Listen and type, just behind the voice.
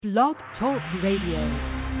Blog Talk Radio.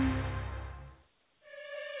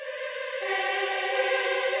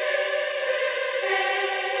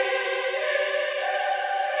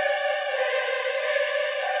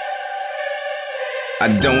 I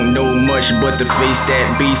don't know much but to face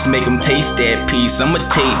that beast, make them taste that peace. I'ma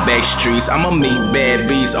take back streets, I'ma meet bad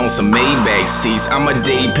beasts on some Maybach seats. I'm a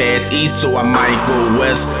day past east, so I might go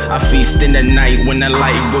west. I feast in the night when the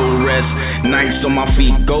light go rest. Nights on my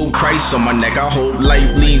feet, gold Christ on my neck. I hope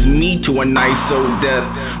life leads me to a nice old death.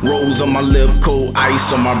 Rose on my lip, cold ice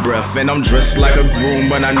on my breath. And I'm dressed like a groom,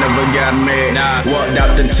 but I never got mad. Walked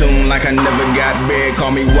out the tomb like I never got bad. Call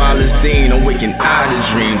me Wallace Dean, I'm waking out of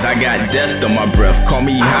dreams. I got death on my breath, call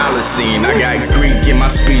me Holocene. I got Greek in my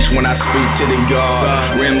speech when I speak to the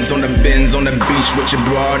God. Rims on the bends on the beach with your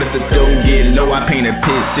broad. If the dough get low, I paint a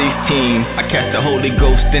pit 16. I catch the Holy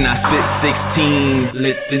Ghost, then I spit 16.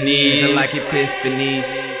 Litanies are like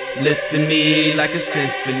epiphanies. Listen me like a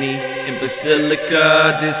symphony. In Basilica,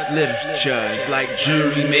 this literature is like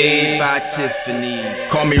jewelry made by Tiffany.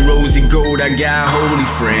 Call me Rosie Gold, I got holy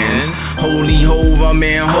friends. Holy Hove, I'm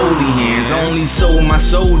in holy hands. Only sold my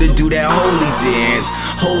soul to do that holy dance.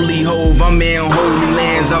 Holy Hove, I'm in holy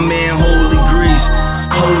lands. I'm in holy Greece.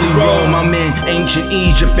 Holy Rome, I'm in ancient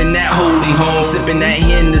Egypt in that holy home, sipping that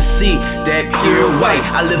Hennessy, that pure white.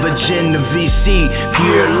 I live a Genovese,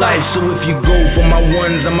 pure life. So if you go for my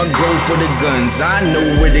ones, I'ma go for the guns. I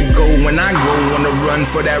know where to go when I go on the run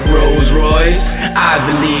for that Rolls Royce.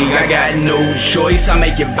 Ivy League, I got no choice. I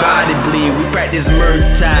make your body bleed. We practice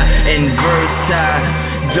Murtai and Vertai.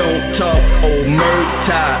 Don't talk, old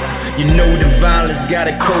Murtai. You know the violence got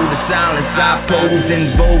a code of silence. I pose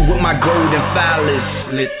in vogue with my golden phallus.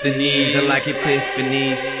 Litanies are like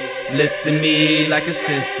epiphanies. Listen me like a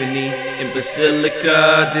symphony. In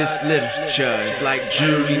Basilica, this literature is like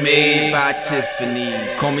jewelry made by Tiffany.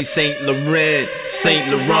 Call me Saint Laurent, Saint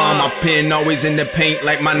Laurent. My pen always in the paint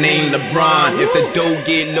like my name LeBron. If the dough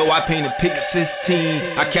get low, I paint a pick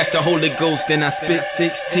 16. I catch the Holy Ghost, then I spit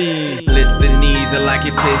 16. Litanies are like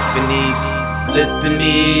epiphanies. Listen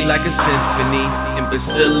me like a symphony. In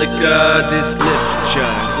Basilica, this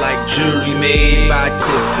literature is like jewelry made by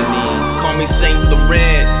Tiffany. Call me Saint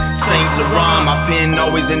Laurent, Saint Laurent. My pen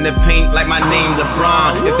always in the paint like my name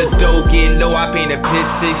LeBron. If the dough get low, I paint a pit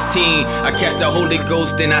 16. I catch the Holy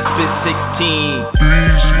Ghost, then I spit 16.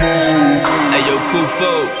 Hey yo,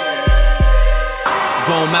 Kufo,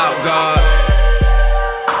 Boom out, God.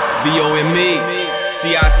 VOME,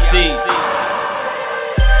 CIC.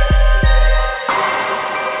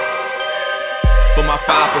 For my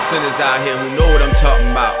 5%ers out here who know what I'm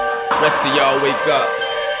talking about. Rest of y'all wake up.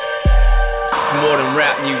 It's more than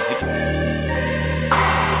rap music.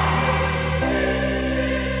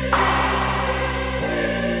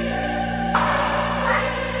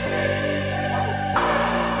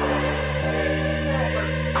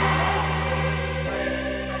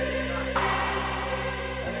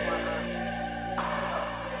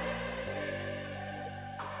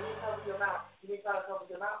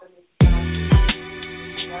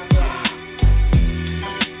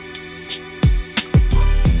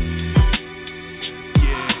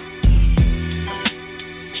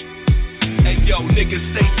 Niggas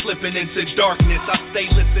stay slipping into darkness. I stay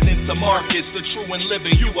listening to Marcus. The true and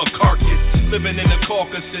living, you a carcass. Living in the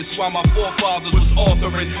Caucasus while my forefathers was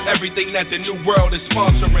authoring everything that the new world is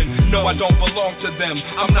sponsoring. No, I don't belong to them.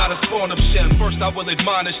 I'm not a spawn of Shem. First I will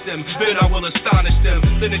admonish them, then I will astonish them.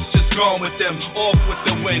 Then it's just gone with them, off with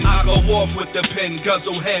the wind. I go off with the pen,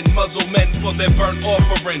 guzzle hen, muzzle men for their burnt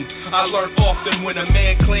offering. I learn often when a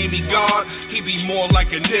man claim he God, he be more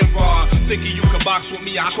like a Nimrod. Thinking you can box with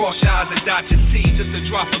me, I cross your eyes and dot your T. Just a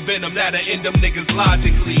drop of venom that'll end them niggas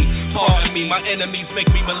logically. Pardon me, my enemies make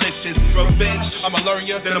me malicious. Revenge, I'ma learn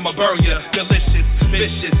ya, then I'ma burn ya. Delicious,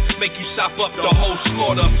 vicious, make you stop up the whole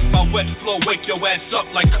slaughter. My wet flow wake your ass up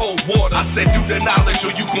like cold water. I said do the knowledge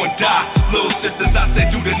or you gon' die. Little sisters, I said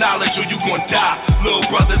do the knowledge or you gon' die. Little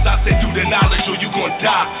brothers, I said do the knowledge or you gon'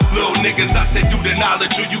 die. Little niggas, I said do the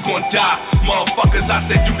knowledge or you gon' die. Motherfuckers, I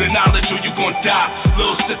said do the knowledge or you gon' die.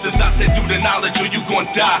 Little sisters, I said do the knowledge or you gon'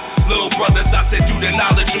 die. Little brothers, I said do the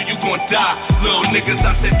knowledge or you gon' die. Little niggas,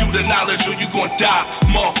 I said do the knowledge or you gon' die.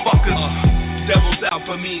 Motherfuckers. Devil's out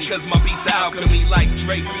for me, cause my beats alchemy like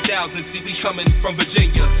Dre 3000. See, we coming from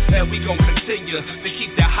Virginia, and we gon' continue to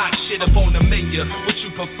keep that hot shit up on the menu. What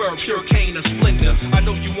you prefer, pure cane or splendor? I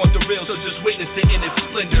know you want the real, so just witness it in its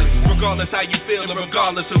splendor. Regardless how you feel, and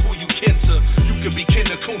regardless of who you kin to. You could be kin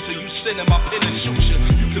to Kunta, you send in my pen and shoot you.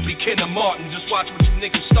 You could be kin to Mo. Martin, just watch what you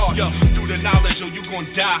niggas start. Yo, through the knowledge or you gon'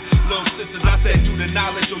 die. Little sisters, I said through the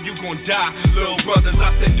knowledge or you gon' die. Little brothers,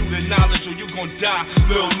 I said through the knowledge or you gon' die.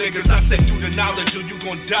 Little niggas, I said through the knowledge or you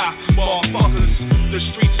gon' die. Motherfuckers, the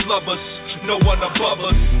streets love us, no one above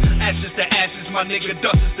us. Ashes to ashes, my nigga,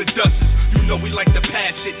 dust is to dust. You know we like to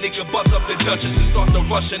pass shit, nigga, bust up the Duchess and start the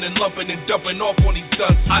rushing and lumping and dumping off on these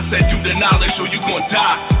guns. I said do the knowledge or you gon'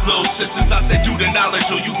 die. Little sisters, I said do the knowledge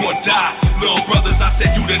or you gon' die. Little brothers, I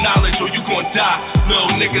said do the knowledge or you gon' die.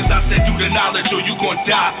 Little niggas, I said do the knowledge or you gon'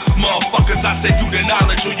 die. Motherfuckers, I said do the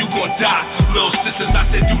knowledge or you gon' die. Little sisters, I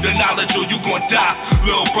said do the knowledge or you gon' die.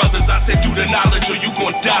 Little brothers, I said do the knowledge or you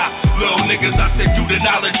gon' die. Little niggas, I said do the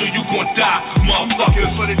knowledge or you gon' die.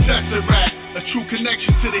 Motherfuckers for the Tesseract, a true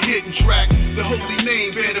connection to the hidden track. The holy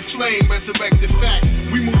name, bear the flame, resurrected fact.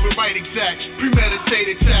 We moving right exact,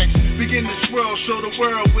 premeditated tax. Begin to swirl, show the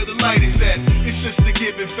world where the light is at. It's just a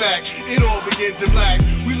given fact, it all begins in black.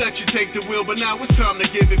 We let you take the wheel, but now it's time to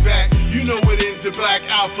give it back. You know it ends in black,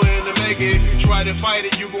 alpha and omega. If you try to fight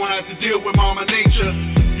it, you gon' have to deal with mama nature.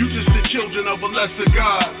 You just the children of a lesser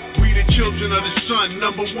God. We the children of the sun,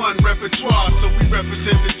 number one repertoire. So we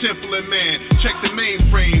represent the temple and man. Check the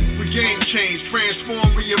mainframe, we game change,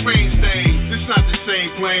 transform, rearrange things. It's not the same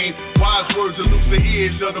plane. Wise words elude the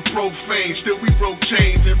ears of the profane. Still we broke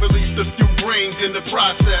chains and released a few brains in the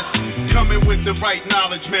process. Coming with the right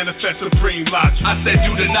knowledge, manifest supreme logic. I said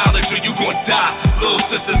do the knowledge or you gon' die. Little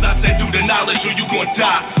sisters, I said do the knowledge or you gon'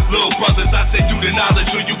 die. Little brothers, I said do the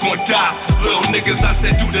knowledge or you gon' die. Little niggas, I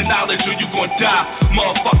said do the knowledge or you gon' die.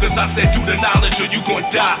 Motherfuckers, I said do the knowledge or you gon'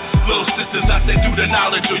 die. Little sisters, I said do the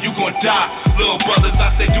knowledge or you gon' die. Little brothers,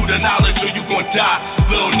 I said do the knowledge or you gon' die.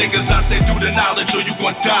 Little niggas, I said do the knowledge or you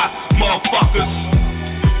gon' die. Motherfuckers,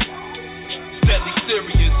 deadly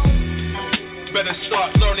serious. Better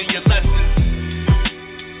start learning your lessons.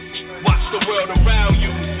 Watch the world around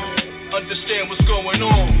you. Understand what's going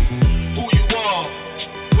on. Who you are,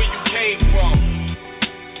 where you came from,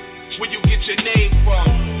 where you get your name from.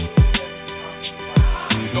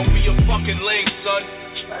 Don't be a fucking lame, son.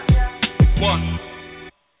 One.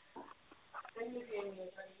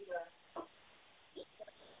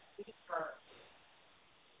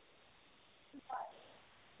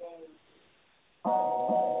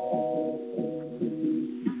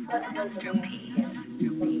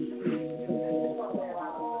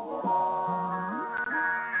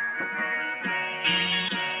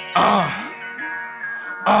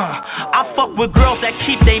 I fuck with girls that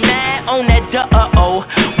keep they mad on that duh-oh.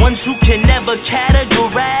 Ones who can never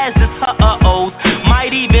categorize as her-ohs.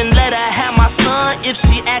 Might even let her have my son if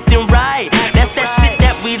she acting right. That's that shit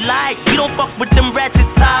that we like. We don't fuck with them ratchet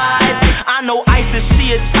ties. I know ISIS,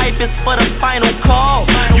 she a typist for the final call.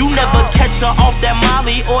 You never catch her off that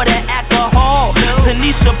Molly or that alcohol.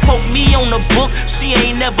 Tanisha poked me on the book, she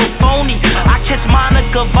ain't never phony. I catch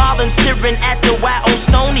Monica volunteering at the Y on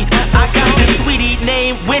Stony. I got this sweetie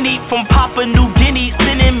named Winnie from Papua New Guinea,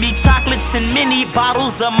 sending me chocolates and mini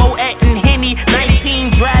bottles of Moet and Henny.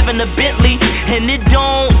 19 driving a Bentley, and it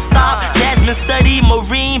don't stop. Jasmine study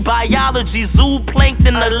marine biology,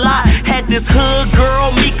 zooplankton a lot. Had this hood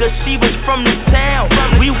girl Mika, she was from the town.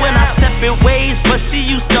 We went our separate ways, but she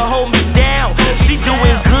used to hold me down. She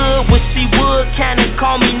doing good when she would, kinda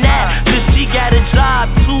call me now. Cause she got a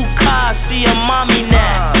job, 2 cars, she a mommy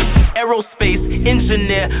now. Aerospace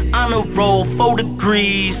engineer, honor roll, 4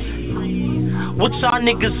 degrees. What y'all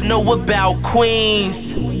niggas know about Queens?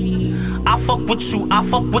 I fuck with you, I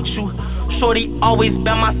fuck with you. Shorty always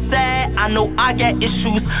by my side, I know I got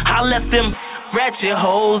issues. I left them ratchet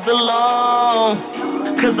hoes alone,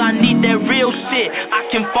 cause I need that real shit I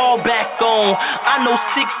can fall back on. I know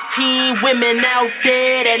 16 women out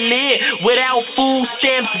there that live without food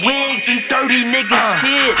stamps, wigs, and 30 niggas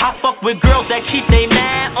kids. I fuck with girls that keep they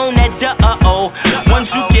mad on that duh-oh. Ones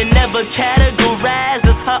you can never categorize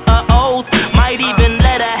as her-ohs. Might even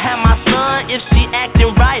let her have my son if she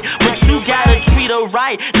acting right, but you gotta treat her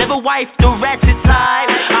right. Never wife the ratchet type.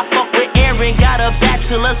 I fuck with Erin, got a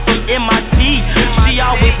bachelor's from MIT. She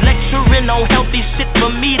always lecturing on healthy shit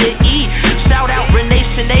for me to eat. Shout out Renee,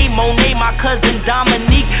 Shanae, Monet, my cousin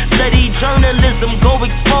Dominique. Study journalism, go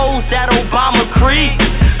expose that Obama creep.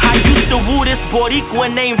 I used to woo this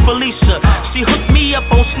Boricua named Felicia. She hooked me up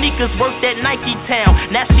on sneakers, worked at Nike Town.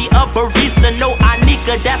 Now she a barista, no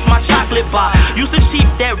Anika, that's my chocolate bar. Used to cheap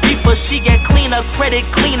that reefer, she get cleaner, credit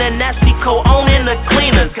cleaner. Now she co-owning the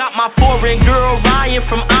cleaners. Got my foreign girl Ryan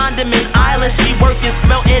from Andaman Island. She working,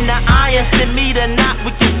 smelting the iron. Send me the knot,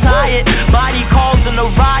 we get tired. Body calls in the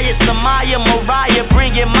riot. Samaya, Mariah,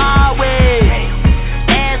 bring it my way.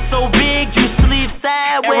 Ass so big, you sleep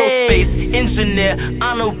sideways. Aerospace engineer,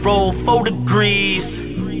 honor roll, 4 degrees.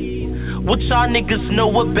 What y'all niggas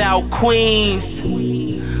know about Queens?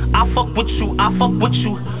 I fuck with you, I fuck with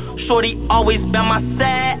you. Shorty always by my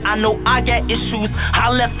side. I know I got issues.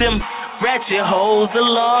 I left them ratchet hoes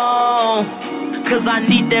alone, cause I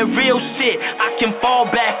need that real shit I can fall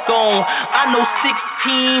back on. I know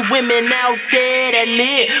 16 women out there that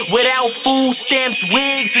live without food stamps,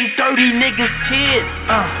 wigs, and dirty niggas' kids.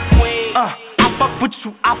 I fuck with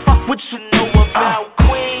you, I fuck with you. Know about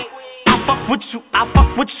Queen. I fuck with you, I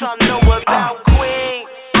fuck with you. I know about Queen.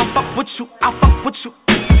 I fuck with you, I fuck with you.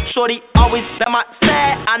 Shorty always by my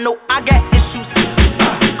side. I know I got issues.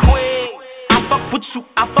 Queen. I fuck with you,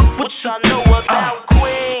 I fuck with you. I know about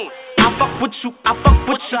Queen. I fuck with you, I fuck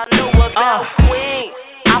with you. I know about Queen.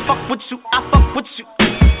 I fuck with you, I fuck with you.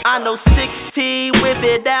 I know 16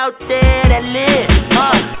 women out there that live.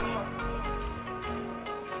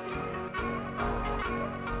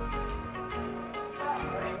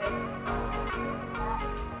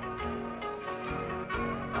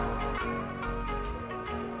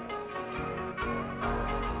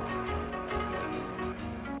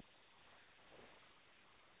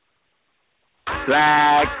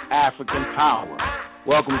 Black African Power.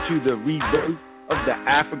 Welcome to the rebirth of the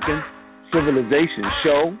African Civilization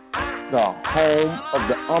Show, the home of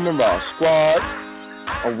the Amara Squad,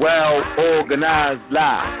 a well-organized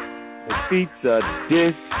lie defeats a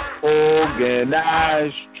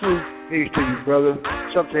disorganized truth. Peace to you, brother.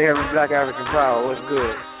 What's up to heaven, Black African Power? What's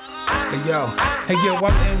good? Hey yo,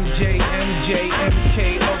 I'm MK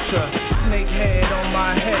Ultra, snake head on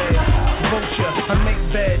my head, vulture. I make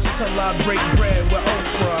beds till I break bread with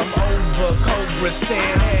Oprah. I'm over Cobra,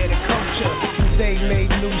 staying ahead of culture. They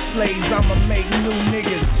made new slaves, I'ma make new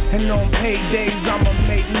niggas, and on paydays I'ma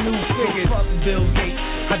make new figures. Fuck Bill Gates.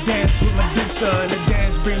 I dance with Medusa, and the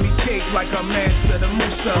dance bring me cake like I'm Master the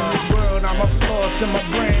Musa. In this world I'm a floss in my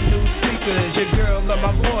brand new sneakers. Your girl love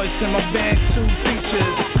my voice and my band two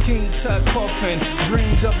features. King Tut coffin,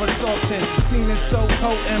 dreams of assaulting. Seen it so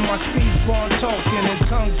potent, my speech born talking, and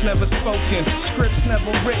tongues never spoken, scripts never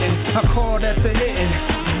written. I call that the hitting.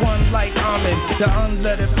 One like Amen, the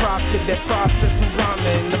unlettered prophet that profits from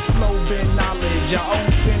rhyming. The flow been knowledge, I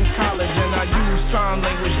open college, and I use sign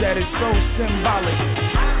language that is so symbolic.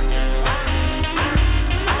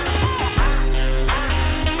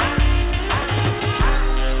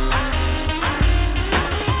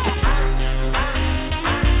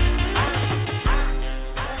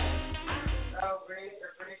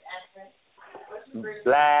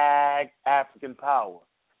 Black African Power.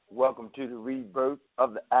 Welcome to the rebirth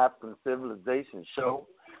of the African Civilization Show,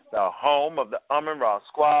 the home of the Amara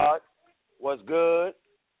Squad. What's good?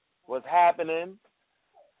 What's happening?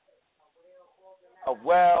 A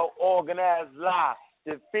well-organized lie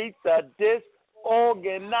defeats a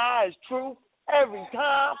disorganized truth every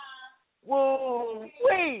time.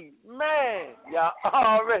 Woo-wee, man. Y'all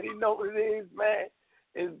already know what it is, man.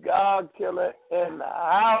 It's God Killer in the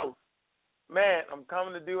house. Man, I'm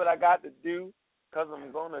coming to do what I got to do because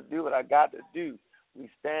I'm going to do what I got to do. We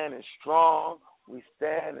standing strong. We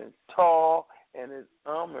standing tall. And it's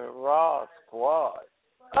Amara Squad.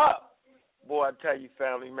 Up. Boy, I tell you,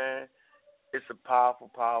 family, man, it's a powerful,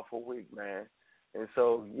 powerful week, man. And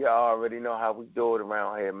so you already know how we do it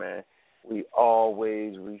around here, man. We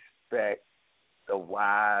always respect the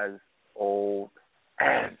wise old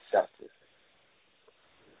ancestors.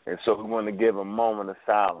 And so we want to give a moment of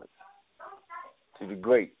silence to the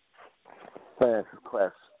great Frances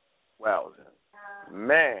Cress Welsing.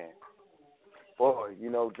 Man, boy, you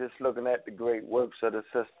know, just looking at the great works of the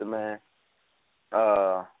sister, man,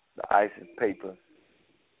 the ISIS papers.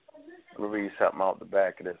 I'm going to read something out the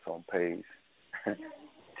back of this on page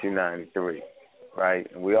 293, right?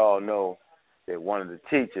 And we all know that one of the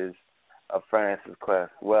teachers of Frances Cress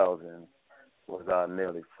Welsing was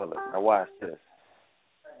Neely Fuller. Now watch this.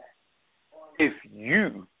 If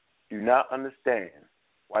you do not understand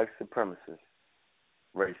white supremacist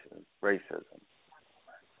racism,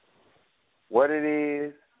 what it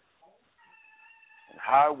is and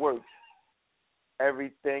how it works,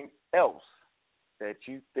 everything else that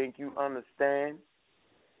you think you understand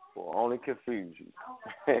will only confuse you.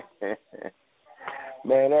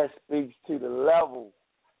 Man, that speaks to the level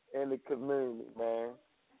in the community, man,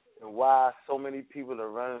 and why so many people are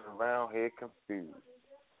running around here confused.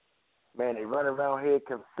 Man, they run around here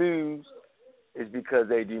confused is because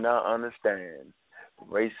they do not understand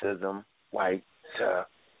racism, white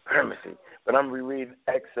supremacy. But I'm rereading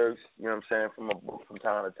excerpts, you know what I'm saying, from a book from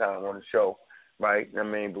time to time on the show, right? I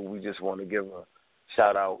mean, but we just want to give a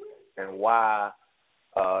shout out and why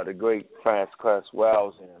the great Frances Cress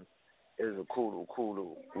Welsing is a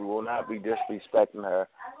kudu. We will not be disrespecting her,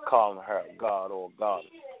 calling her a god or a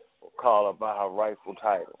goddess, or call her by her rightful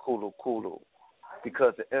title, Kulu Kulu,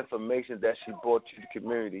 because the information that she brought to the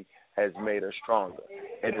community has made her stronger.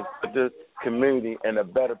 And it's put the community in a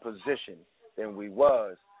better position than we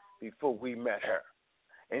was before we met her.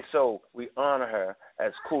 And so we honor her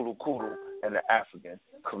as Kulu Kulu in the African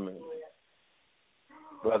community.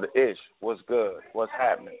 Brother Ish, what's good? What's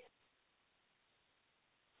happening?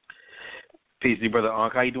 Peace, Brother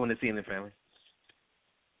Ankh. How you doing this evening, family?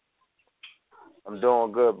 I'm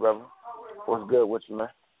doing good, brother. What's good with you, man?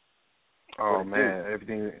 Oh, man,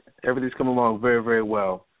 everything's coming along very, very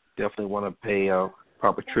well. Definitely want to pay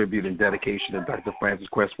proper tribute and dedication to Dr. Frances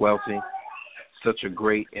Cress Welsing. Such a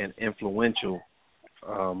great and influential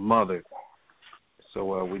mother.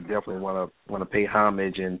 So we definitely want to pay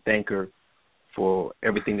homage and thank her for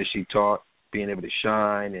everything that she taught, being able to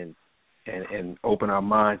shine and open our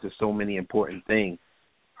minds to so many important things.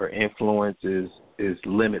 Her influence is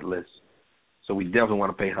limitless. So we definitely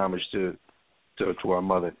want to pay homage to our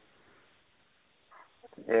mother.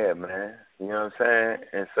 Yeah, man. You know what I'm saying?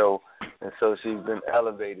 And so she's been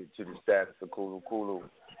elevated to the status of Kulu Kulu.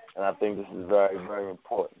 And I think this is very, very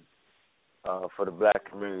important for the black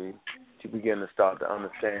community to begin to start to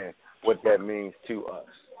understand what that means to us.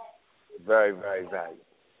 Very, very valuable.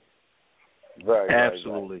 Very,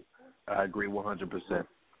 absolutely. Very valuable. I agree 100%.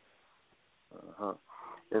 Uh-huh.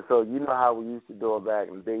 And so you know how we used to do it back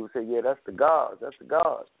in the day. We say, yeah, that's the gods,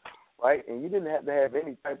 right? And you didn't have to have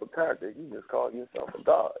any type of character. You just called yourself a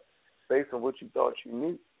god based on what you thought you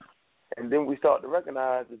knew. And then we start to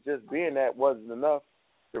recognize that just being that wasn't enough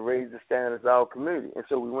to raise the standards of our community. And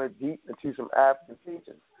so we went deep into some African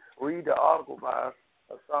teachings. Read the article by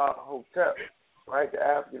Asar Hotep, right, the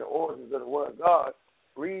African origins of the word God.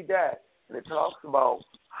 Read that, and it talks about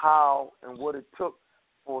how and what it took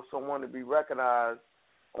for someone to be recognized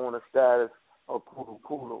on the status of Kulu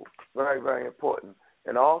Kulu. Very, very important.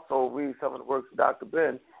 And also read some of the works of Dr.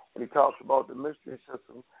 Ben, and he talks about the mystery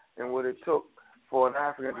system and what it took for an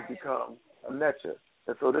African to become a Netcher.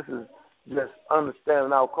 And so this is just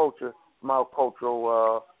understanding our culture from our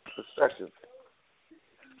cultural perspective.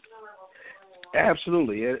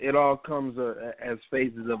 Absolutely. It all comes as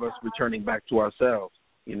phases of us returning back to ourselves,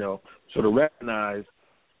 you know. So to recognize,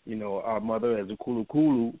 you know, our mother as a Kulu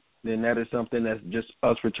Kulu, then that is something that's just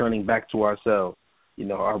us returning back to ourselves, you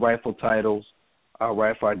know, our rightful titles, our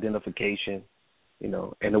rightful identification, you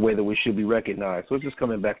know, and the way that we should be recognized. So it's just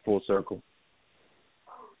coming back full circle.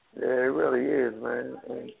 Yeah, it really is, man.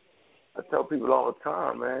 And I tell people all the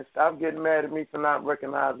time, man, stop getting mad at me for not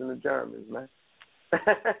recognizing the Germans, man.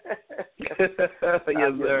 Yes,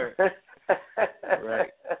 sir.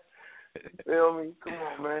 Right. Feel me? Come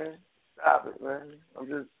on, man. Stop it, man. I'm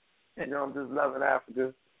just loving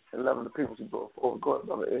Africa and loving the people she brought forward. Go ahead,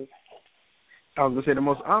 Brother Ed. I was going to say the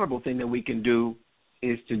most honorable thing that we can do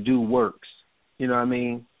is to do works. You know what I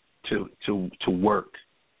mean? To work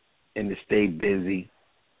and to stay busy.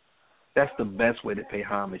 That's the best way to pay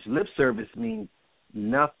homage. Lip service means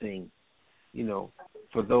nothing, you know,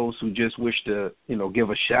 for those who just wish to, you know, give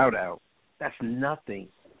a shout out. That's nothing.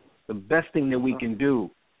 The best thing that we can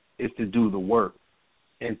do is to do the work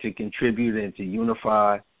and to contribute and to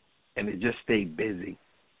unify and to just stay busy.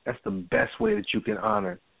 That's the best way that you can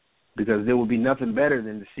honor, because there will be nothing better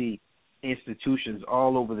than to see institutions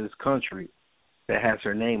all over this country that has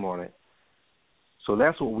her name on it. So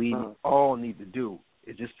that's what we all need to do,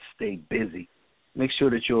 is just to stay busy. Make sure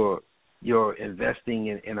that you're investing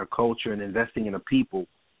in a culture and investing in a people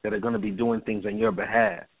that are going to be doing things on your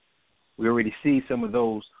behalf. We already see some of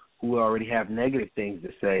those who already have negative things to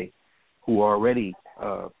say, who are already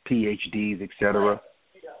PhDs, etc.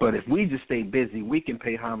 But if we just stay busy, we can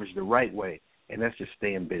pay homage the right way, and that's just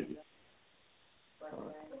staying busy.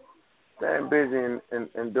 Staying busy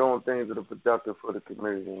and doing things that are productive for the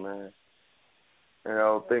community, man. You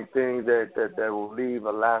know, think things that will leave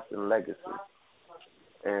a lasting legacy.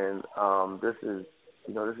 And this is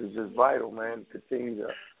just vital, man, to continue to,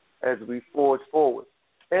 as we forge forward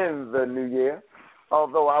in the new year.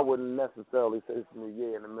 Although I wouldn't necessarily say it's the new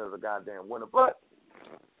year in the middle of the goddamn winter, but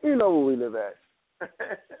you know where we live at.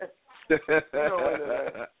 You know where we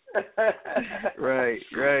live at. Right.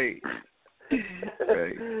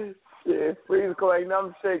 Yeah, freeze cold, ain't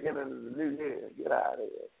nothing shaking in the new year. Get out of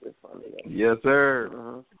here. It's funny. Yes, sir.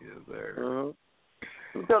 Mm-hmm. Yes, sir.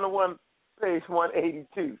 Mm-hmm. We're on page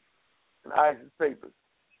 182 in Isaac's papers.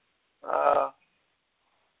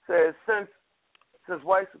 Says since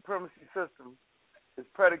white supremacy system is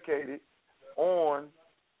predicated on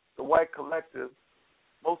the white collective,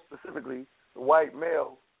 most specifically the white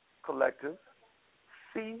male collective,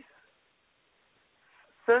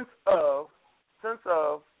 sense of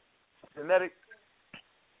genetic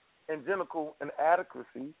and genital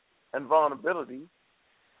inadequacy and vulnerability,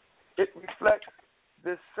 it reflects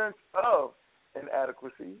this sense of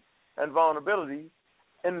inadequacy and vulnerability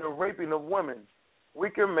in the raping of women,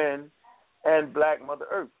 weaker men, and black Mother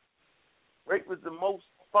Earth. Rape is the most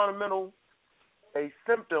fundamental a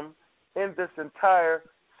symptom in this entire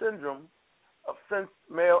syndrome of sense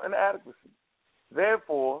male inadequacy.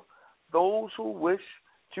 Therefore, those who wish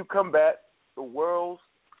to combat the world's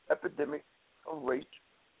epidemic of rape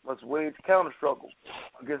must wage counter-struggle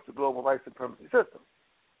against the global white supremacy system.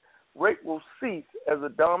 Rape will cease as a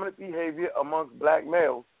dominant behavior amongst black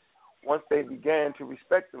males once they began to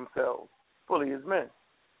respect themselves fully as men.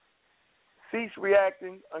 Cease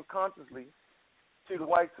reacting unconsciously to the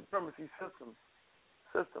white supremacy systems,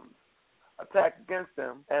 attack against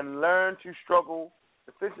them, and learn to struggle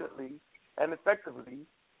efficiently and effectively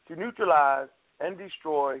to neutralize and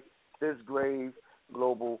destroy this grave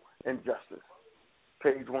global injustice.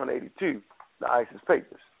 Page 182, the ISIS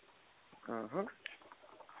Papers.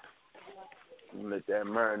 Let that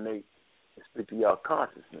marinate and speak to your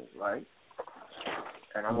consciousness, right?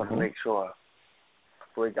 And I want to make sure I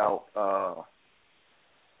break out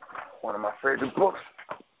one of my favorite books,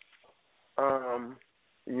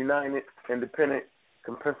 United Independent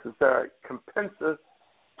Compensatory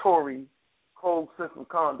Code System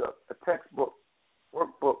Conduct, a textbook,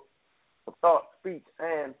 workbook for thought, speech,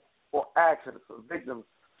 and or actions for victims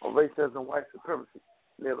of racism and white supremacy.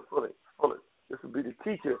 Neil Fuller. This will be the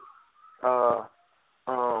teacher of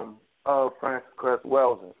Frances Cress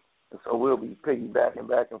Welsing. And so we'll be piggybacking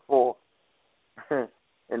back and forth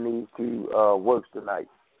in these two works tonight.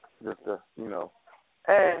 Just to,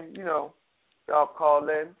 and, y'all call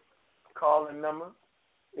in. Calling number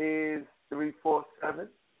is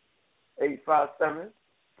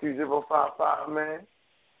 347-857-2055, man.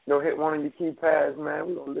 Hit one of your keypads, man.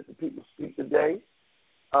 We're going to let the people speak today.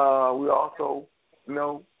 We also,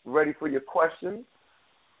 ready for your questions.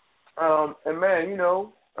 And, man,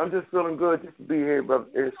 I'm just feeling good just to be here, brother.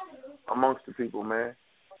 It's amongst the people, man.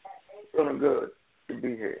 Feeling good to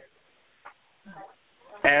be here.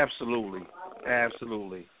 Absolutely. And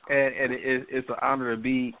it's an honor to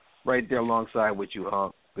be right there alongside with you,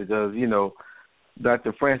 because,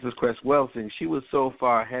 Dr. Frances Cress Welsing, she was so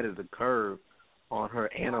far ahead of the curve on her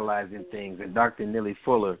analyzing things, and Dr. Neely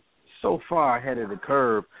Fuller, so far ahead of the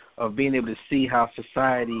curve of being able to see how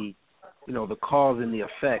society, the cause and the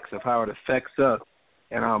effects of how it affects us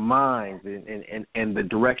and our minds and the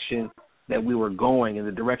direction that we were going and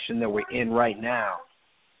the direction that we're in right now.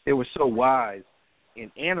 They were so wise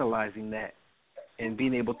in analyzing that and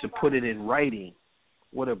being able to put it in writing.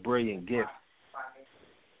 What a brilliant gift.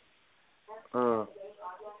 What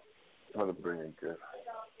a brilliant gift.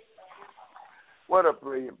 What a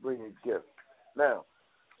brilliant gift. Now,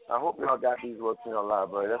 I hope y'all got these works in your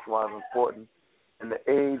library. That's why it's important. In the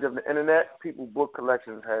age of the internet, people's book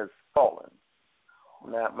collections has fallen.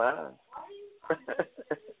 Not mine.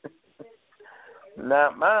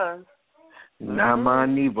 Not mine. Not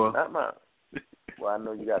mine neither. Not mine. Well, I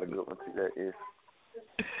know you got a good one too. That is.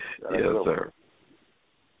 Yes, sir.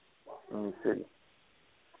 Let me see.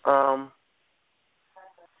 Where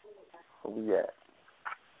we at?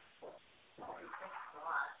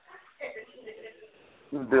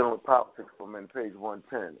 We're dealing with politics for a minute, page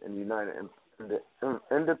 110, in the United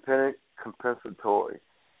Independent Compensatory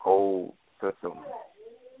Code System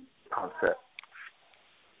Concept.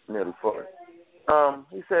 Nearly Fuller.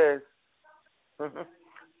 He says,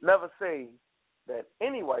 never say that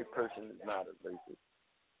any white person is not a racist.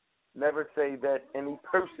 Never say that any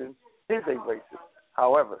person is a racist.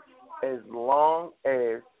 However, as long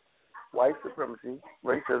as white supremacy,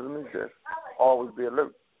 racism exists, always be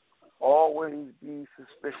alert. Always be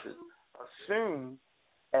suspicious. Assume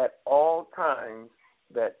at all times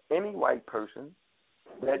that any white person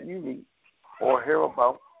that you meet or hear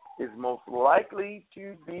about is most likely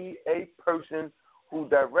to be a person who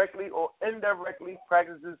directly or indirectly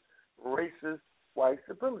practices racist white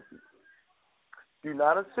supremacy. Do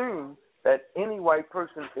not assume that any white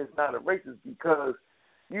person is not a racist because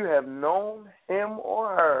you have known him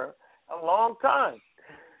or her a long time.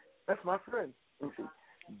 That's my friend. Let me see.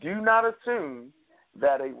 Do not assume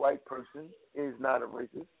that a white person is not a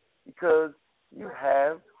racist because you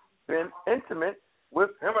have been intimate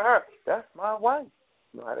with him or her. That's my wife.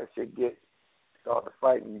 You know how that shit gets. Start to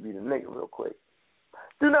fight and you beat a nigga real quick.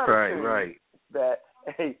 Do not assume that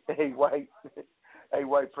a white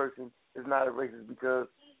person is not a racist because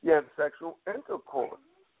you have sexual intercourse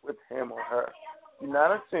with him or her. Do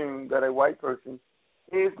not assume that a white person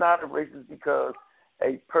is not a racist because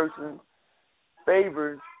a person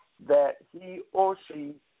favors that he or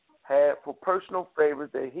she had for personal favors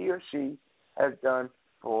that he or she has done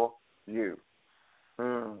for you.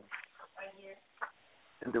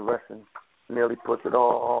 Interesting. Nearly puts it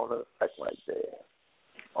all in effect right there.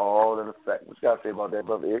 All in effect. What you got to say about that,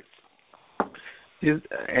 Brother X? His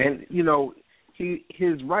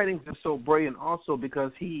writings are so brilliant also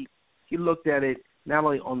because he looked at it not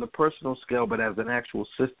only on the personal scale but as an actual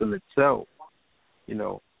system itself,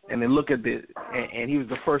 and then look at and he was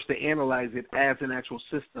the first to analyze it as an actual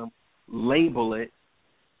system, label it,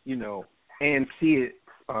 and see it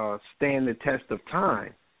stand the test of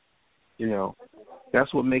time.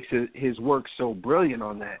 That's what makes his work so brilliant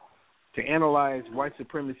on that. To analyze white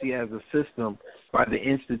supremacy as a system by the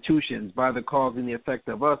institutions, by the cause and the effect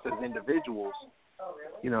of us as individuals,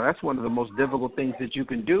 that's one of the most difficult things that you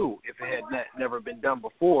can do if it had never been done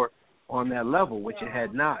before on that level, which it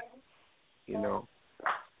had not,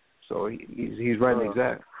 So he's right and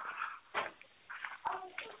exact.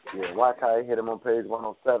 Yeah, Wakai hit him on page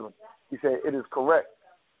 107. He said, it is correct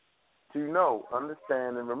to know,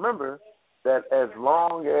 understand, and remember that as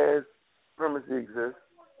long as supremacy exists,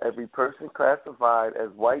 every person classified as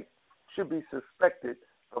white should be suspected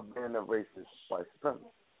of being a racist white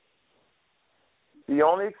supremacist. The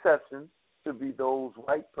only exception should be those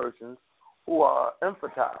white persons who are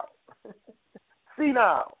infantile,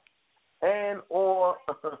 senile, and or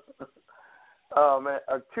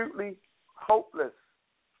acutely helpless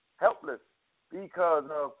because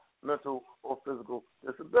of mental or physical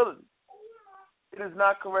disability. It is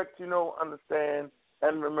not correct to know, understand,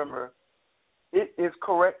 and remember. It is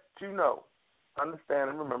correct to know, understand,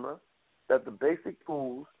 and remember that the basic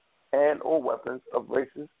tools and or weapons of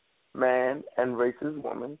racist man and racist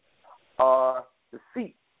woman are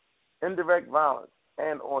deceit, indirect violence,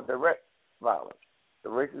 and or direct violence. The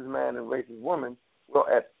racist man and racist woman will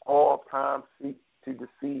at all times seek to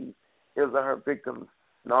deceive his or her victims,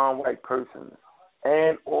 non-white persons,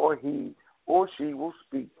 and or he or she will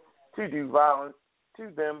speak to do violence to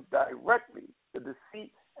them directly. The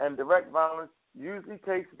deceit and direct violence usually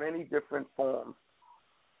takes many different forms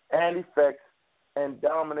and effects and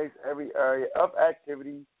dominates every area of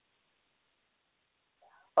activity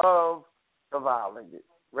of the violated.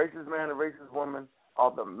 Racist man and racist woman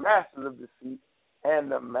are the masters of deceit and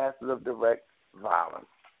the masters of direct violence.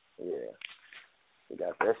 Yeah. We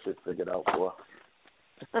got that shit figured out, boy.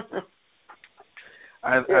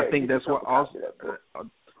 I think that's what also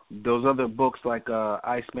those other books like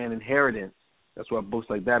Iceman Inheritance, that's why books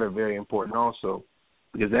like that are very important also,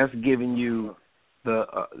 because that's giving you the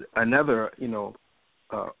another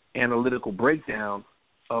analytical breakdown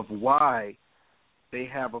of why they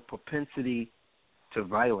have a propensity to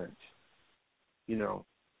violence,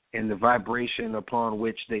 and the vibration upon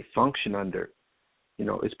which they function under,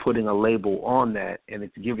 is putting a label on that, and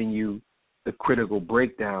it's giving you the critical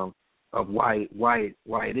breakdown of why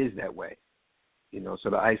it is that way. So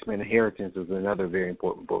the Iceman Inheritance is another very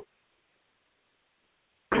important book.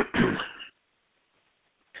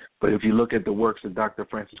 But if you look at the works of Dr.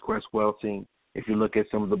 Francis Cress Welsing, if you look at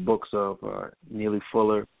some of the books of Neely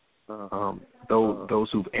Fuller, those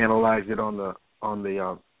who've analyzed it on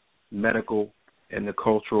the medical and the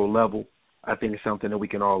cultural level, I think it's something that we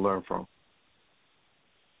can all learn from.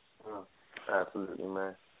 Absolutely,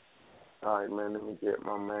 man. All right, man, let me get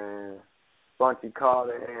my man Bunchy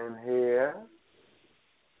Carter in here.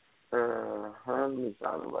 Let me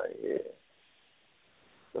find him right here.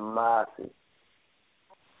 The Mighty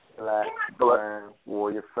Black Brand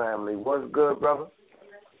Warrior Family. What's good, brother?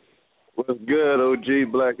 What's good,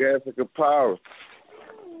 OG Black African Power?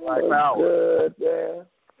 Black Power. Good there.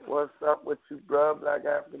 What's up with you, bro? Black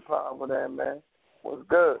African Power there, man. What's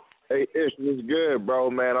good? Hey, Ish, what's good, bro,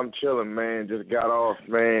 man? I'm chilling, man. Just got off,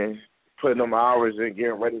 man. Putting them hours in,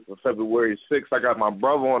 getting ready for February 6th. I got my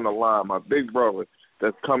brother on the line, my big brother,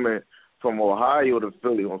 that's coming from Ohio to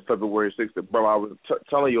Philly on February 6th. Bro, I was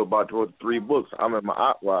telling you about the 3 books. I'm in my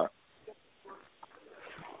outline.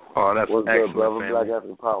 Oh, that's what's excellent, good, brother? family. Black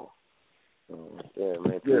African Power. Yeah,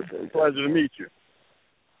 man. Yeah, pleasure to meet you.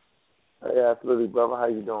 Hey, absolutely, brother. How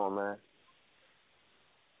you doing, man?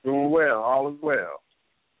 Doing well. All is well.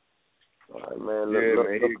 All right, man.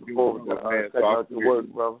 Looking forward to checking out your work,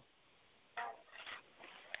 brother.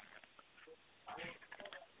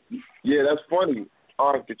 Yeah, that's funny,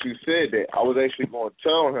 Ark, that you said that. I was actually going to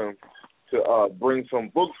tell him to bring some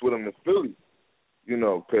books with him to Philly,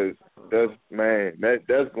 because that's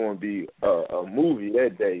going to be a movie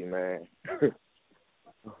that day, man.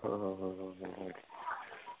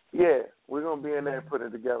 Yeah, we're going to be in there putting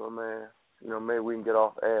it together, man. Maybe we can get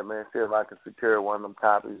off air, man, see if I can secure one of them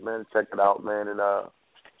copies, man, check it out, man, and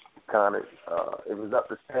kind of, it was up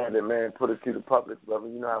to standard, man. Put it to the public, brother.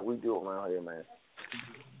 You know how we do around here, man.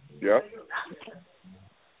 Yeah.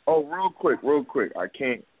 Oh, real quick. I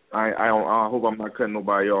can't. I hope I'm not cutting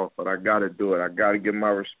nobody off, but I gotta do it. I gotta give my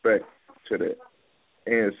respect to the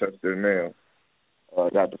ancestor now,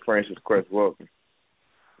 Dr. Francis Cress Wilson,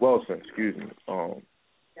 excuse me.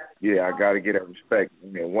 Yeah, I gotta get that respect. I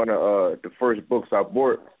mean, one of the first books I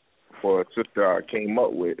bought for a sister I came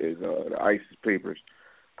up with is the ISIS Papers.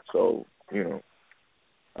 So, you know,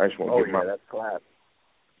 I just want to get my. That's class.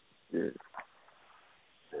 Yeah.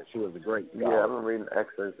 She was a great. Yeah, I've been reading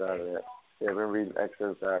excerpts out of that. Yeah, I've been reading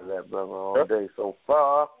excerpts out of that, brother, all day so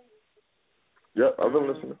far. Yep, I've been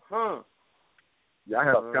listening. Yeah, I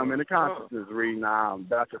have come into consciousness reading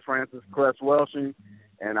Dr. Francis Cress Wilson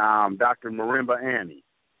and Dr. Marimba Annie.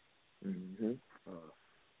 Mm-hmm.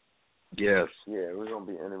 Yes. Yeah, we're gonna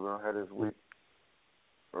be interviewing her this week.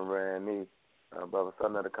 Marimba Annie, brother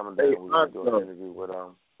Sunday coming down. We're gonna do an interview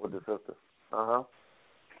with the sister.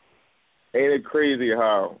 Ain't it crazy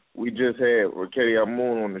how we just had Raketi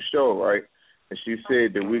Amun on the show, right? And she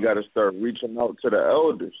said that we got to start reaching out to the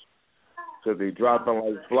elders because they dropping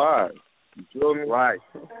like flies. You feel me? Right.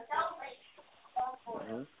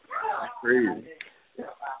 Crazy.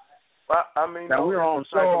 But, I mean, now we're on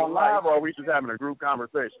show on live, or are we just having a group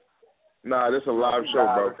conversation? Nah, this is a live show,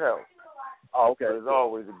 bro. Oh, okay. There's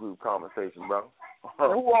always a group conversation, bro.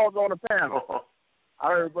 Who all's on the panel?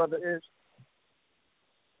 I heard Brother Ish.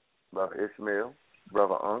 Brother Ishmael,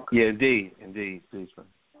 Brother Unc. Yeah, indeed. Please, sir.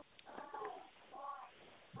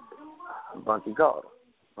 Bunty Carter.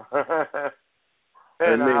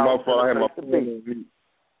 And me, my fault. I had my phone on mute.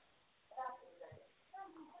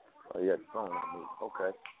 Oh, yeah, the phone on mute.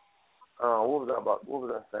 Okay. What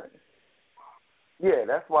was I saying? Yeah,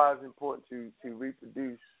 that's why it's important to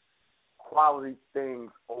reproduce quality things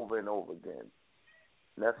over and over again.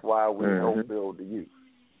 And that's why we help build the youth.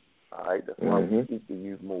 All right, that's why we keep the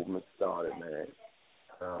youth movement started, man.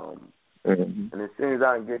 And as soon as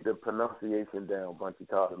I can get the pronunciation down, Bunchy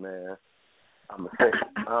Carter, man, I'm a say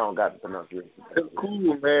I don't got the pronunciation. It's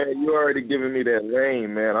cool, man. You already giving me that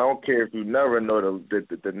name, man. I don't care if you never know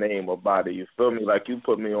the name about it. You feel me? Like you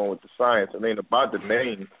put me on with the science. It ain't about the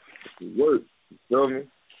name. It's the work. You feel me?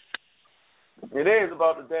 It is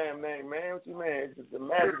about the damn name, man. What you mean? It's just the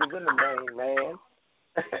magic is in the name, man.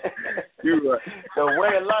 You right. The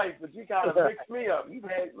way of life, but you kind of mixed me up. You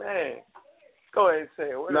had, man. Go ahead and say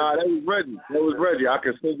it. Nah, that was Reggie. I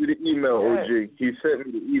can send you the email, OG. He sent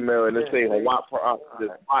me the email and it say Hawat for us.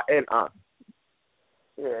 Just Y-N-I.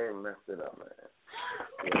 Yeah, I ain't messed it up, man.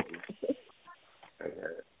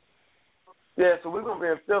 Yeah, so we're going to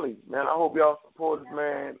be in Philly, man. I hope y'all support us,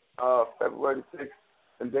 man, February 6th.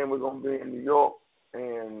 And then we're going to be in New York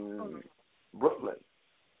and Brooklyn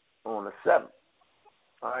on the 7th.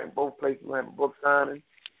 All right, both places will have a book signing.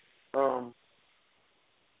 I'm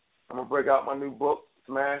going to break out my new book.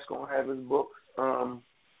 Smash going to have his books. Going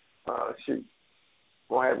to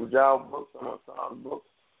have Ujal books. I'm going to sign books.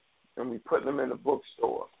 And we putting them in the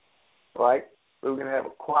bookstore. Right? We're going to have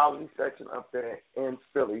a quality section up there in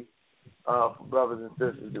Philly for brothers and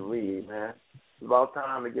sisters to read, man. It's about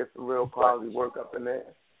time to get some real quality work up in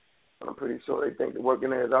there. I'm pretty sure they think the work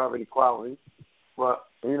in there is already quality. But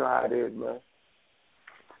you know how it is, man.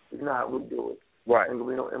 You know how we do it. Right. And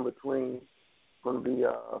we know in between going to be,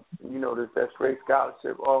 that straight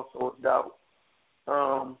scholarship also out.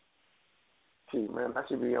 Man, I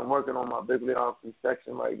should be, I'm working on my bibliography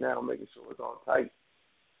section right now, making sure it's all tight.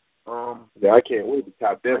 Yeah, I can't wait to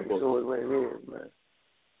top that book. Making sure it's where it is, man.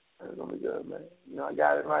 It's going to be good, man. You know, I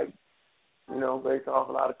got it right, based off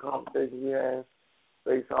a lot of conversations we had,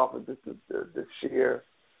 based off of just the sheer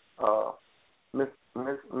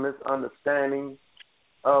misunderstanding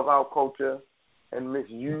of our culture and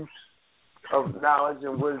misuse of knowledge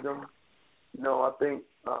and wisdom. I think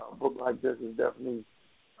a book like this is definitely,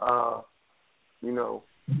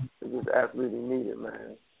 it's just absolutely needed,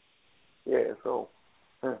 man. Yeah, so,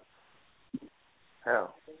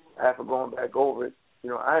 hell, after going back over it,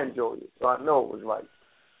 I enjoyed it, so I know it was right.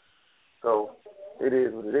 So, it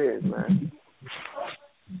is what it is, man.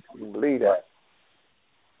 You can believe that.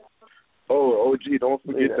 Oh, OG, don't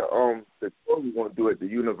forget the tour we're going to do at the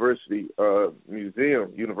University of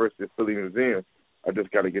Philly Museum. I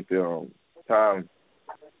just got to get the time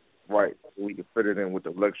right so we can fit it in with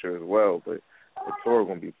the lecture as well. But the tour is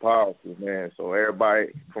going to be powerful, man. So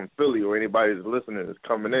everybody from Philly or anybody that's listening that's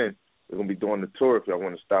coming in, we're going to be doing the tour if y'all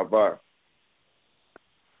want to stop by.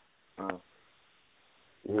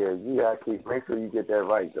 Yeah, you got to make sure you get that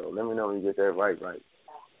right, though. Let me know when you get that right.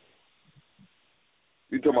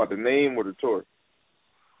 You talking about the name or the tour?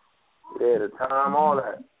 Yeah, the time, all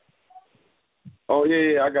that. Oh,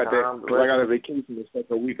 yeah, I got that. Cause I got a vacation the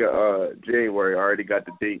second week of January. I already got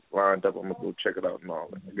the date lined up. I'm going to go check it out and all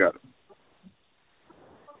that. I got it.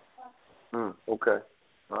 Okay.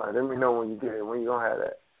 All right, let me know when you get it. When you going to have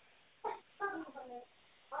that?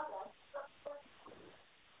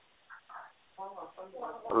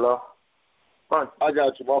 Hello? I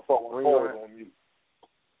got you. My phone was on mute.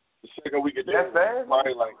 The second week of January.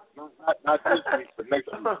 Probably like, not this week, but next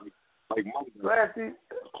week. Like Monday.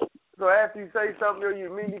 So after you say something, you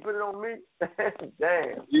immediately put it on me?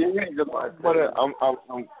 Damn. Yeah, but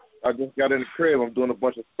I just got in the crib. I'm doing a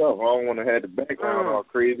bunch of stuff. I don't want to have the background all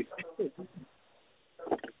crazy.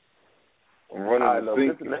 I'm running the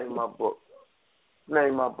This is the name of my book.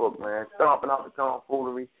 Name of my book, man. Stomping out the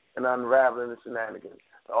tomfoolery and unraveling the shenanigans.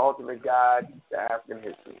 The ultimate guide to African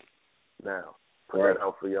history. Now, put that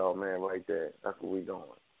out for y'all, man, right there. That's where we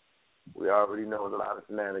going. We already know there's a lot of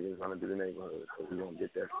shenanigans running through the neighborhood, so we're going to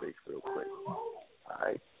get that fixed real quick. All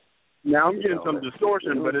right? Now, I'm getting some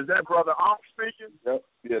distortion, but is that Brother Ankh speaking? Yep.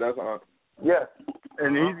 Yeah, that's Ankh. Yes.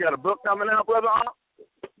 And he's got a book coming out, Brother Ankh?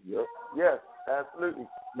 Yep. Yes, absolutely.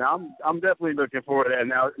 Now, I'm definitely looking forward to that.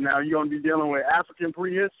 Now you're going to be dealing with African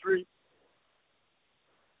prehistory?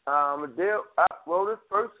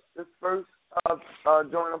 This first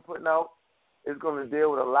joint I'm putting out is going to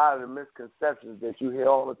deal with a lot of the misconceptions that you hear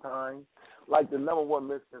all the time. Like the number one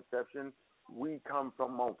misconception, we come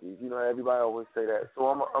from monkeys. You know, everybody always say that. So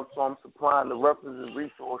I'm supplying the references and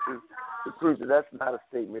resources to prove that that's not a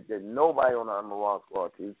statement that nobody on the Amaral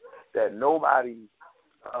Squad teach, that nobody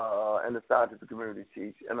in the scientific community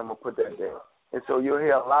teach, and I'm going to put that there. And so you'll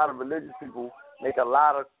hear a lot of religious people make a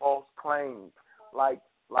lot of false claims, like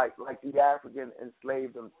the African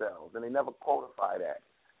enslaved themselves, and they never qualify that.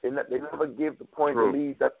 They never give the point that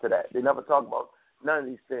leads up to that. They never talk about none of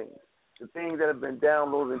these things. The things that have been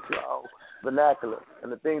downloaded into our vernacular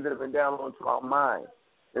and the things that have been downloaded into our mind.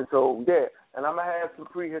 And so, yeah, and I'm going to have some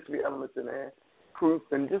prehistory elements in there, proof,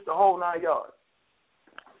 and just the whole 9 yards.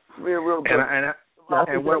 Real good. And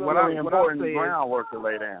what I'll say groundwork to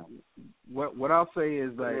lay down. What I'll say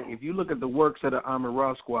is that if you look at the works of the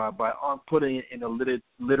Amaral Squad, by putting it in a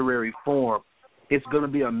literary form, it's going to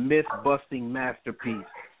be a myth-busting masterpiece.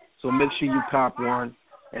 So make sure you cop one,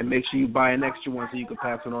 and make sure you buy an extra one so you can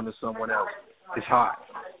pass it on to someone else. It's hot.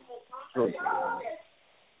 And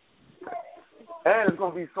it's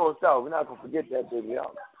going to be sourced out. We're not going to forget that, baby.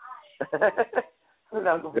 We're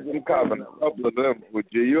not going to forget a couple of them with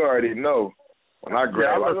you. You already know. When I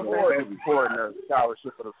grab, I look forward to supporting the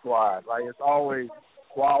scholarship of the squad. Like, it's always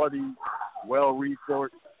quality, well-resourced,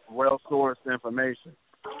 well-sourced information.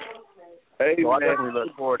 Hey, so man, I definitely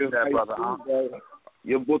look forward to that, brother.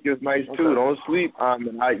 Your book is nice too. Don't sleep. I'm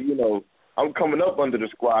coming up under the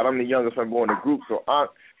squad. I'm the youngest member in the group, so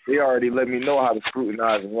they already let me know how to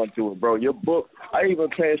scrutinize and run to it, bro. Your book, I even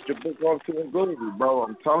passed your book off to Ngozi, bro.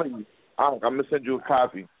 I'm telling you, I'm gonna send you a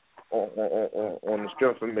copy on the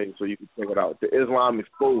strength of me so you can check it out. The Islam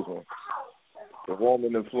Exposure, the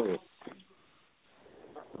Roman Influence.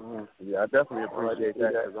 Yeah, I definitely appreciate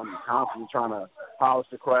that because I'm constantly trying to polish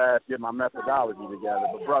the craft, get my methodology together.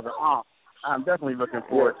 But, Brother Ankh, I'm definitely looking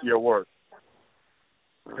forward to your work.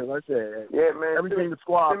 Because like I said, man, everything the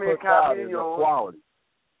squad puts out is of quality.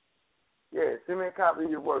 Yeah, send me a copy of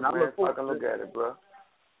your work, man, so I can look at it, bro.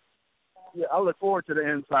 Yeah, I look forward to the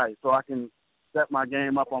insight so I can set my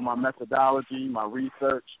game up on my methodology, my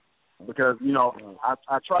research. Because,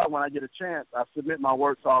 I try when I get a chance, I submit my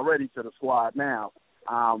works already to the squad now.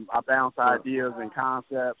 I bounce ideas and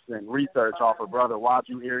concepts and research off of Brother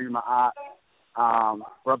Waju Iri Ma'at,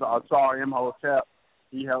 Brother Asar Imhotep.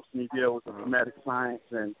 He helps me deal with the Semitic science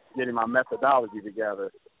and getting my methodology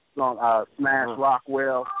together. So, Smash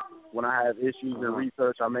Rockwell, when I have issues in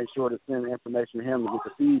research, I make sure to send the information to him to get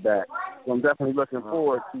the feedback. So I'm definitely looking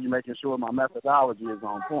forward to you making sure my methodology is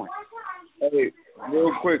on point. Hey,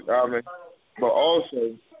 real quick, Armin, but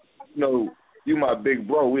also, you my big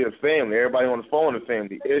bro. We a family. Everybody on the phone is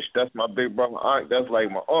family. Ish, that's my big brother. Aunt, that's like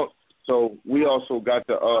my uncle. So we also got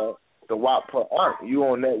the WAP per Aunt. You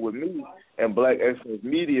on that with me and Black Excellence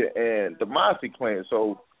Media and the Mossy Clan.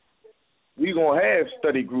 So we gonna have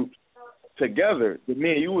study groups together. The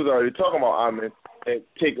me and you was already talking about Armin and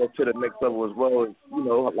take us to the next level as well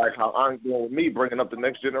as like how Aunt doing with me, bringing up the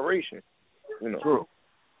next generation. True.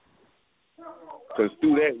 Because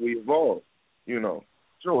through that we evolve.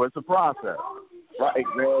 True, it's a process. Right,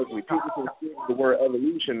 exactly. People can see the word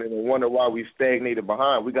evolution and wonder why we stagnated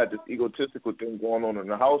behind. We got this egotistical thing going on in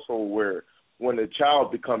the household where when the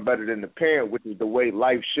child becomes better than the parent, which is the way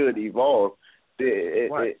life should evolve,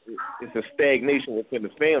 it's a stagnation within the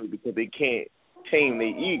family because they can't tame their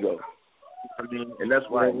ego. I mean, and that's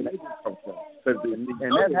where it comes from.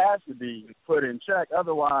 And that has to be put in check.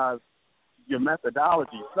 Otherwise, your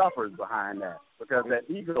methodology suffers behind that, because that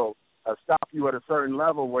ego stop you at a certain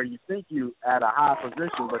level where you think you at a high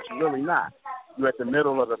position, but you're really not. You're at the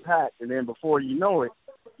middle of the pack, and then before you know it,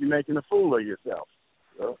 you're making a fool of yourself.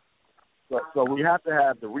 So we have to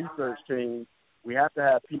have the research team. We have to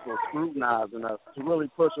have people scrutinizing us to really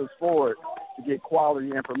push us forward to get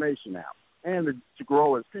quality information out and to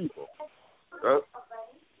grow as people.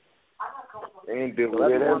 And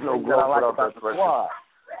there's no growth without that pressure.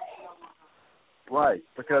 Right,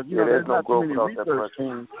 because there's not too many research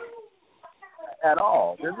teams at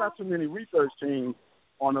all. There's not too many research teams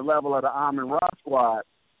on the level of the Amon Ra Squad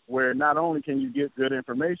where not only can you get good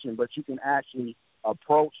information, but you can actually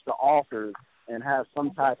approach the authors and have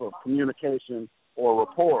some type of communication or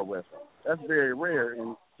rapport with them. That's very rare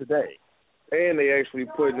today. And they actually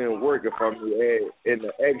putting in work, if I'm to add, in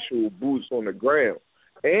the actual boots on the ground.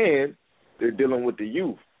 And they're dealing with the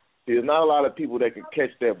youth. There's not a lot of people that can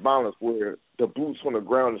catch that balance where the boots on the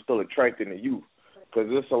ground is still attracting the youth. Because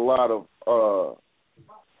there's a lot of,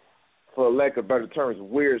 for lack of better terms,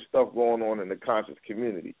 weird stuff going on in the conscious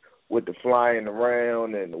community with the flying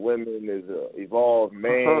around and the women is an evolved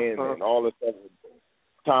man and all the stuff.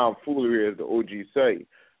 Tomfoolery, as the OG say.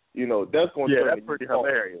 That's going to turn that's pretty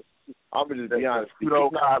hilarious. I'm going to just be honest.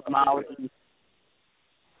 Pseudo-cosmology.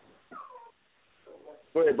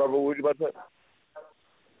 Go ahead, brother. What were you about to say?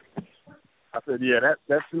 I said,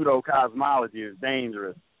 that pseudo-cosmology is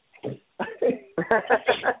dangerous. That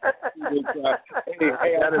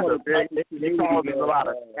is a big, it causes a lot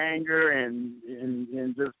of anger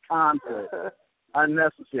and just conflict,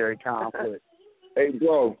 unnecessary conflict. Hey,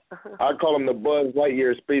 bro, I call them the Buzz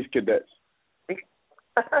Lightyear Space Cadets.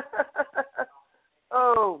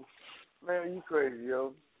 Oh, man, you crazy,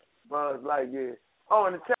 yo. Buzz Lightyear. Oh,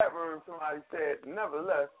 in the chat room, somebody said,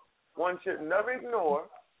 nevertheless, one should never ignore,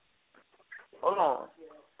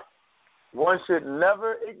 one should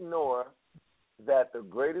never ignore that the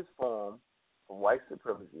greatest form of white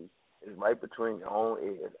supremacy is right between your own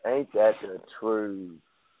ears. Ain't that the truth,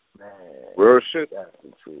 man? Real shit. That's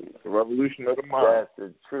the truth. The revolution of the mind. That's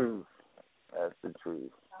the truth. That's the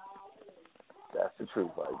truth. That's the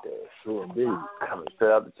truth right there. Sure indeed. Coming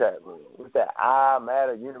straight out the chat room. What's that? I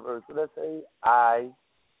matter universe. What did I say? I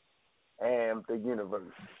am the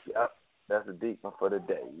universe. Yep. That's a deep one for the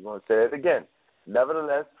day. You want to say it again?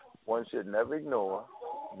 Nevertheless, one should never ignore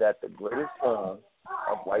that the greatest form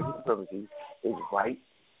of white supremacy is right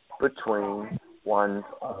between one's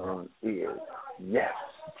own ears. Yes.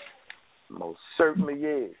 Most certainly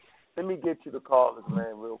is. Let me get you the callers,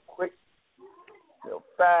 man, real quick.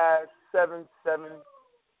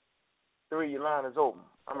 5773, your line is open.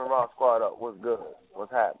 I'm in Raw Squad Up. What's good?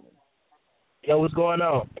 What's happening? Yo, what's going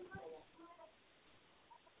on?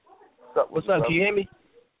 What's up? Can you hear me?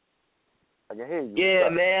 I can hear you. Yeah,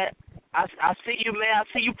 man. I see you, man. I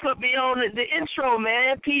see you put me on the intro,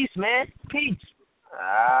 man. Peace, man. Peace.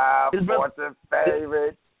 What's your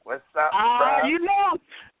favorite? What's up, bro? You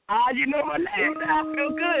know my name. I feel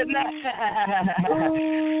good now.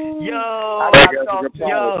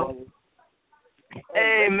 Yo.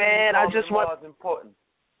 Hey, man. I just want. Important.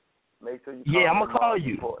 Make sure you. Yeah, I'm gonna call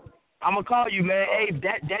you. Important. I'm going to call you, man. Hey,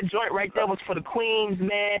 that joint right there was for the Queens,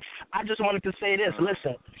 man. I just wanted to say this.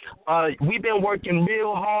 Listen, we've been working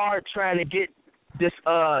real hard trying to get this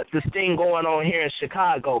thing going on here in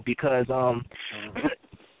Chicago because,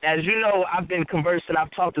 as you know, I've been conversing. I've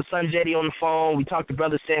talked to Sun Jetty on the phone. We talked to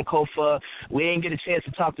Brother Sankofa. We didn't get a chance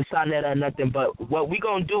to talk to Sonetta or nothing. But what we're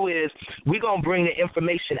going to do is we're going to bring the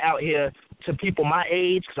information out here to people my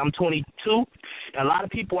age because I'm 22. And a lot of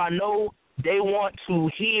people I know, they want to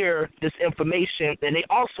hear this information, and they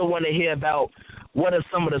also want to hear about what are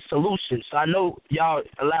some of the solutions. So I know y'all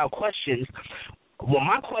allow questions. Well,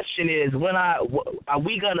 my question is, are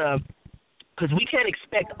we gonna? Because we can't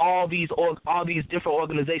expect all these different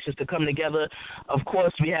organizations to come together. Of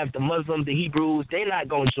course, we have the Muslims, the Hebrews. They're not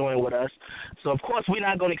going to join with us. So of course, we're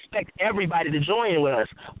not going to expect everybody to join with us.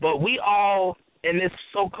 But we all in this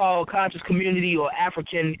so-called conscious community or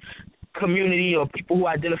African community or people who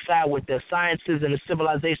identify with the sciences and the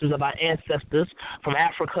civilizations of our ancestors from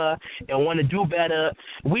Africa and want to do better,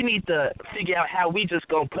 we need to figure out how we just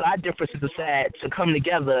going to put our differences aside to come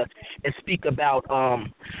together and speak about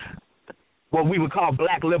what we would call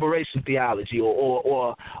black liberation theology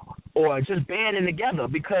or just banding together,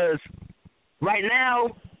 because right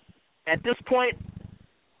now, at this point,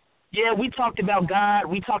 Yeah, we talked about God,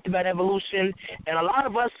 we talked about evolution, and a lot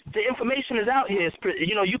of us, the information is out here. It's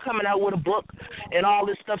you coming out with a book and all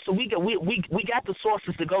this stuff, so we got the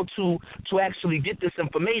sources to go to actually get this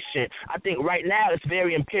information. I think right now it's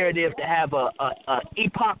very imperative to have a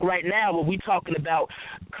epoch right now where we talking about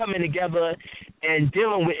coming together and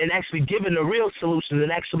dealing with and actually giving the real solutions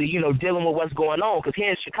and actually, dealing with what's going on. Because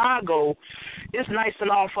here in Chicago, it's nice and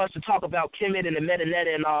all for us to talk about Kemet and the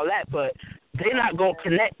Metanetta and all that, but they're not going to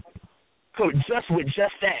connect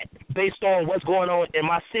just that based on what's going on in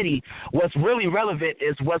my city. What's really relevant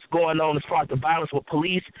is what's going on as far as the violence with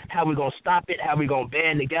police, how we're going to stop it, how we're going to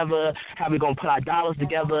band together, how we're going to put our dollars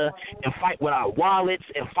together and fight with our wallets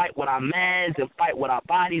and fight with our minds and fight with our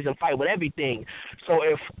bodies and fight with everything. So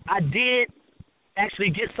if I did actually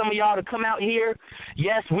get some of y'all to come out here,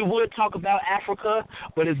 yes, we would talk about Africa,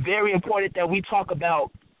 but it's very important that we talk about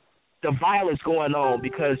the violence going on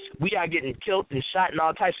because we are getting killed and shot and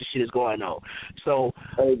all types of shit is going on. So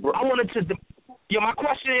I wanted to, my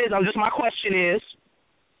question is,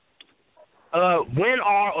 when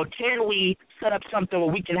or can we set up something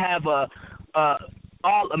where we can have a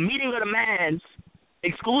meeting of the minds,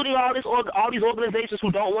 excluding all these organizations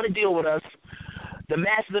who don't want to deal with us, the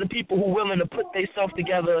masses of the people who are willing to put themselves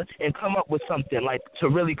together and come up with something like to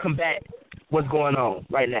really combat what's going on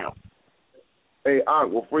right now. Hey,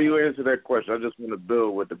 before you answer that question, I just want to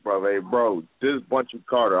build with the brother. Hey, bro, this Bunchy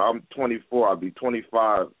Carter, I'm 24. I'll be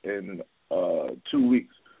 25 in 2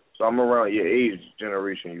 weeks. So I'm around your age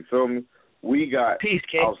generation. You feel me? We got, peace,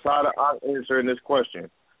 Kate. Outside of answering this question,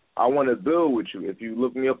 I want to build with you. If you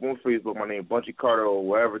look me up on Facebook, my name is Bunchy Carter or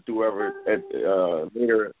wherever,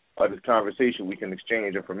 later of this conversation, we can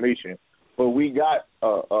exchange information. But we got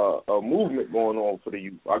a movement going on for the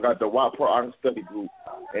youth. I got the WAPR Study Group,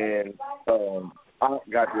 and I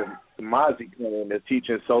got the Mozzie Clan that's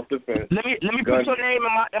teaching self-defense. Let me put your name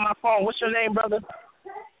in my phone. What's your name, brother?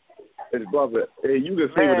 It's brother. Hey, you can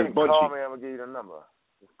say it as Bunchy. Call me, I'm going to give you the number.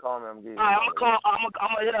 Just call me, I'm going to give you the number.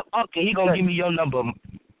 I'm going to hit up Uncle. He going to give me your number.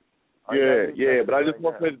 Yeah, but I just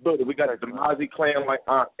want to finish building. We got the Mozzie Clan,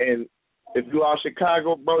 and if you are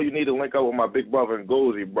Chicago, bro, you need to link up with my big brother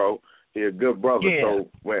Ngozi, bro. He's a good brother. Yeah.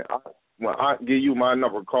 So when I give you my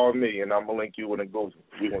number, call me, and I'm going to link you with Ngozi.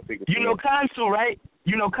 We're going to take it. You know Kansu, right?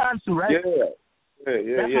 Yeah.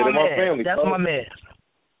 That's my family. That's my man.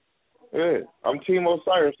 Yeah, I'm Team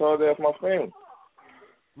Osiris, so that's my family.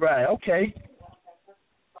 Right, okay.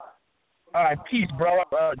 All right, peace, bro.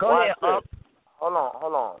 Go ahead, Hold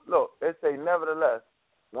on. Look, it say, nevertheless,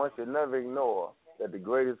 one should never ignore that the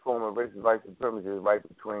greatest form of racist white supremacy is right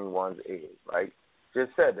between one's ears, right?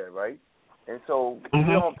 Just said that, right? And so we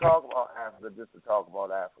don't talk about Africa just to talk about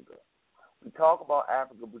Africa. We talk about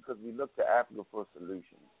Africa because we look to Africa for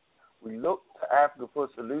solutions. We look to Africa for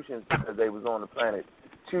solutions because they was on the planet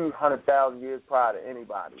 200,000 years prior to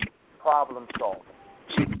anybody. Problem solving.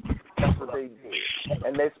 That's what they did.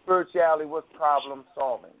 And their spirituality was problem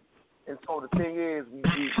solving. And so the thing is,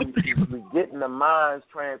 we getting the minds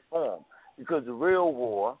transformed because the real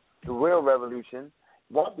war, the real revolution,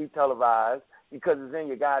 won't be televised because it's in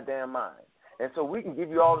your goddamn mind. And so we can give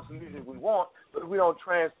you all the solutions we want, but if we don't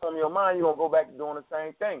transform your mind, you're going to go back to doing the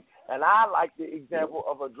same thing. And I like the example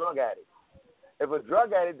of a drug addict. If a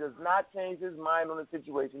drug addict does not change his mind on the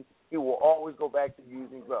situation, he will always go back to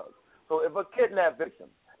using drugs. So if a kidnap victim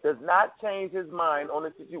does not change his mind on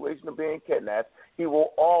the situation of being kidnapped, he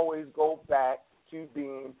will always go back to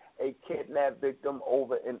being a kidnapped victim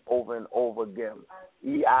over and over and over again.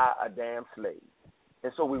 A damn slave.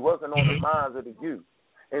 And so we're working on the minds of the youth.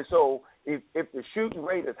 And so if the shooting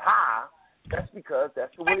rate is high, that's because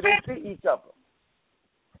that's the way they see each other.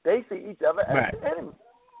 They see each other as the enemy.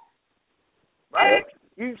 Right?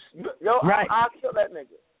 Right. I'll kill that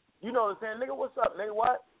nigga. You know what I'm saying? Nigga, what's up, nigga?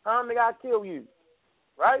 What? Huh, nigga, I'll kill you.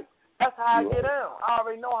 Right? That's how I get down. I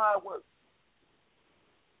already know how it works.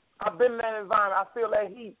 I've been in that environment. I feel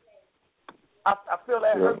that heat. I feel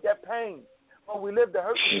that hurt, that pain. But we live the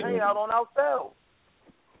hurt and pain out on ourselves.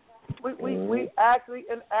 We actually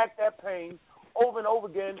enact that pain over and over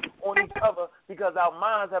again on each other because our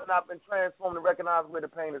minds have not been transformed to recognize where the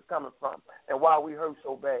pain is coming from and why we hurt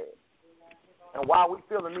so bad and why we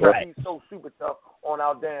feel the need to be so super tough on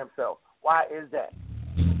our damn self. Why is that?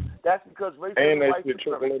 That's because racism and white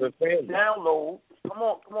supremacy download. Come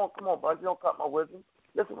on, bud. You don't cut my wisdom.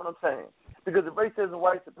 Listen what I'm saying. Because the racism and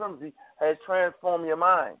white supremacy has transformed your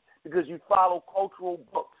mind because you follow cultural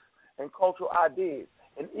books and cultural ideas.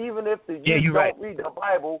 And even if the youth don't read the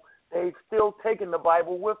Bible, they've still taken the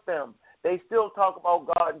Bible with them. They still talk about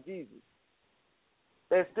God and Jesus.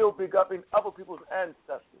 They're still big up in other people's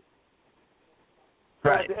ancestors.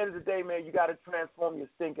 But at the end of the day, man, you got to transform your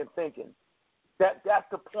stinking thinking. That's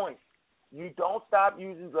the point. You don't stop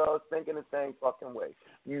using drugs thinking the same fucking way.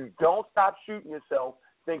 You don't stop shooting yourself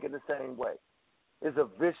thinking the same way. It's a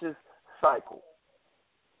vicious cycle.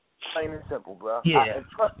 Plain and simple, bro. Yeah. And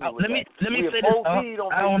trust me with let me say this.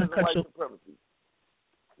 I don't want to cut you. Supremacy.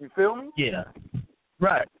 You feel me? Yeah.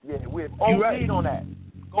 Right. Yeah, we're OD'd on that.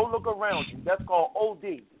 Go look around you. That's called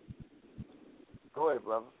OD. Go ahead,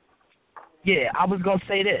 brother. Yeah, I was gonna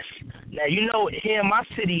say this. Now here in my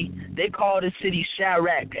city, they call this city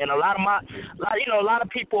Chirac, and a lot of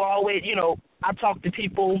people always, I talk to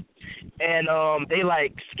people, and they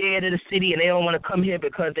like scared of the city, and they don't want to come here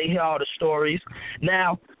because they hear all the stories.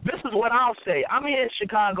 Now, this is what I'll say. I'm here in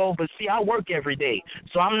Chicago, but see, I work every day,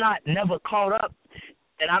 so I'm never caught up,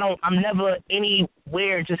 and I'm never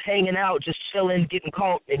anywhere just hanging out, just chilling, getting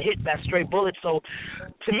caught and hit by stray bullets. So,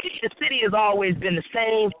 to me, the city has always been the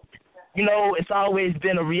same. It's always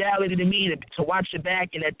been a reality to me to watch it back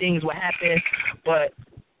and that things will happen. But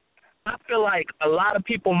I feel like a lot of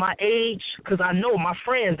people my age, because I know my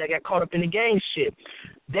friends that got caught up in the gang shit,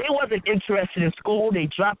 they wasn't interested in school. They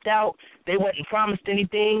dropped out. They wasn't promised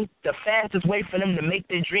anything. The fastest way for them to make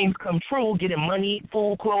their dreams come true, getting money,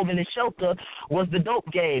 food, clothing, and shelter, was the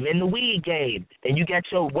dope game and the weed game. And you got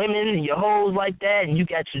your women and your hoes like that, and you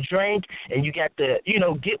got your drink, and you got the,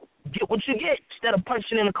 get what you get instead of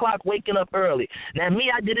punching in the clock, waking up early. Now,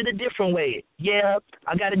 me, I did it a different way. Yeah,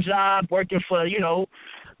 I got a job working for,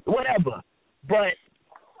 whatever. But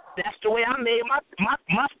that's the way I made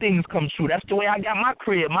my things come true. That's the way I got my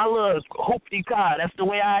crib, my little hoopty car. That's the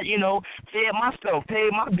way I, fed myself,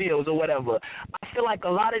 paid my bills or whatever. I feel like a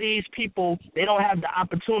lot of these people, they don't have the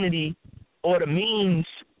opportunity or the means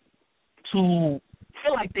to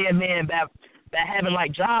feel like they're a man by having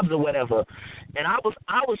like jobs or whatever. And I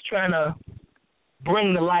was trying to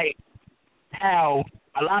bring to light how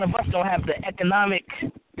a lot of us don't have the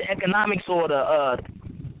economics or the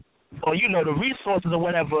resources or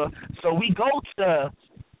whatever. So we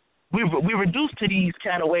reduce to these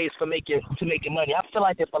kind of ways for making money. I feel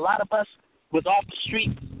like if a lot of us was off the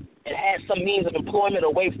street and had some means of employment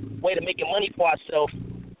or way to making money for ourselves,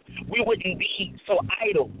 we wouldn't be so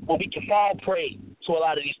idle where we can fall prey to a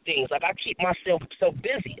lot of these things. Like, I keep myself so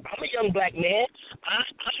busy. I'm a young black man. I'm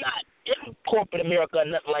not in corporate America or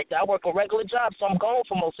nothing like that. I work a regular job, so I'm gone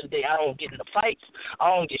for most of the day. I don't get into fights.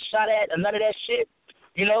 I don't get shot at or none of that shit.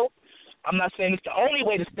 I'm not saying it's the only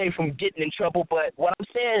way to stay from getting in trouble, but what I'm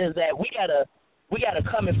saying is that we gotta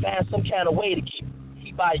come and find some kind of way to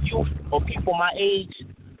keep our youth or people my age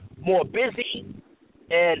more busy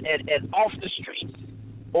and off the streets,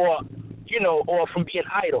 or from being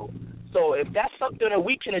idle. So if that's something that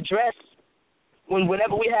we can address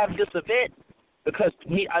whenever we have this event, because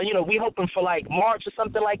we hoping for like March or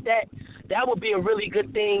something like that, that would be a really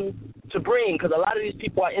good thing to bring, because a lot of these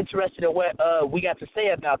people are interested in what we got to say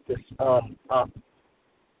about this.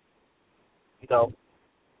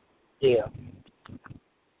 Yeah.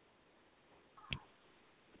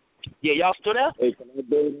 Yeah, y'all still there? Hey, can I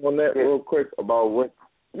build on that real quick about what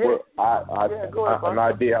go ahead, an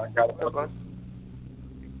idea I got?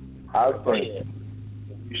 I think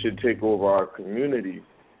we should take over our community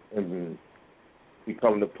and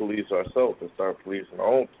become the police ourselves and start policing our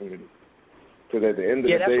own community. Because at the end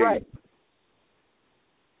of the day, right.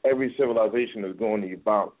 Every civilization is going to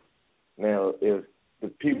evolve. Now, if the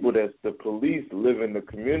people that's the police live in the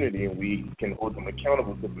community and we can hold them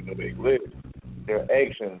accountable to the way they live, their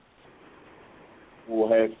actions will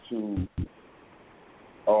have to,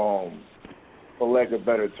 for lack of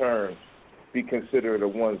better terms, be considered a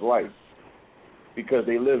one's life because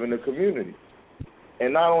they live in the community.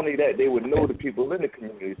 And not only that, they would know the people in the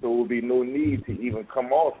community, so there would be no need to even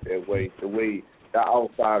come off that way, the way the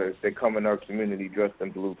outsiders that come in our community dressed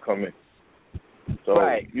in blue come in. So,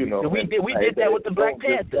 right. We did that with the Black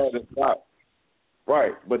Panthers.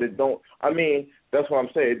 Right, but it don't, that's what I'm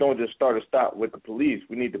saying. It don't just start or stop with the police.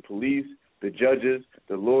 We need the police, the judges,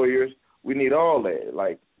 the lawyers. We need all that.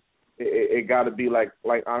 Like, it got to be like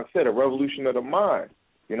I said, a revolution of the mind.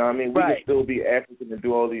 You know what I mean? We can still be African and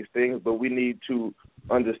do all these things, but we need to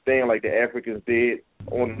understand, like the Africans did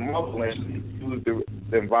on the motherland, use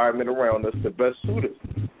the environment around us to best suit us.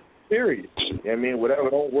 Period. You know what I mean? Whatever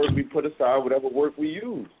don't work, we put aside. Whatever work, we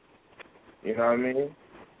use. You know what I mean?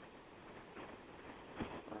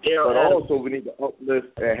 Yeah, but also, we need to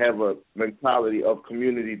uplift and have a mentality of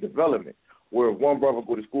community development, where if one brother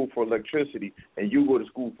go to school for electricity and you go to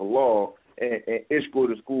school for law, and Ish go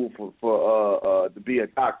to school for to be a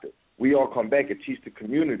doctor, we all come back and teach the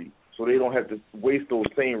community, so they don't have to waste those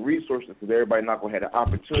same resources, because everybody not gonna have the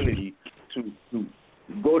opportunity to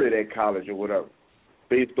go to that college or whatever.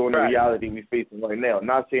 based on the reality we're facing right now.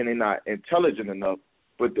 Not saying they're not intelligent enough,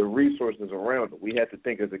 but the resources around them. We have to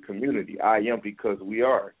think as a community. I am because we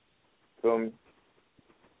are. Feel me?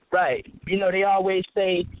 Right. You know, they always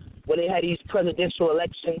say when they had these presidential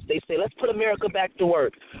elections, they say, let's put America back to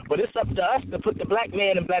work. But it's up to us to put the black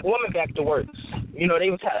man and black woman back to work. You know,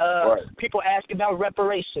 they was people ask about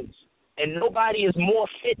reparations. And nobody is more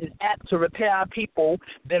fit and apt to repair our people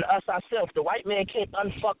than us ourselves. The white man can't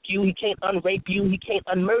unfuck you. He can't unrape you. He can't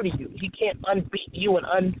unmurder you. He can't unbeat you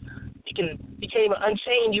and he can't even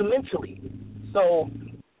unchain you mentally. So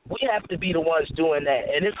we have to be the ones doing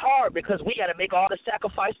that, and it's hard because we got to make all the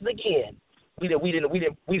sacrifices again. We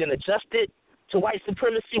didn't adjust it to white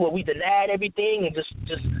supremacy where we denied everything and just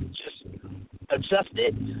adjust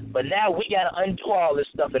it. But now we got to undo all this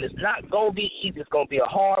stuff, and it's not gonna be easy. It's gonna be a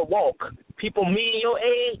hard walk. People me and your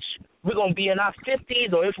age, we're gonna be in our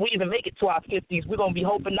 50s, or if we even make it to our 50s, we're gonna be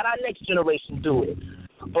hoping that our next generation do it.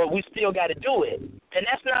 But we still got to do it, and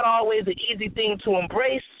that's not always an easy thing to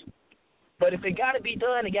embrace. But if it got to be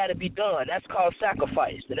done, it got to be done. That's called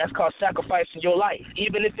sacrifice, and that's called sacrificing your life,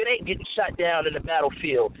 even if it ain't getting shot down in the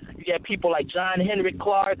battlefield. You got people like John Henry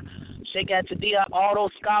Clark, Sheikh Anta, all those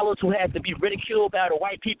scholars who had to be ridiculed by the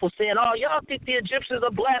white people saying, oh, y'all think the Egyptians are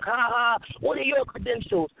black, ha-ha, what are your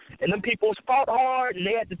credentials? And them people fought hard, and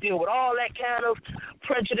they had to deal with all that kind of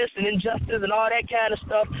prejudice and injustice and all that kind of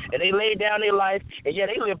stuff, and they laid down their life, and yeah,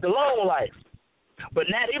 they lived a long life. But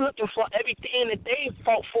now they're looking for everything that they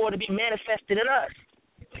fought for to be manifested in us,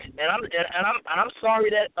 and I'm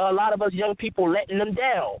sorry that a lot of us young people letting them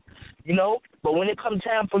down, you know. But when it comes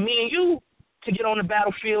time for me and you to get on the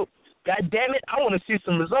battlefield, God damn it, I want to see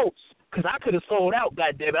some results, because I could have sold out.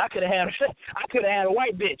 God damn it, I could have had a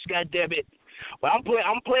white bitch. God damn it, but I'm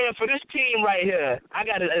playing for this team right here. I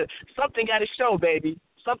got something got to show, baby.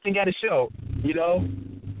 Something got to show. You know,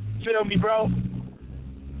 feel me, bro?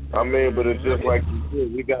 I mean, but it's just like you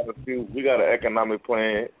said, we got an economic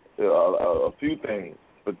plan, a few things,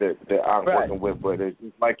 but that I'm working with. But it's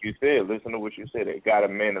just like you said, listen to what you said. It got to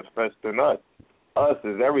manifest in us. Us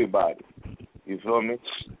is everybody. You feel me?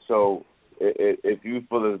 So if you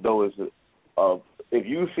feel as though if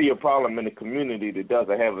you see a problem in the community that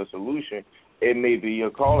doesn't have a solution, it may be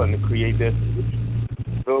your calling to create that solution.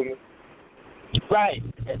 You feel me? Right,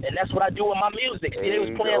 and that's what I do with my music. See, they was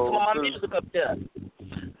playing some of my music up there.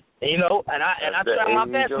 You know, and I try my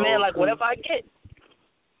best, man, like whatever I get.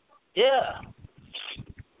 Yeah.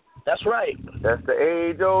 That's right. That's the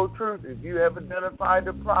age-old truth. If you have identified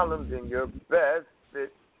the problem, then you're best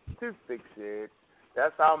fit to fix it.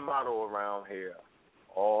 That's our motto around here.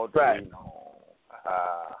 All day long.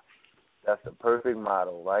 That's the perfect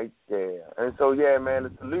motto right there. And so, yeah, man,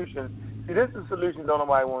 the solution, see, this is the solution don't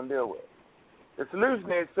nobody want to deal with. The solution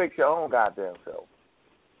is fix your own goddamn self.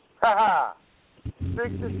 Ha-ha. Fix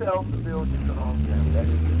yourself and build your own family. That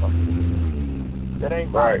is the fucking. That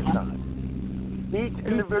ain't right. Each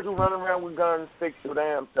individual running around with guns, fix your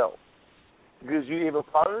damn self. Because you're either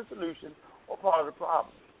part of the solution or part of the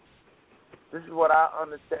problem. This is what I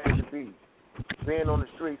understand to be. Being on the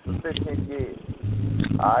streets for 15 years.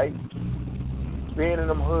 Alright? Being in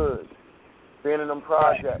them hoods. Being in them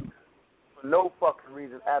projects. For no fucking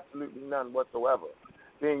reason, absolutely none whatsoever.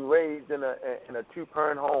 Being raised in a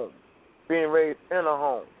two-parent home. Being raised in a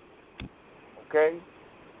home, okay?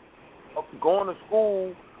 Going to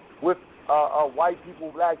school with white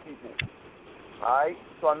people, black people, all right?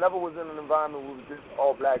 So I never was in an environment where it was just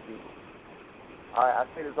all black people. All right,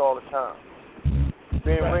 I say this all the time.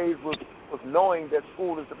 Being raised with knowing that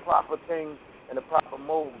school is the proper thing and the proper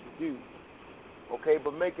mode to do, okay?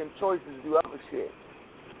 But making choices to do other shit.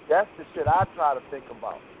 That's the shit I try to think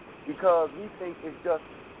about, because we think it's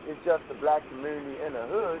just the black community in the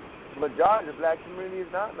hood. The majority of the black community is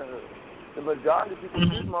not in the hood. The majority of people,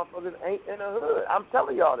 these motherfuckers ain't in the hood. I'm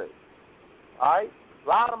telling y'all this. All right? A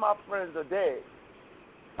lot of my friends are dead.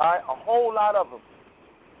 All right? A whole lot of them.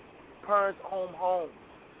 Parents owned homes.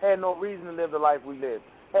 Had no reason to live the life we lived.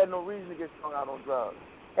 Had no reason to get strung out on drugs.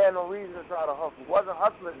 Had no reason to try to hustle. Wasn't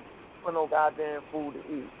hustling for no goddamn food to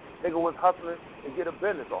eat. Nigga was hustling to get a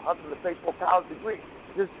business or hustling to pay for a college degree.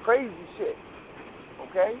 Just crazy shit.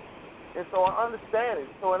 Okay? And so I understand it.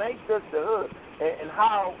 So it ain't just the hood. And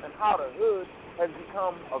how the hood has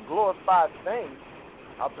become a glorified thing,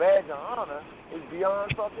 a badge of honor, is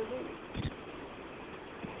beyond fucking me.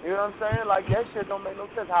 You know what I'm saying? Like, that shit don't make no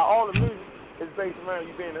sense. How all the music is based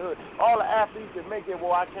around you being in the hood. All the athletes that make it,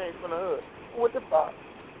 well, I came from the hood. What the fuck?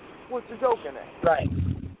 What's the joke in that?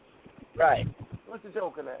 Right. What's the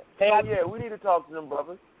joke in that? Hey, so, yeah, we need to talk to them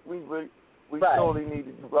brothers. We surely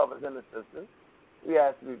need the brothers and the sisters. We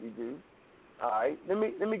absolutely do. All right. Let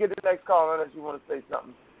me get the next call unless you want to say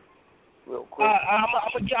something real quick. I'm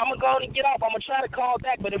gonna go and get off. I'm gonna try to call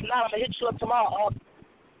back, but if not, I'm gonna hit you up tomorrow.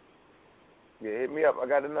 Yeah, hit me up. I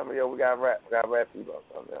got the number. Yo, we got rap. We got rap people or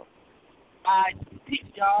something else. All right, peace,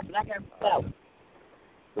 y'all. Black African Power.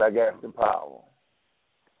 Black African Power.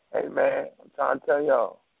 Hey man, I'm trying to tell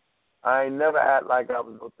y'all, I ain't never act like I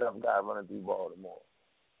was no tough guy running through Baltimore.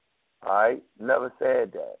 All right, never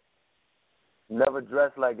said that. Never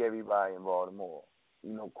dressed like everybody in Baltimore.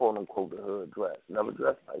 You know, quote unquote the hood dress. Never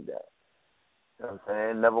dressed like that. You know what I'm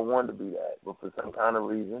saying? Never wanted to be that. But for some kind of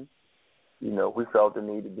reason, you know, we felt the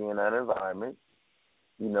need to be in that environment,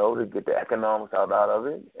 you know, to get the economics out of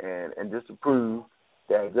it and just to prove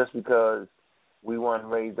that just because we weren't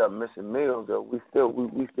raised up missing meals, that we still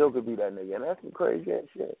could be that nigga. And that's some crazy ass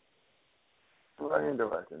shit. Very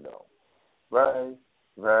interesting though. Very,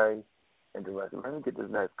 very interesting. Let me get this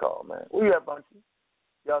next call, man. Where you at, Bunchy?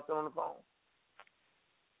 Y'all still on the phone?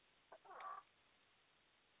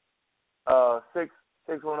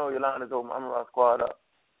 610, your line is open. I'm gonna squad up.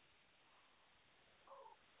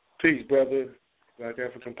 Peace, brother. Black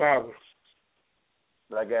African Power.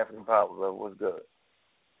 Black African Power, brother. What's good?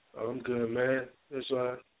 Oh, I'm good, man. That's why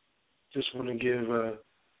I just want to give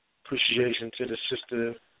appreciation to the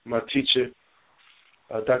sister, my teacher,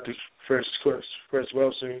 Dr. Fred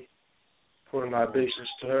Wilson, pouring libations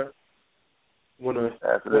to her. One of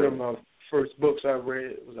my first books I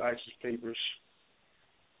read was ISIS Papers.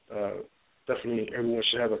 Definitely everyone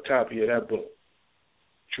should have a copy of that book.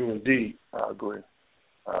 True indeed. I agree.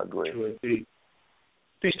 True indeed.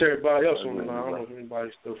 Peace to everybody else on the line. I don't know if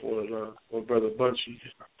anybody's still on the line. Or Brother Bunchy.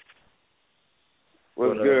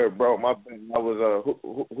 What's good, bro? My bad. I was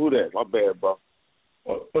who that? My bad, bro.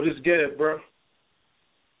 Oh, it's good, bro.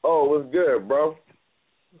 Oh, what's good, bro?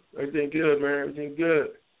 Everything good, man. Everything good.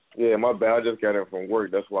 Yeah, my bad. I just got in from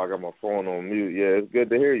work. That's why I got my phone on mute. Yeah, it's good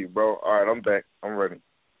to hear you, bro. All right, I'm back. I'm ready.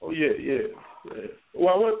 Oh, yeah.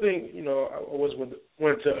 Well, one thing, you know, I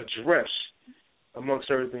wanted to address amongst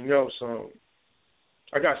everything else, I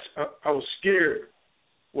was scared.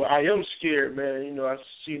 Well, I am scared, man. You know, I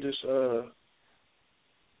see this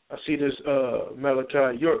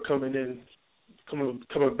Malachi York coming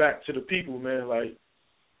back to the people, man, like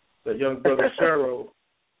that young brother Pharaoh.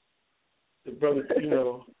 The brother, you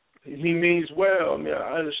know, he means well. I mean,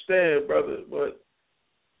 I understand, brother, but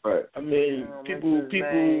right. I mean, people.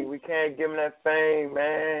 We can't give him that fame,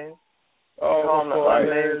 man. Oh, my fault,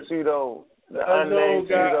 man. Pseudo. The unknown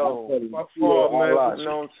guy. My fault, man.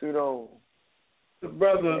 Unknown pseudo. The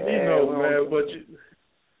brother, yeah, you know, man.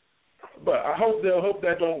 But I hope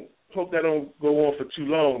that don't go on for too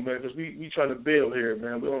long, man. Because we trying to build here,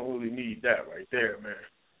 man. We don't really need that right there, man.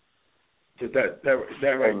 Because that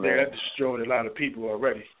right there, that destroyed a lot of people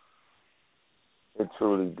already. It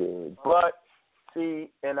truly did. But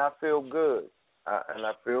see, and I feel good. I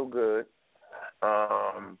feel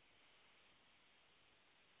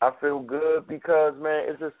good because, man,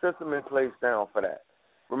 it's a system in place now for that.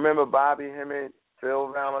 Remember Bobby Hemmett,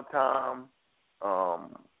 Phil Valentine,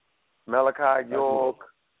 Malachi York,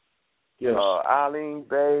 yes. Eileen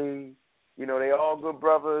Bay. You know, they all good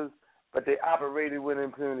brothers, but they operated with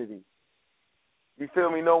impunity. You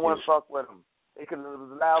feel me? No one fucked with them. They could have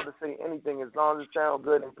was allowed to say anything as long as it sounded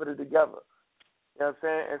good and put it together. You know what I'm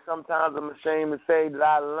saying? And sometimes I'm ashamed to say that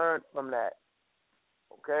I learned from that.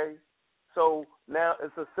 Okay? So now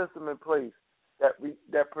it's a system in place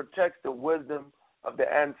that protects the wisdom of the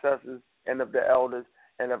ancestors and of the elders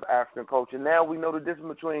and of African culture. Now we know the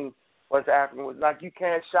difference between West African was like, you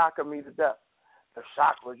can't shocker me to death. The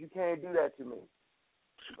chakras, you can't do that to me.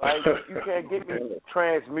 Right? You can't get me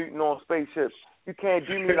transmuting on spaceships. You can't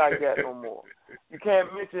do me like that no more. You can't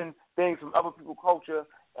mention things from other people's culture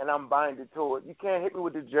and I'm binded to it. You can't hit me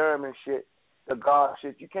with the German shit, the God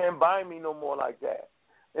shit. You can't bind me no more like that.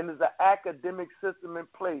 And there's an academic system in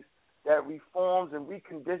place that reforms and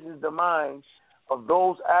reconditions the minds of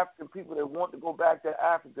those African people that want to go back to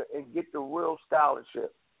Africa and get the real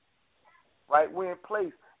scholarship. Right? We're in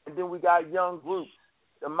place. And then we got young groups,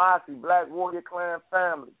 the Masi, Black Warrior Clan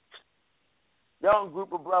family. Young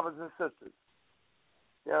group of brothers and sisters.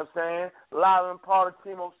 You know what I'm saying? Lila and part of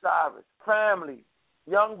Team Osiris. Family.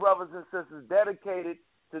 Young brothers and sisters dedicated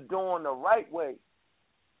to doing the right way.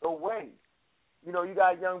 The way. You know, you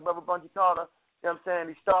got young brother Bunchy Carter, you know what I'm saying?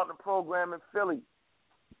 He's starting a program in Philly.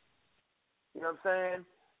 You know what I'm saying?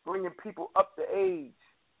 Bringing people up to age.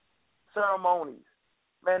 Ceremonies.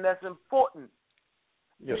 Man, that's important.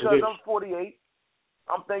 Yes, because I'm 48.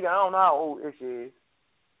 I'm thinking, I don't know how old Ish is.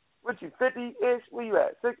 What you, 50-ish? Where you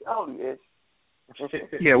at? 60? How old are you, Ish?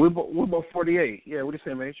 Yeah, we're both 48. Yeah, we're the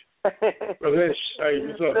same age. Brother Ish. Hey,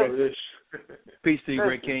 what's up, Brother Ish? Peace to you,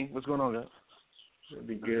 Great King. What's going on, guys? That'd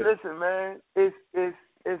be good. Listen, man, it's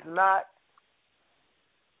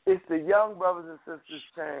the young brothers and sisters'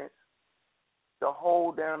 chance to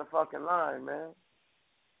hold down the fucking line, man.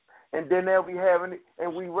 And then they'll be having it,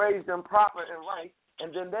 and we raise them proper and right,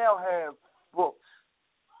 and then they'll have books.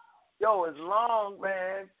 Yo, as long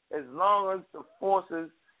as the forces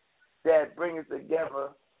that bring us together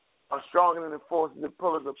are stronger than the forces that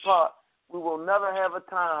pull us apart, we will never have a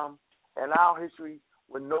time in our history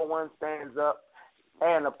when no one stands up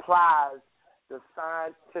and applies the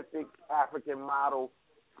scientific African model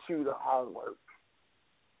to the homework.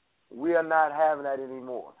 We are not having that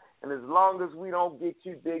anymore. And as long as we don't get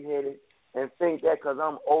too big-headed and think that because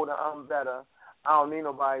I'm older, I'm better, I don't need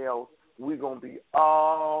nobody else, we're going to be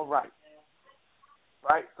all right.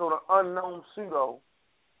 Right? So the unknown pseudo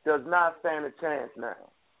does not stand a chance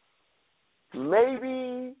now.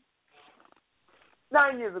 Maybe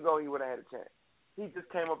 9 years ago he would have had a chance. He just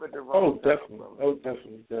came up at the wrong time.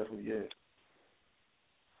 Definitely, yeah.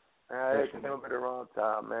 It came up at the wrong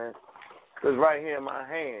time, man. It's right here in my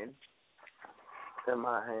hand.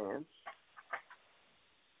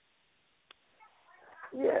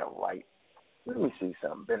 Yeah, right. Let me see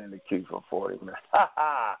something. Been in the queue for 40 minutes.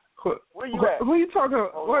 Where you at? Who you talking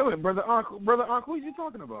about? Wait, Brother Uncle, who are you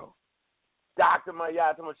talking about? Dr.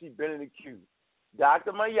 Mayat, how much she been in the queue.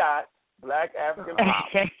 Dr. Mayat, Black African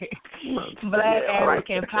Power. Black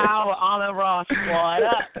African Power, Arlen Ross, what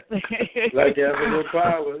up? Black African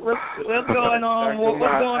Power. What's going on? What's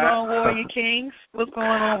going on, Warrior Kings? What's going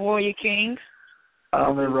on, Warrior Kings?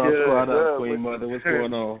 Arlen Ross, what up, Queen Mother? What's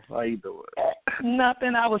going on? How you doing?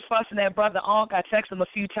 Nothing. I was fussing at Brother Onk. I texted him a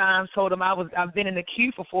few times, told him I've been in the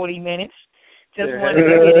queue for 40 minutes. Just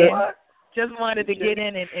wanted to get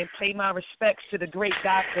in and pay my respects to the great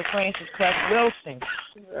Dr. Francis Cress Welsing.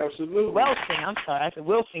 Absolutely. Welsing, I'm sorry. I said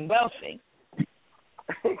Welsing.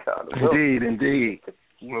 Indeed.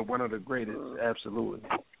 We're one of the greatest, absolutely.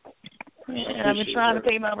 Yeah, I've been trying to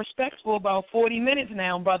pay my respects for about 40 minutes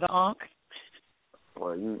now, Brother Onk.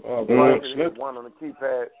 Well, you one on the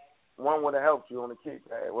keypad. One would have helped you on the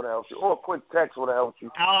keypad. Would have helped you, or a quick text would have helped you.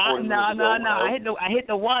 No. I hit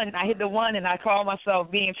the one, and I called myself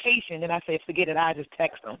being patient, and I said, forget it. I just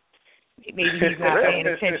text him. Maybe he's not paying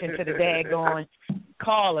attention to the daggone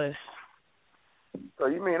callers. So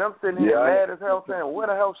you mean I'm sitting here mad as hell saying, where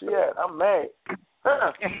the hell she at? I'm mad.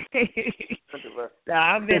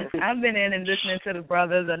 I've been in and listening to the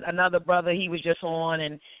brothers. Another brother, he was just on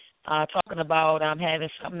and talking about having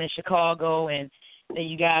something in Chicago, and then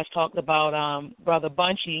you guys talked about Brother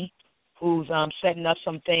Bunchy, who's setting up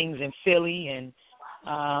some things in Philly, and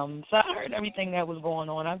so I heard everything that was going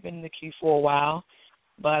on. I've been in the queue for a while,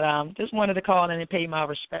 but just wanted to call in and pay my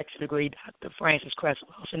respects to the great Dr. Francis Cress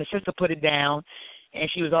Welsing. The sister put it down, and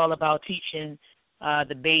she was all about teaching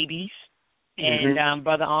the babies. And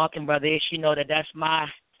Brother Onk and Brother Ish, you know that's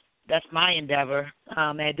my endeavor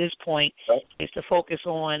at this point, is to focus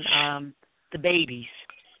on the babies.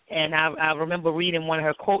 And I remember reading one of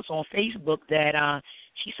her quotes on Facebook that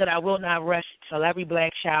she said, I will not rest until every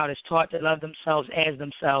black child is taught to love themselves as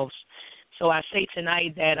themselves. So I say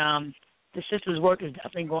tonight that the sister's work is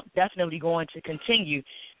definitely going to continue,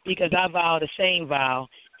 because I vow the same vow,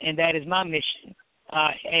 and that is my mission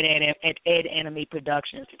at Ed Anime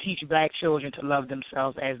Productions, to teach black children to love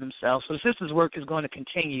themselves as themselves. So the sister's work is going to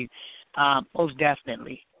continue, most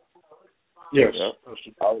definitely. Yes.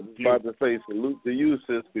 I was about to say salute to you,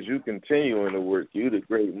 sis, because you continue in the work. You the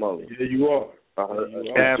great mother. Yeah, you are.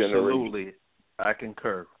 Absolutely. I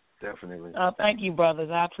concur. Definitely. Thank you, brothers.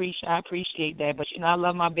 I appreciate that. But, I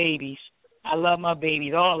love my babies. I love my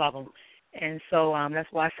babies, all of them. And so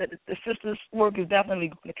that's why I said that the sister's work is definitely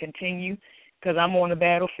going to continue, because I'm on the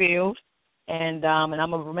battlefield, and I'm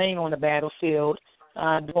going to remain on the battlefield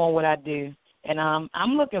doing what I do. And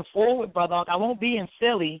I'm looking forward, brother. I won't be in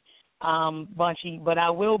Philly, Bunchy, but I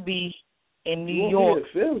will be in New York.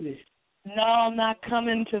 Be in Philly? No, I'm not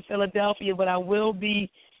coming to Philadelphia, but I will be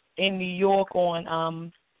in New York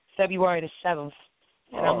on February the 7th,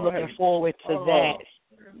 and I'm looking forward to that.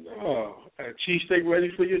 Oh, I had cheesesteak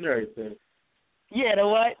ready for you and everything. Yeah, the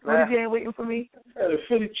what? What is you waiting for me? I had a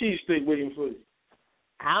Philly cheesesteak waiting for you.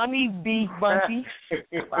 I don't need beef, Bunchy.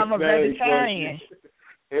 I'm a vegetarian.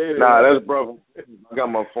 Nah, that's brother. I got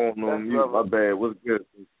my phone on mute. My bad. What's good?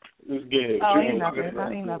 It's good. Oh,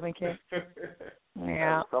 ain't nothing, kid.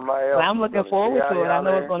 Yeah. Somebody else. But I'm looking forward to it. I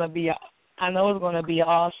know it's going to be an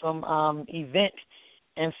awesome event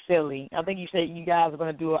in Philly. I think you said you guys are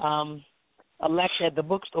going to do a lecture at the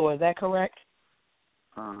bookstore. Is that correct?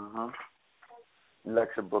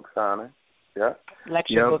 Lecture book signing. Yeah.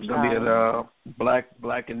 Lecture book gonna be at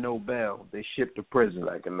Black and Nobel. They ship to prison.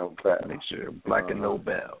 Black and Nobel. Make sure Black and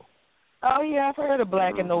Nobel. Oh yeah, I've heard of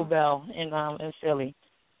Black and Nobel in Philly.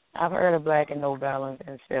 I've heard of Black and Nobel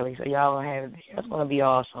in Philly. So y'all gonna have it. That's gonna be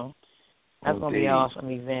awesome. That's gonna be an awesome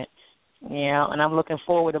event. Yeah, and I'm looking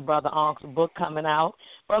forward to Brother Onk's book coming out.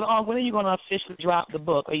 Brother Onk, when are you gonna officially drop the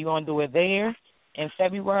book? Are you gonna do it there in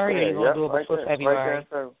February, or are you gonna do it before February?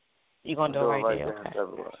 You're gonna do it right there.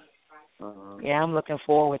 Okay. Yeah, I'm looking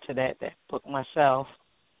forward to that book myself.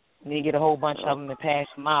 I need to get a whole bunch of them and pass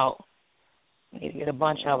them out. I need to get a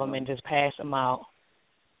bunch of them and just pass them out.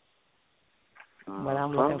 But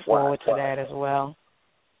I'm looking forward to that as well.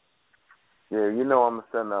 Yeah, you know I'm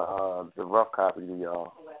gonna send the rough copy to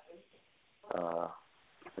y'all.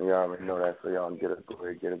 Y'all already know that, so y'all can get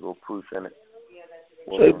a good proof in it.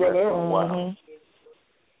 Hey, brother.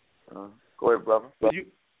 Go ahead, brother.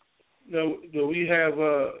 Do we have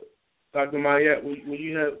Dr. Mayette? Will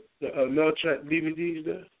you have the Meltrack DVDs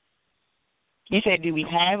there? You said, do we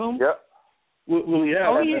have them? Yep. Will we have?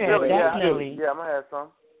 Oh yeah, definitely. Yeah, I'm gonna have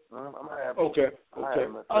some. I'm gonna have. Okay.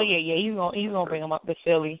 Oh yeah. He's gonna bring them up to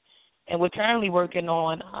Philly, and we're currently working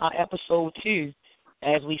on episode 2.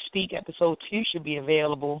 As we speak, episode 2 should be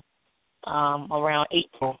available around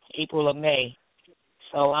April or May.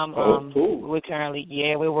 So cool.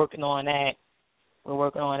 we're working on that. We're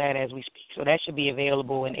working on that as we speak. So that should be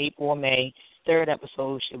available in April or May. 3rd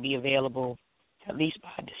episode should be available at least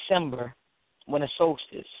by December, when the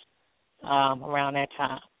solstice, around that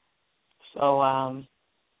time. So,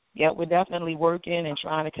 we're definitely working and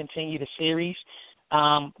trying to continue the series.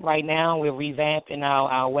 Right now, we're revamping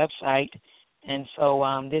our website. And so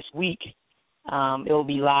this week, it will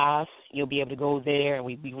be live. You'll be able to go there, and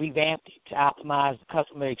we revamped it to optimize the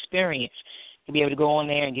customer experience. You'll be able to go on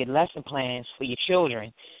there and get lesson plans for your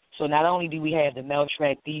children. So not only do we have the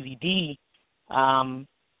Meltrack DVD,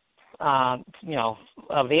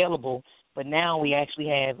 available, but now we actually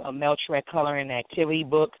have a Meltrack coloring activity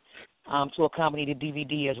book to accompany the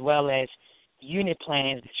DVD, as well as unit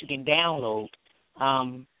plans that you can download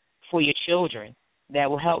for your children that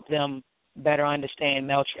will help them better understand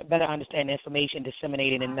the information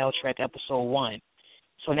disseminated in Meltrack Episode 1.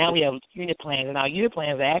 So now we have unit plans, and our unit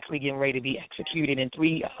plans are actually getting ready to be executed in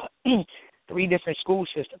three different school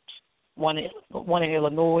systems. One in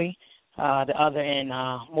Illinois, the other in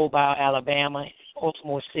Mobile, Alabama, and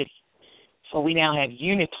Baltimore City. So we now have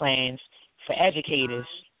unit plans for educators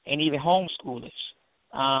and even homeschoolers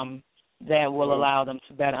that will allow them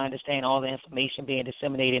to better understand all the information being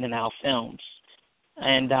disseminated in our films.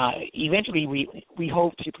 And eventually we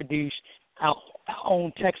hope to produce our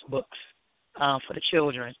own textbooks for the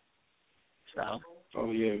children. So.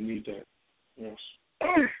 Oh yeah, we need that. Yes.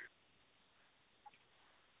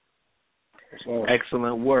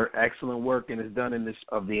 Excellent work, and it's done in this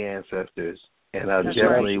of the ancestors. And I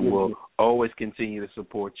definitely will always continue to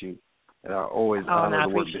support you, and I always honor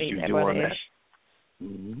the work that you do on that.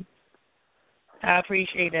 Mm-hmm. I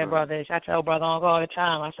appreciate that, brother. I tell Brother Onk all the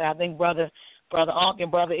time. I say I think Brother Onk and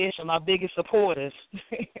Brother Ish are my biggest supporters.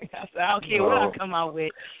 I said I don't care what I come out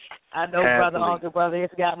with. I know Brother Onk and Brother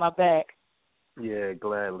Ish got my back. Yeah,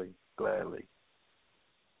 gladly.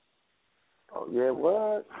 Oh yeah,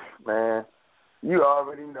 what? Man, you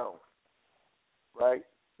already know, right?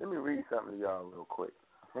 Let me read something to y'all real quick.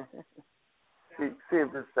 see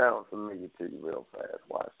if this sounds familiar to you real fast.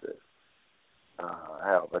 Watch this.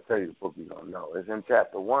 Help, I tell you the book you're going to know. It's in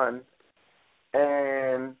chapter 1,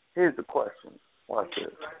 and here's the question. Watch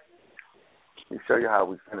this. Let me show you how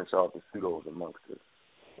we finish off the pseudos amongst us,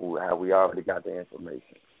 how we already got the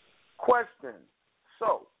information. Question.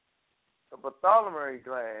 So, the Bartholomew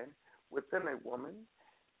gland within a woman,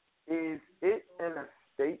 is it in a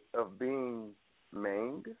state of being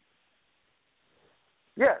maimed?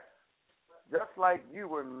 Yes. Just like you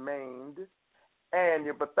were maimed and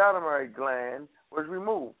your Bartholomew gland was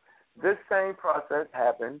removed. This same process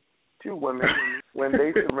happened to women when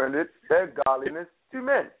they surrendered their godliness to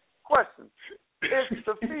men. Question. If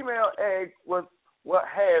the female egg was what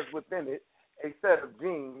has within it a set of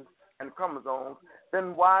genes and chromosomes,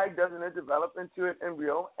 then why doesn't it develop into an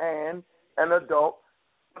embryo and an adult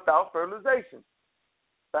without fertilization?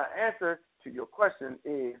 The answer to your question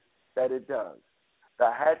is that it does.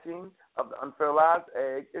 The hatching of the unfertilized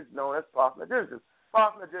egg is known as parthenogenesis.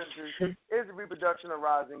 Parthenogenesis is the reproduction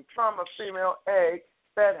arising from a female egg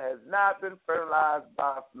that has not been fertilized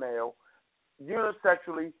by a male,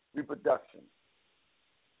 unisexually reproduction.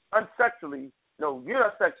 Unisexually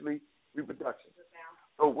reproduction.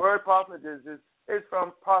 The word parthenogenesis is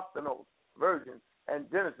from parthenos, virgin, and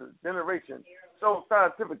genesis, generation. So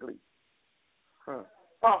scientifically,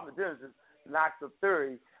 parthenogenesis knocks the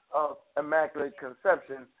theory of Immaculate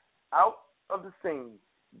Conception out of the scene.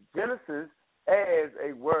 Genesis, as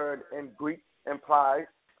a word in Greek, implies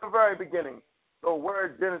the very beginning. The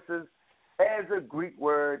word Genesis, as a Greek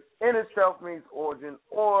word, in itself means origin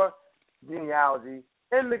or genealogy.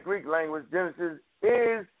 In the Greek language, Genesis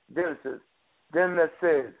is Genesis.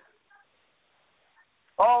 Genesis.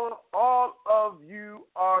 All of you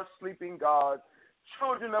are sleeping gods,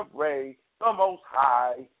 children of Re, the Most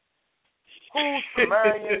High, whose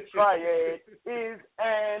Sumerian triad is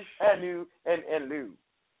An, Anu, and Enlil.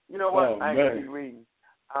 You know what? I ain't keep reading.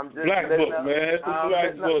 I'm just Black Book, man. It's the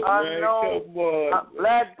Black Book, man. Come on.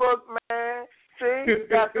 Black Book, man. See?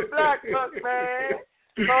 That's the Black Book, man.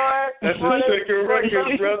 Boy, that's a second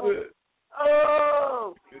record, brother.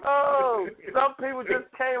 Oh, some people just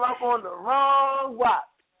came up on the wrong watch.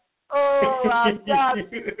 Oh, I got you,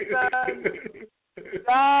 son.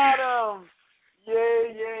 Got him.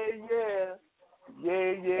 Yeah.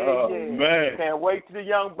 Oh, man. Can't wait till the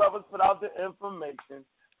young brothers put out the information.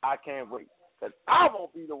 I can't wait. Because I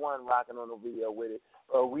won't be the one rocking on the video with it.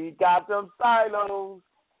 But we got them silos.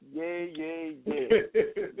 Yeah.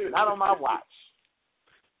 Not on my watch.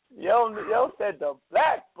 Yo said the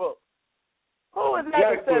Black Book. Who was that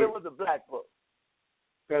that said it was a Black Book?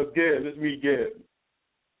 That's Gab. That's me, Gab.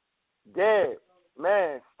 Gab.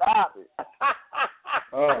 Man, stop it.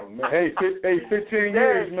 Oh, man. Hey, 15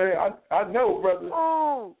 years, man. I know, brother.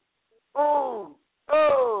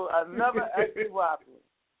 I never actually watched it.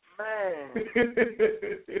 Man.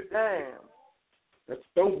 Damn. That's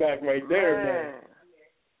throwback right there,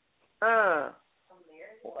 man.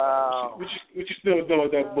 Wow. What you still doing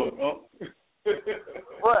with that book, huh?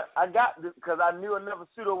 What? I got this because I knew another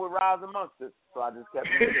pseudo would rise amongst us, so I just kept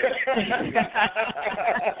it.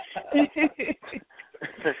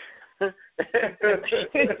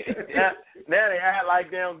 Now they act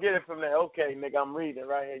like they don't get it from there. Okay, nigga, I'm reading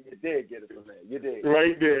right here. You did get it from there. You did.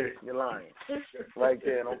 Right there. You're lying. Right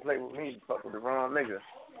there. Don't play with me. Fuck with the wrong nigga.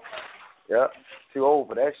 Yep. Too old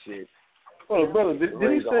for that shit. Oh, brother, did he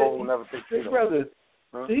say, brother,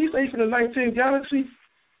 did he say from the 19th galaxy?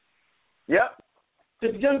 Yep.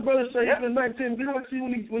 Did the young brother say from the 19th galaxy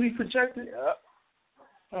when he projected? Yep.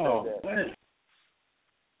 Oh, man.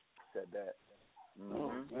 Said that.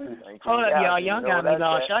 Mm-hmm. Hold up, y'all. Y'all got me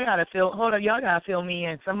lost. Y'all gotta fill me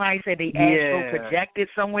in. Somebody said they astral projected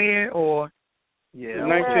somewhere, or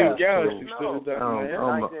 19th galaxy.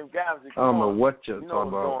 I don't know what you're talking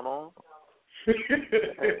about.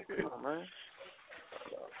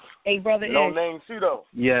 Hey, brother. No name pseudo.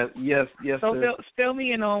 Yes. So fill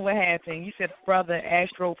me in on what happened. You said brother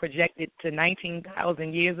astral projected to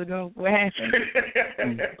 19,000 years ago. What happened?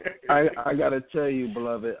 I gotta tell you,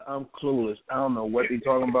 beloved, I'm clueless. I don't know what they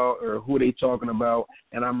talking about or who they talking about,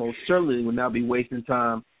 and I most certainly will not be wasting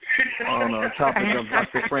time on a topic of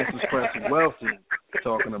Dr. Francis Cress Welsing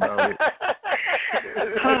talking about it.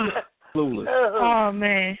 Clueless. Oh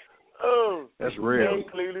man. Oh, that's real. Hey,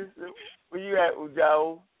 clueless. Where you at,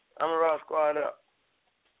 Ujao? I'm a rock squad up.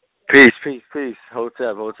 Peace.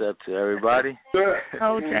 Hotep to everybody.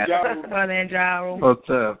 Hotep, brother and Gyro.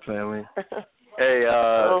 Hotep, family. Hey,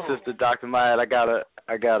 Sister Dr. Maya, I gotta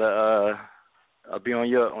be on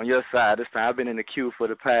your side this time. I've been in the queue for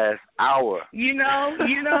the past hour. You know,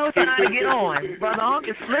 trying to get on. Brother Hawk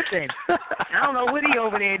is slipping. I don't know what he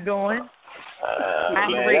over there doing.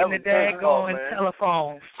 Operating the daggone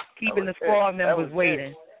telephone, keeping the squad members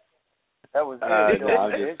waiting. That was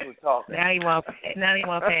Ish was talking. Now he want to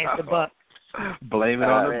pass the buck. Blame it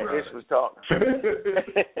on the brother. Ish was talking.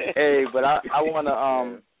 Hey, but I've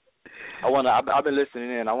been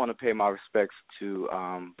listening in. I want to pay my respects to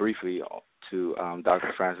briefly to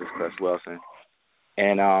Dr. Francis Cress Welsing,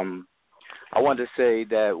 and I wanted to say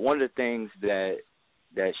that one of the things that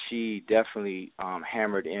she definitely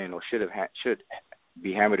hammered in, or should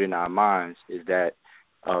be hammered in our minds, is that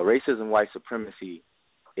racism, white supremacy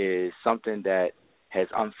is something that has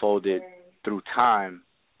unfolded through time,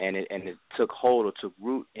 and it took hold or took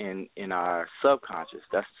root in our subconscious.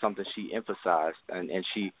 That's something she emphasized, and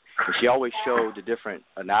she always showed the different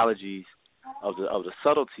analogies of the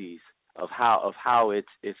subtleties of how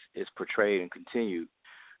it's portrayed and continued.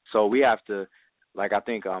 So we have to, like I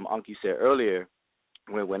think Unky said earlier,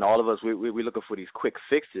 when all of us we're looking for these quick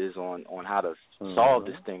fixes on how to solve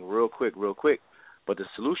this thing real quick, but the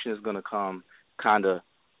solution is going to come kind of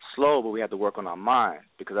slow, but we have to work on our mind,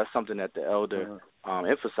 because that's something that the elder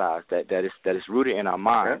emphasized, that is rooted in our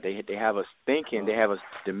mind. They have us thinking, they have us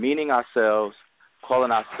demeaning ourselves,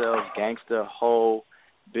 calling ourselves gangster, hoe,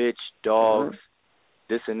 bitch, dogs,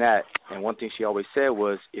 this and that. And one thing she always said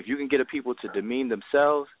was, if you can get a people to demean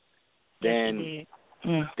themselves, then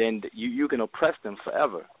then you can oppress them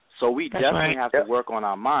forever. So we That's definitely right. have to work on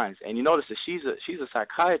our minds. And you notice that she's a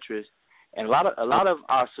psychiatrist, and a lot of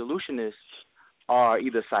our solutionists are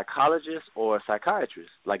either psychologists or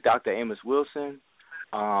psychiatrists, like Dr. Amos Wilson,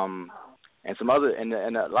 and some other, and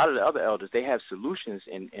a lot of the other elders. They have solutions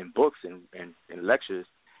in books and lectures,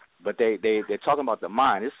 but they're talking about the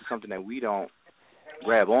mind. This is something that we don't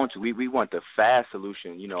grab onto. We want the fast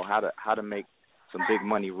solution, how to make some big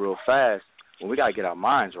money real fast. When we gotta get our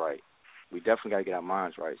minds right. We definitely gotta get our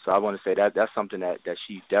minds right. So I want to say that's something that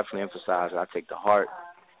she definitely emphasized, and I take to heart.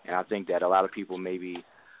 And I think that a lot of people may be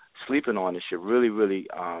sleeping on it should really, really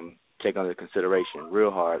take under consideration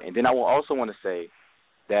real hard. And then I will also want to say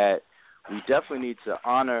that we definitely need to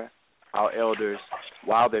honor our elders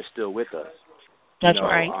while they're still with us. That's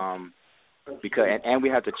right. Because and we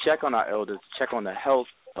have to check on our elders, check on the health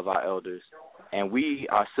of our elders, and we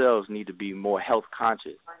ourselves need to be more health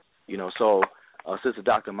conscious. So Sister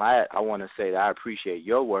Dr. Myatt, I want to say that I appreciate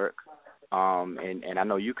your work, and I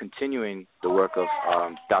know you continuing the work of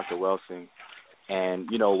Dr. Wilson. And,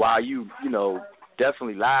 while you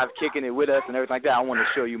definitely live kicking it with us and everything like that, I want to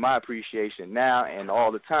show you my appreciation now and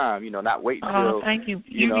all the time, not wait until. Oh, thank you.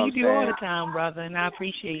 You do all the time, brother, and I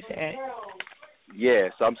appreciate that. Yeah,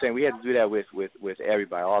 so I'm saying we have to do that with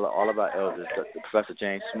everybody, all of our elders, Professor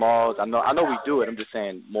James Smalls. I know we do it. I'm just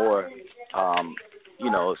saying more,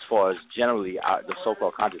 as far as generally the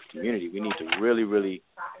so-called conscious community, we need to really, really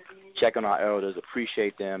check on our elders,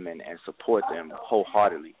 appreciate them, and support them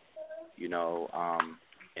wholeheartedly,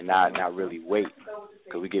 and not really wait,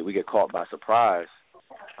 because we get caught by surprise.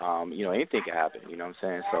 Anything can happen. You know what I'm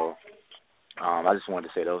saying? So I just wanted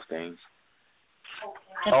to say those things.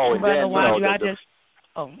 And then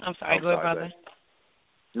I'm sorry. Go ahead, brother.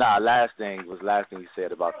 Nah, last thing you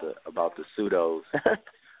said about the pseudos.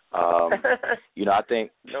 I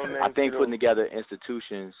think putting together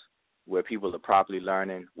institutions where people are properly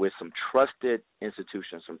learning with some trusted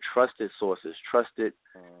institutions, some trusted sources, trusted,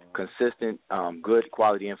 consistent, good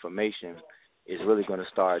quality information is really going to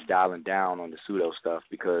start dialing down on the pseudo stuff,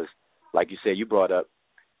 because, like you said, you brought up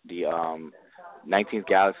the 19th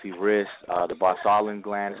galaxy wrist, the Bartholin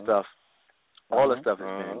gland stuff. All that stuff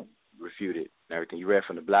has been refuted and everything. You read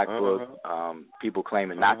from the Black Book, people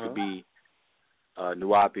claiming not to be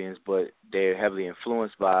Nuwapians, but they're heavily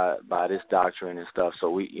influenced by this doctrine and stuff. So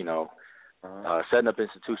we, setting up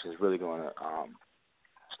institutions is really going to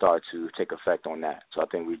start to take effect on that. So I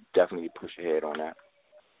think we definitely push ahead on that.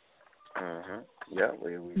 Yeah,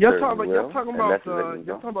 y'all talking about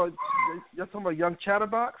young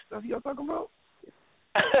chatterbox stuff. Y'all talking about?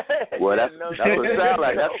 Well, that's what it sounds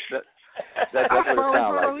like. That's what it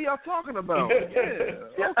sounds like. What y'all talking about?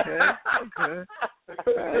 Yeah. Okay.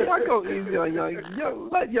 Hey, why go easy on young?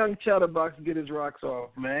 Let young chatterbox get his rocks off,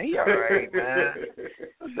 man. He all right, man.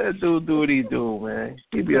 Let that dude do what he do, man.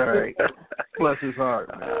 He be all right. Bless his heart,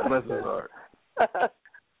 man. Bless his heart.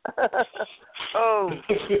 Oh,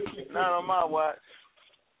 not on my watch.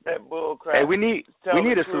 That bull crap. Hey, we need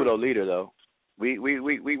a pseudo leader though. We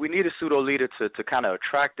need a pseudo leader to kind of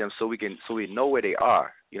attract them so we know where they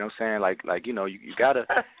are. You know what I'm saying?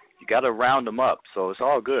 You gotta round them up. So it's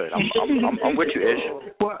all good. I'm with you,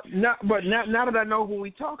 Ish. But now that I know who we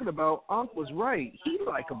talking about, Unc was right. He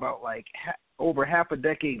about over half a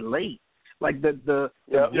decade late. Like the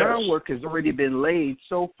groundwork has already been laid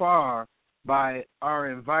so far by our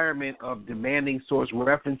environment of demanding source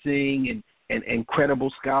referencing and credible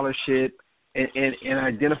scholarship and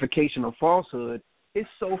identification of falsehood. It's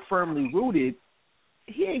so firmly rooted,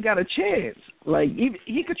 he ain't got a chance. Like,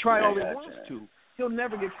 he could try all he wants to. He'll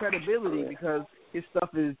never get credibility because his stuff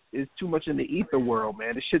is too much in the ether world,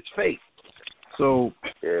 man. This shit's fake. So,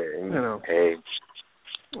 Hey.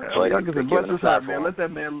 Bless his heart, man. Let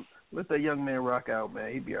that young man rock out,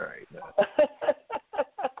 man. He'd be all right, man.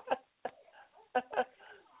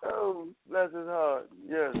 Oh, bless his heart.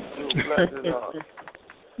 Yes, bless his heart.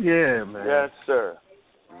 Yeah, man. Yes, sir.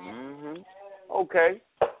 Okay.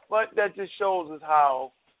 But that just shows us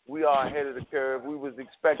how we are ahead of the curve. We was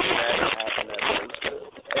expecting that to happen that way.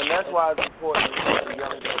 And that's why it's important to keep the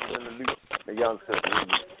young brothers in the loop, the young sisters.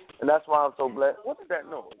 And that's why I'm so blessed. What is that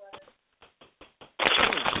noise?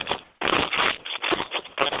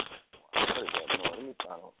 Let me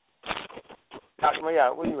find out. Dr.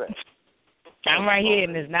 Mayat, where you at? I'm right here,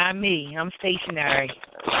 and it's not me. I'm stationary.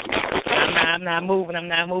 I'm not moving. I'm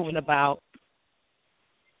not moving about.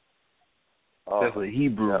 That's a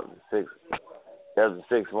Hebrew. That's a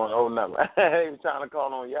 610 number. He was trying to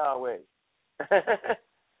call on Yahweh.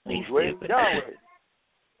 Yahweh.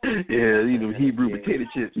 Yeah, Hebrew potato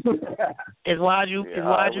chips. Is Waju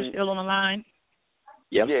still on the line?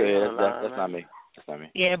 Yeah, that's not me.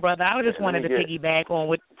 Yeah, brother. I just wanted to piggyback on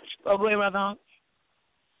what. Oh, go ahead, brother.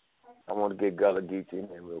 I want to get Gullah Geechee in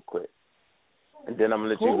there real quick, and then I'm gonna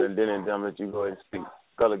let you. And then I'm gonna let you go ahead and speak.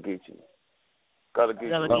 Gullah Geechee. Gullah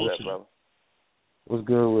Geechee. What's that, brother? What's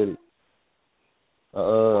good with it?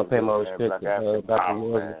 I pay my respect to Dr.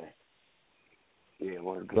 Morgan. Yeah,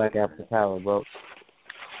 what's good? Black African Power, bro.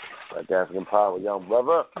 Black African Power, young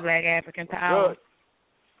brother. Black African Power.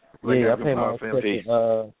 Yeah, I pay my respect.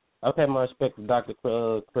 I pay my respect to Dr.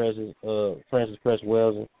 Frances Cress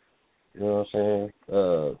Welsing. You know what I'm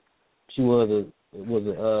saying? She was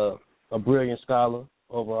a brilliant scholar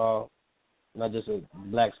overall, not just a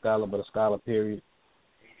black scholar, but a scholar. Period.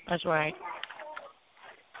 That's right.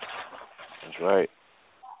 That's right.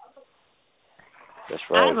 That's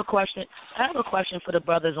right. I have a question for the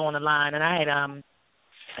brothers on the line, and I had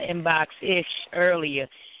inbox-ish earlier.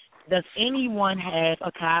 Does anyone have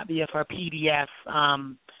a copy of her PDF,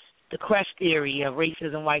 The Crest Theory of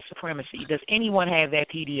Racism, White Supremacy? Does anyone have that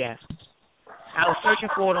PDF? I was searching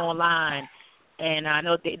for it online, and I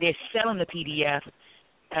know they're selling the PDF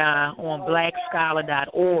on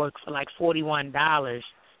blackscholar.org for like $41,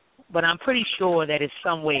 but I'm pretty sure that it's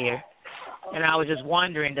somewhere. And I was just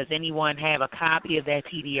wondering, does anyone have a copy of that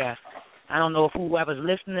PDF? I don't know if whoever's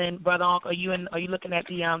listening, Brother Unc, are you looking at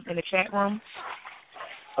the in the chat room?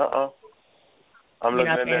 I'm looking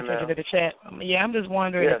at that now. The chat. Yeah, I'm just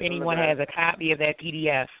wondering if anyone has a copy of that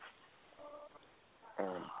PDF.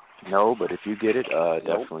 No, but if you get it,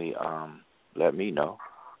 definitely let me know.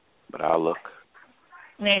 But I'll look.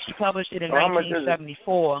 Yeah, she published it in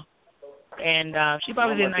 1974. And she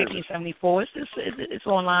published it in 1974. It's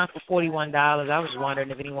online for $41. I was wondering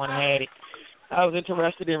if anyone had it. I was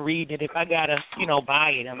interested in reading it. If I gotta,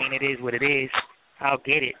 buy it, I mean, it is what it is. I'll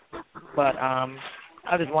get it. But I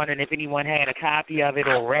was just wondering if anyone had a copy of it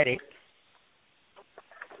or read it.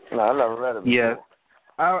 No, I never read it before. Yeah,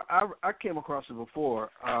 I came across it before.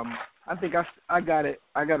 I think I got it.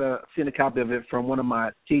 I got a seen a copy of it from one of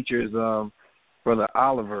my teachers, Brother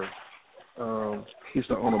Oliver. He used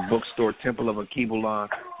to own a bookstore, Temple of Akibulan.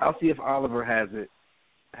 I'll see if Oliver has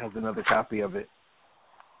another copy of it.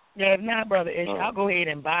 Yeah, if not, Brother Ish, I'll go ahead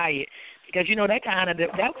and buy it because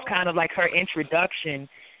that was kind of like her introduction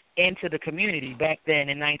into the community back then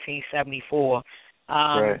in 1974.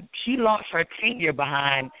 Right. She lost her tenure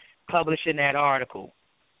behind publishing that article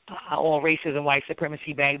on racism, white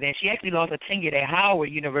supremacy back then. She actually lost her tenure at Howard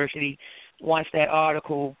University once that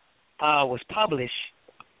article was published,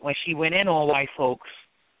 when she went in on white folks.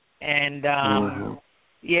 And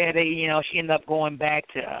she ended up going back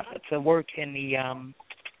to work in the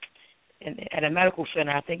at a medical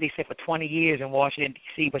center. I think they said for 20 years in Washington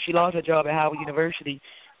D.C. But she lost her job at Howard University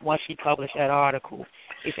once she published that article.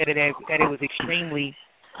 They said that it was extremely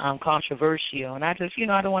controversial, and I just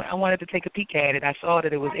I wanted to take a peek at it. I saw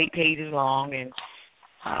that it was 8 pages long, and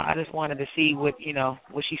I just wanted to see what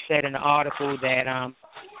she said in the article that I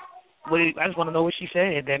just want to know what she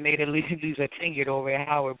said that made her lose her tenure over at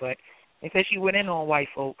Howard. But they said she went in on white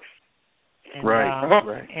folks and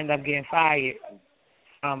ended up getting fired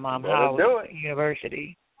from Howard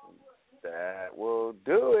University. That will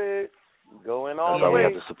do it. Going all the so way.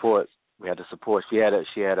 We had to support. She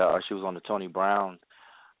was on the Tony Brown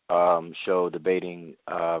show debating.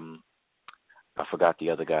 I forgot the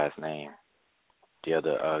other guy's name. The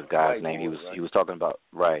other guy's name. He was talking about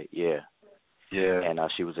Yeah. And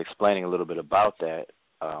she was explaining a little bit about that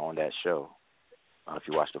on that show. If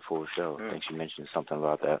you watch the full show, I think she mentioned something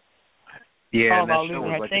about that. Yeah, and that show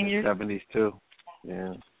was like in the 70s too.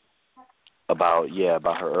 Yeah. About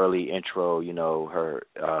her early intro, her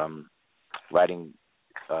writing,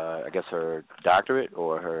 I guess her doctorate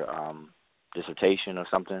or her dissertation or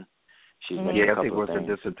something. She I think it was her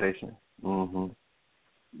dissertation. Mhm.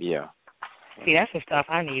 Yeah. See, that's the stuff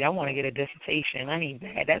I need. I want to get a dissertation. I need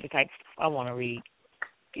that. That's the type of stuff I want to read.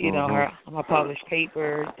 Her published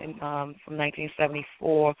paper from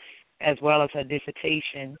 1974, as well as her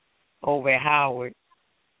dissertation over at Howard.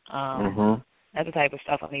 That's the type of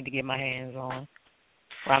stuff I need to get my hands on.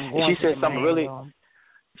 She said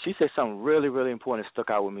something really, really important that stuck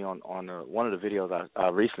out with me on one of the videos I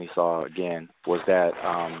recently saw again, was that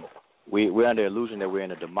we're under the illusion that we're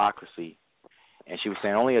in a democracy. And she was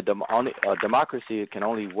saying only a democracy can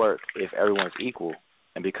only work if everyone's equal.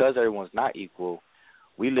 And because everyone's not equal,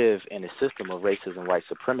 we live in a system of racism, white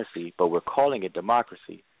supremacy, but we're calling it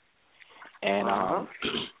democracy. And and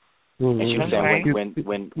she was saying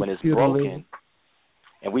when it's broken,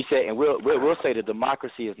 and we say, and we'll say that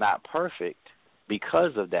democracy is not perfect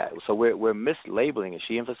because of that. So we're mislabeling it.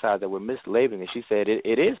 She emphasized that we're mislabeling it. She said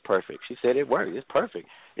it is perfect. She said it works. It's perfect.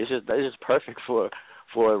 It's just perfect for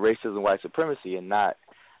for racism, white supremacy, and not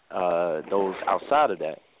those outside of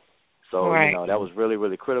that. So, right. That was really,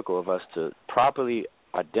 really critical of us to properly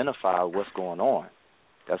identify what's going on.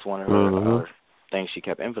 That's one of her things she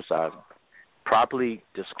kept emphasizing. Properly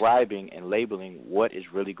describing and labeling what is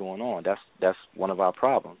really going on. That's one of our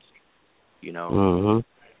problems, Yeah.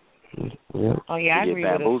 Oh, yeah, I agree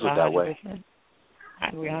with us 100%. That way. I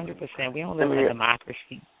agree 100%. We don't live in a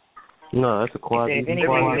democracy. No, that's a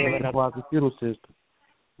quasi-feudal system.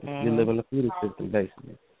 You live in a feudal system,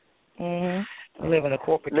 basically. We live in a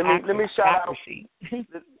corporate let me shout out.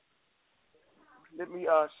 Let me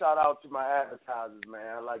shout out to my advertisers,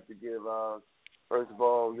 man. I'd like to give, first of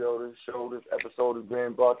all, this episode is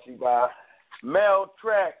being brought to you by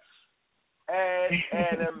Meltrex and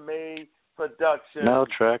Anime Production.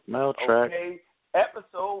 Meltrex. Okay,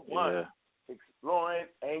 episode 1, exploring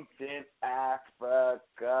ancient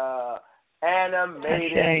Africa.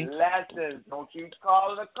 Animated lessons. Don't you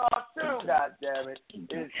call it a cartoon, goddammit.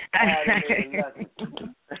 It's animated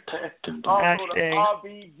lessons. Also,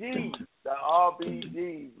 the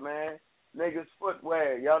RBGs, man. Niggas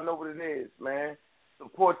footwear. Y'all know what it is, man.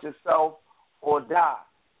 Support yourself or die.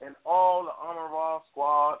 And all the Honor Raw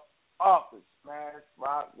Squad office. Smash,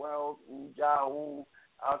 Rockwell, Ujahu,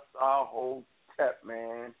 Asa, Hotep,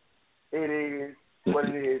 man. It is what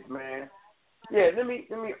it is, man. Yeah, let me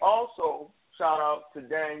also shout out to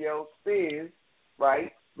Danielle Spears,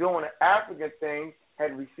 right? Doing the African thing,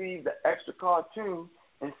 had received the extra cartoon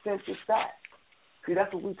and sent it back. See,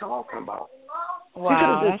 that's what we talking about.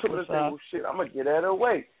 Wow, she could have just took well, shit, I'm going to get that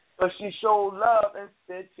away. But she showed love and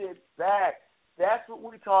sent it back. That's what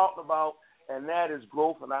we talking about, and that is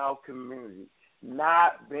growth in our community,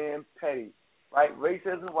 not being petty, right?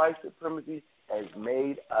 Racism, white supremacy has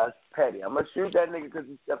made us petty. I'm going to shoot that nigga because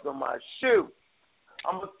he stepped on my shoe.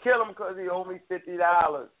 I'm going to kill him because he owed me $50.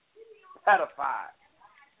 Pedophile.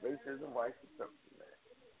 Racism, white supremacy, man.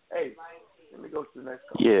 Hey, let me go to the next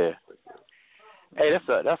call. Yeah. Hey,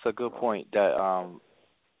 that's a good point that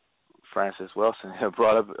Francis Wilson had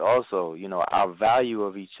brought up also, our value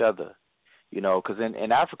of each other. Because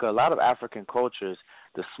in Africa, a lot of African cultures,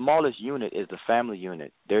 the smallest unit is the family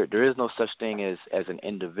unit. There is no such thing as an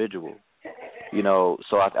individual.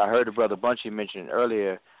 So I heard the brother Bunchy mention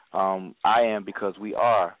earlier, I am because we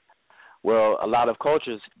are. Well, a lot of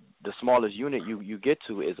cultures, the smallest unit you get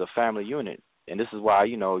to is a family unit. And this is why,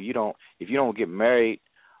 you don't, if you don't get married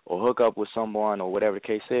or hook up with someone or whatever the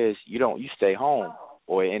case is, you stay home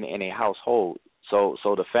or in a household. So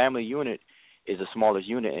the family unit is the smallest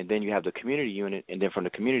unit, and then you have the community unit, and then from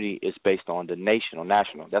the community it's based on the nation or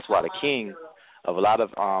national. That's why the king of a lot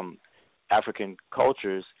of African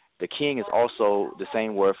cultures, the king is also the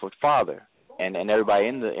same word for father, and everybody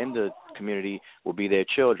in the community will be their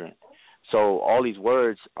children. So all these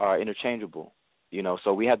words are interchangeable,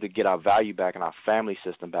 so we have to get our value back and our family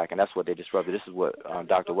system back, and that's what they disrupted. This is what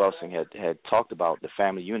Dr. Welsing had talked about, the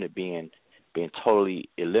family unit being totally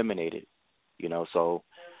eliminated, so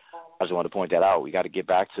I just wanted to point that out. We got to get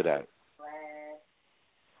back to that.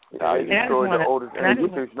 You destroyed the oldest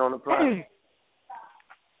institution on the planet.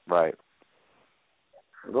 Right.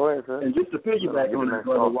 Go ahead, sir. And just to piggyback on it,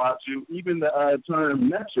 Brother Watsu, even the term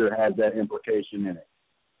nature has that implication in it.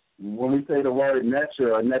 When we say the word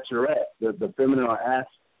nature or naturette, the feminine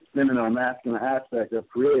or masculine aspect of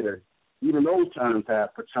creator, even those terms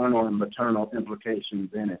have paternal and maternal implications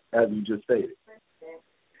in it, as you just stated.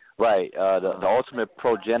 Right, the ultimate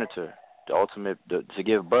progenitor, the ultimate to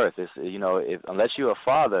give birth is unless you're a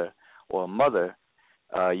father or a mother,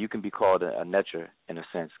 you can be called a necher in a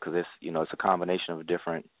sense because it's it's a combination of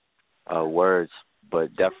different words, but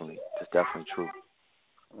it's definitely true.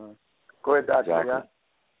 Go ahead, Dr. Exactly.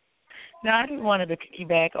 No, I just wanted to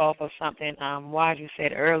piggyback off of something Waju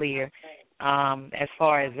said earlier, as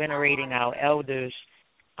far as venerating our elders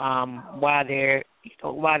while they're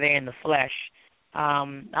in the flesh.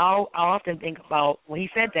 I often think about, when he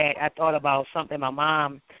said that, I thought about something my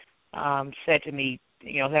mom said to me,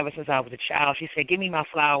 ever since I was a child. She said, give me my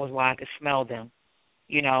flowers while I can smell them.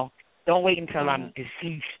 Don't wait until I'm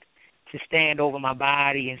deceased to stand over my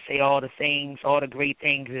body and say all the great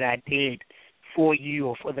things that I did for you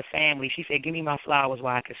or for the family. She said, give me my flowers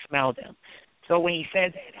while I can smell them. So when he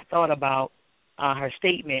said that, I thought about her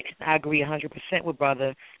statement. I agree 100% with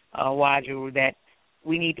Brother Waju that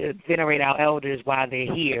we need to venerate our elders while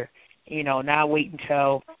they're here, not wait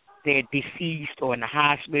until they're deceased or in the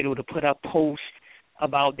hospital to put up posts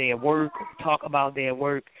about their work or talk about their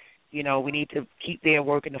work. We need to keep their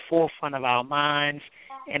work in the forefront of our minds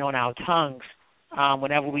and on our tongues.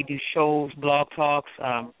 Whenever we do shows, blog talks,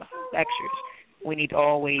 lectures, we need to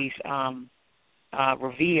always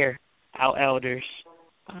revere our elders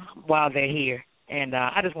while they're here. And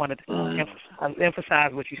I just wanted to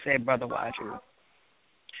emphasize what you said, Brother Waju.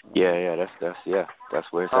 Yeah, that's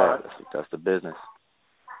where it's at. That's the business.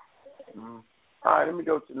 All right, let me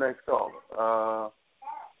go to the next caller.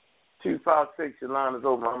 256, your line is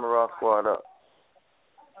open. I'm a Rock Squad up.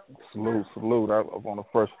 Salute. I want to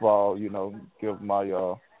first of all, give my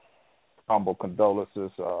humble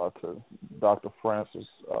condolences to Dr. Francis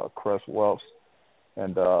Cress Wells,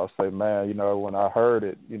 and say, man, when I heard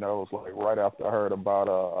it, it was like right after I heard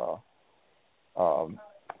about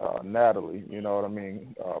Natalie, you know what I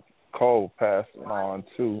mean? Cole passing on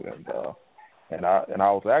too, and I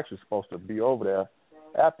was actually supposed to be over there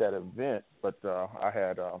at that event, but I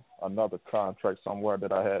had another contract somewhere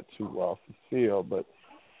that I had to fulfill. But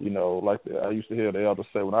I used to hear the elders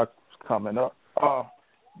say when I was coming up,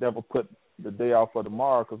 never put the day off for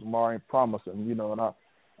tomorrow because tomorrow ain't promising, and I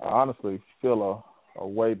honestly feel a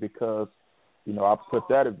way because I put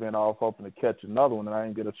that event off hoping to catch another one, and I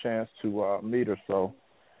didn't get a chance to meet her. So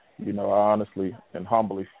I honestly and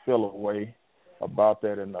humbly feel a way about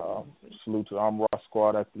that, and salute to Rock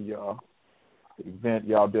Squad at the event.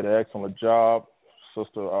 Y'all did an excellent job.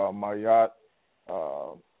 Sister Mayat,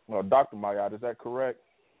 Dr. Mayat, is that correct?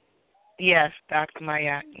 Yes, Dr.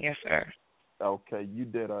 Mayat. Yes, sir. Okay, you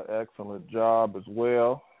did an excellent job as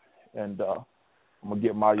well, and I'm going to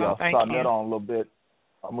get my sonnet on a little bit.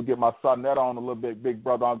 I'm going to get my sonnet on a little bit, big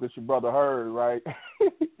brother. I'll get your brother heard, right?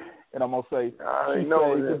 And I'm going to say, she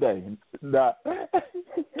saved today. Nah. I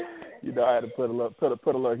had to put a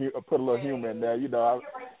little humor in there.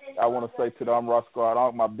 I want to say to the Rock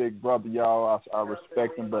Squad, my big brother, y'all, I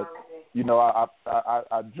respect him, but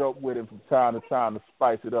I joke with him from time to time to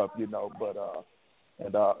spice it up, But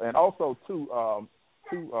and also too,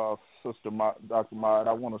 Sister Dr. Maya,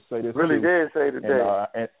 I want to say this. Really too. Did save the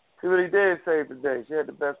day. She really did save the day. She had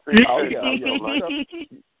the best thing.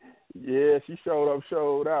 Yeah, she showed up,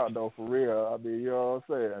 showed out though, for real. I mean, you know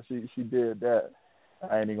what I'm saying? She did that.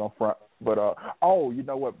 I ain't even gonna front. But you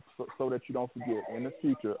know what? So that you don't forget in the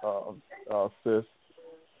future, sis,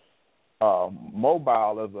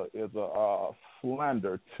 Mobile is a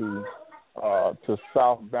slander to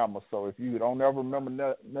South Bama. So if you don't ever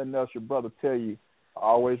remember nothing else your brother tell you,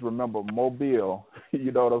 always remember Mobile.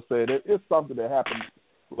 You know what I'm saying? It's something that happened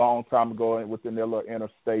a long time ago within their little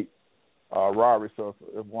interstate robbery. So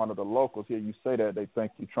if one of the locals hear you say that, they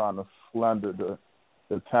think you're trying to slander the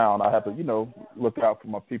town. I have to, look out for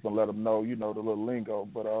my people and let them know, the little lingo.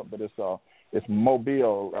 But it's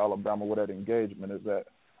Mobile, Alabama, where that engagement is at.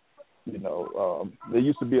 There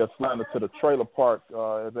used to be a slander to the trailer park,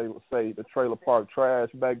 as they would say, the trailer park trash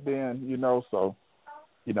back then. So,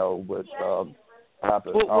 but I have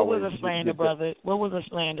to. What was a slander, brother? What was a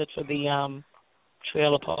slander to the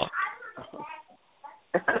trailer park?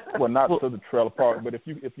 Well, not to the trailer park, but if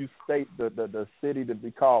you state the city to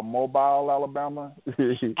be called Mobile, Alabama.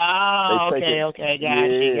 Okay,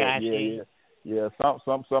 got you. Yeah.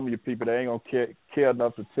 Some of your people, they ain't gonna care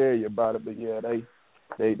enough to tell you about it, but yeah,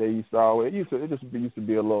 they used to always used to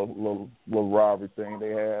be a little rivalry thing they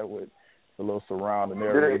had with the little surrounding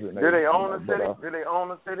areas. Do they own the city?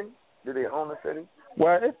 Do they own the city?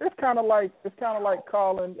 Well, it's kind of like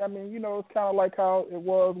calling. I mean, it's kind of like how it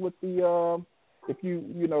was with the. If you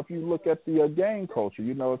look at the gang culture,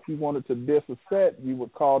 if you wanted to diss a set, you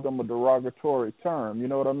would call them a derogatory term. You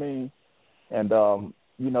know what I mean? And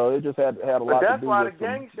it just had a lot to do with. But that's why the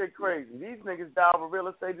gang shit crazy. These niggas die over real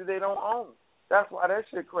estate that they don't own. That's why that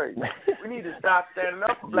shit crazy. We need to stop standing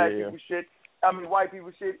up for black people shit. I mean, white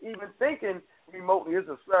people shit. Even thinking remotely is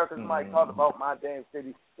a slur because somebody talked about my damn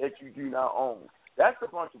city that you do not own. That's a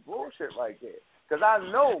bunch of bullshit right there. Because I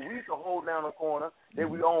know we used to hold down a corner that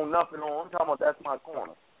we own nothing on. I'm talking about that's my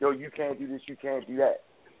corner. Yo, you can't do this, you can't do that.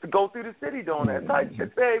 To go through the city doing that type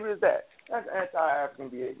shit behavior is that. That's anti-African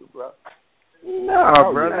behavior, bro.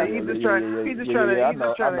 No, brother. He's just trying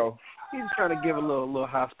to give a little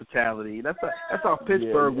hospitality. That's how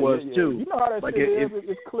Pittsburgh was too. You know how that shit is.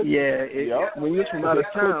 It's clicky. When you're from out of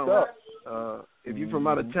town, if you're from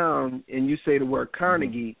out of town and you say the word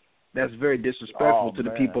Carnegie, that's very disrespectful to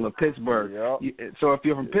the people of Pittsburgh. So if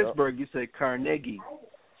you're from Pittsburgh, you say Carnegie.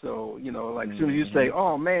 So, as soon as you say,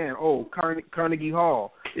 Carnegie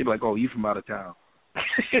Hall, they'd be like, you from out of town.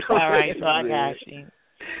 All right, so I got you.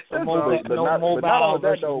 So Mobile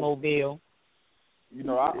versus Mobile. I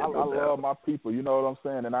love my people, you know what I'm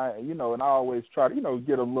saying? And I always try to,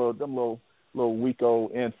 get them little weak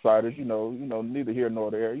old insiders, neither here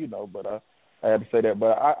nor there, but I had to say that.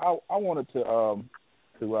 But I wanted to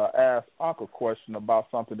ask Uncle a question about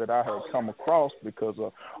something that I had come across because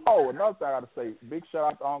another thing I got to say, big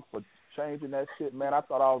shout out to Uncle for changing that shit, man. I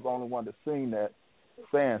thought I was the only one that seen that.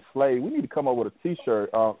 saying slave. We need to come up with a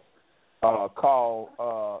T-shirt called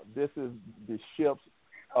 "This is the ships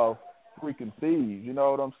of freaking thieves." You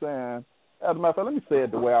know what I'm saying? As a matter of fact, let me say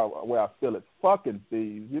it the way I feel it. Fucking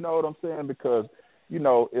thieves. You know what I'm saying? Because, you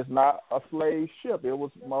know, it's not a slave ship. It was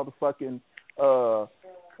motherfucking,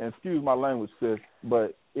 and excuse my language, sis,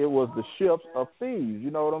 but it was the ships of thieves. You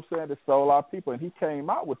know what I'm saying? That stole our people. And he came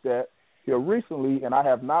out with that here recently, and I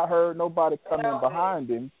have not heard nobody come in behind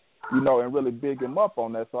him, you know, and really big him up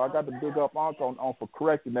on that. So I got to big up Unc on for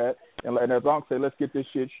correcting that. And as Unc say, let's get this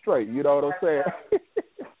shit straight. You know what I'm saying?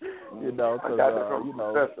 You know, because, you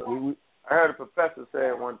know, I heard a professor say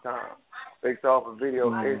it one time, based off a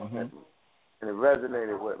video and it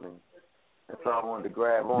resonated with me. And so I wanted to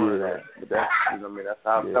grab on to that. But that's, you know what I mean, that's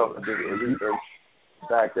how I felt. I did the research,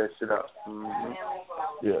 back that shit up.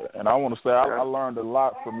 Yeah, and I want to say I learned a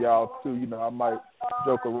lot from y'all too. You know, I might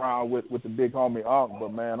joke around with the big homie Unc,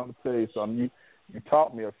 but man, I'm gonna tell you something. You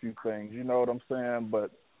taught me a few things. You know what I'm saying?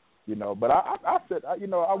 But you know, but I said, you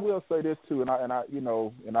know, I will say this too, and I you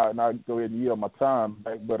know, and I go ahead and yield my time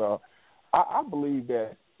back. But I believe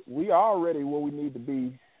that we are already where we need to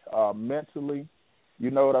be mentally. You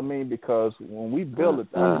know what I mean? Because when we build it,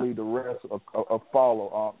 I believe the rest will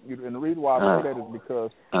follow. And the reason why I say that is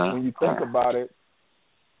because when you think about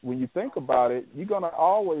it, you're gonna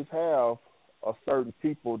always have a certain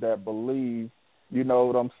people that believe. You know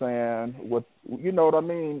what I'm saying? You know what I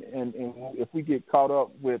mean? And if we get caught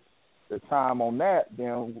up with the time on that,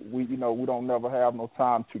 then we don't never have no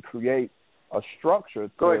time to create a structure.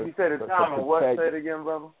 Go ahead. You said the time on what? Say it again,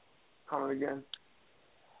 brother. Come again.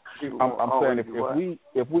 I'm saying if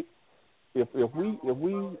we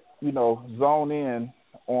you know zone in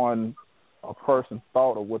on a person's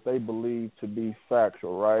thought of what they believe to be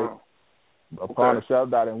factual, right? Upon a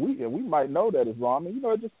shout out, and we might know that is wrong. I mean, you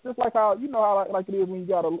know, just like how you know how like it is when you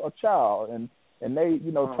got a child and they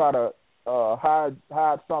you know try to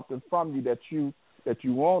hide something from you that you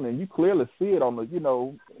want, and you clearly see it on the you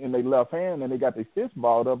know in their left hand, and they got their fist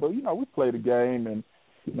balled up. But you know, we play the game and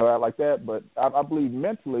you know act like that. But I believe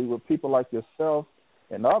mentally with people like yourself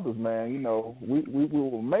and others, man, you know, we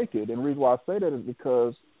will make it. And the reason why I say that is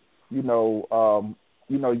because you know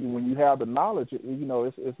when you have the knowledge, you know,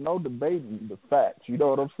 it's no debating the facts. You know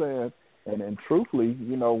what I'm saying? And truthfully,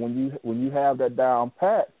 you know, when you have that down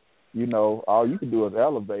pat, you know, all you can do is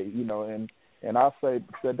elevate. You know, and I said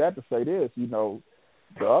that to say this, you know,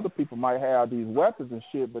 the other people might have these weapons and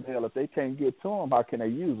shit, but hell, if they can't get to them, how can they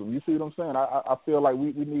use them? You see what I'm saying? I feel like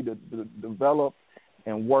we need to develop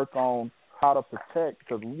and work on how to protect,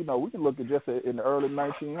 because you know we can look at just in the early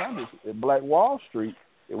 1900s at Black Wall Street.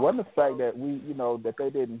 It wasn't the fact that that they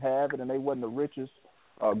didn't have it and they wasn't the richest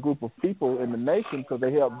group of people in the nation because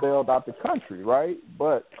they helped build out the country, right?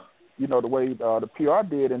 But you know the way the PR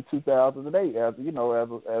did in 2008, as you know, as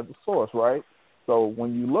a source, right? So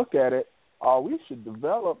when you look at it, all we should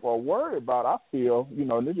develop or worry about, I feel, you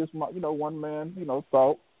know, and it's just my, you know, one man, you know,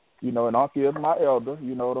 thought, you know, and Uncle is my elder,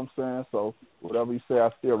 you know what I'm saying? So whatever you say, I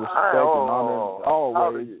still respect and honor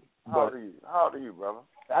always. How old are you, brother?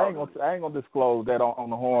 I ain't gonna disclose that on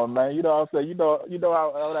the horn, man. You know what I'm saying? You know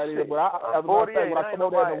how that is. But as a matter of fact, when I come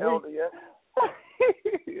over there in the week,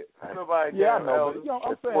 nobody yeah, I know. Elder. But you know what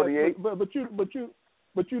I'm saying?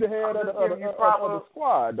 But you the head of the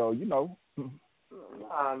squad, though. You know.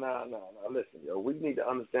 No. Listen, yo, we need to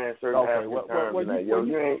understand certain African terms.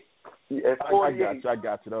 You ain't. At 48, I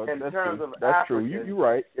got you. Though. In terms of that's African, true. You're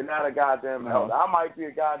right. You're not a goddamn elder. I might be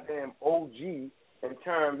a goddamn OG in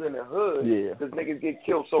terms in the hood. Yeah. Because niggas get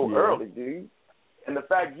killed so early, dude. And the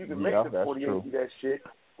fact you can make the 48 do that shit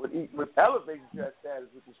with elevating to that status,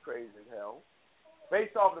 which is crazy as hell,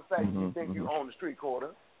 based off the fact you think you own the street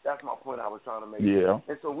corner. That's my point I was trying to make. Yeah.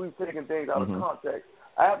 And so we've taken things out of context.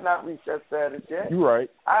 I have not reached that status yet. You're right.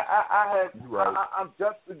 I'm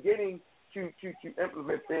just beginning to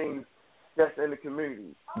implement things that's in the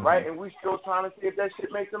community, right? And we're still trying to see if that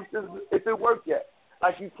shit makes them, if it works yet.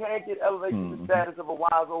 Like you can't get elevated to the status of a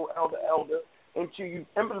wise old elder until you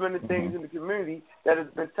implemented things in the community that has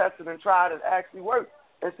been tested and tried and actually worked.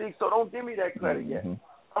 And see, so don't give me that credit yet.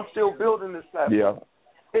 I'm still building this platform. Yeah.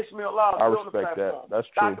 Ishmael Law is building a respect platform. That. That's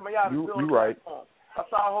true. Dr. Mayada is building a platform.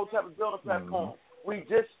 Asar Hotep is building a platform. We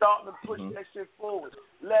just starting to push that shit forward.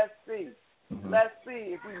 Let's see. Let's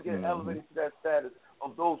see if we can get elevated to that status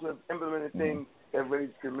of those who have implemented things that raise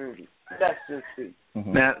the community. Let's just see.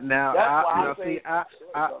 Now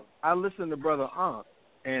I listen to Brother Unc,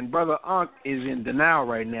 and Brother Unc is in denial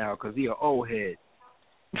right now because he an old head.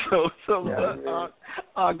 So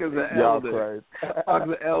Unc is an elder. Unc's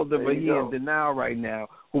an elder, but he in denial right now.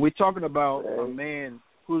 When we're talking about a man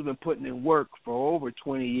who's been putting in work for over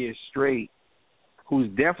 20 years straight, who's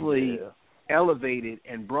definitely elevated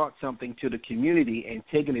and brought something to the community and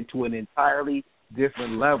taken it to an entirely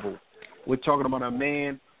different level. We're talking about a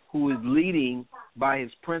man who is leading by his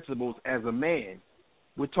principles as a man.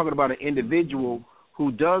 We're talking about an individual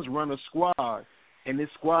who does run a squad, and this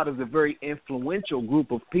squad is a very influential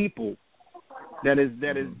group of people that is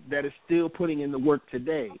still putting in the work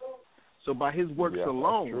today. So by his works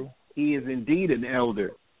alone, he is indeed an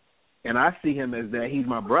elder. And I see him as that. He's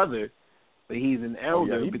my brother, but he's an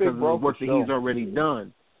elder because of the work that he's already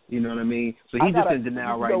done. You know what I mean? So he's just in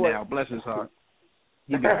denial right now. Bless his heart.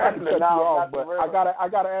 I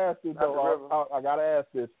gotta ask this though. I gotta ask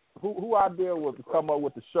this. Who idea was to come up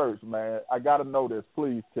with the shirts, man? I gotta know this.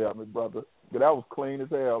 Please tell me, brother. That was clean as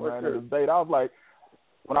hell, man. At the date, I was like,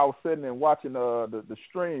 when I was sitting and watching the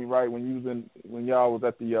stream, right, when y'all was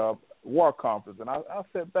at the war conference, and I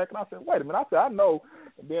sat back and I said, wait a minute. I said, I know.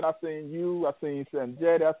 And then I seen you, I seen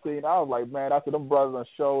Sanjay, I was like, man, I said, them brothers done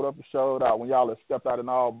showed up and showed out when y'all had stepped out in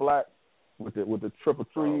all black with the triple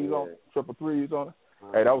threes on it.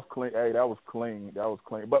 Hey, that was clean. That was clean.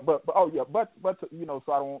 But you know,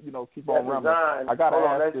 so I don't, you know, keep on rambling. I gotta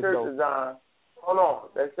ask this though. Hold on,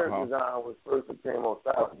 that shirt design was first a Camo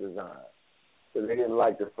Style design. So they didn't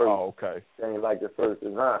like the first. Oh, okay. They didn't like the first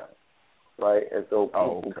design, right? And so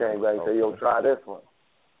people came back and said, "Yo, try this one."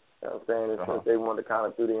 You know what I'm saying? And since they wanted to kind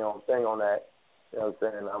of do their own thing on that, you know what I'm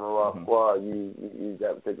saying? I'm a rough squad. You use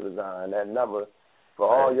that particular design. That number for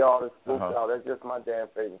all y'all that spooked out. That's just my damn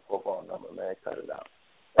favorite football number, man. Cut it out.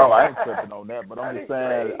 Oh, I ain't tripping on that, but I'm just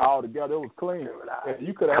saying all together it was clean. If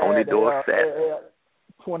you could have had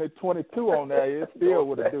 2022 on there, it still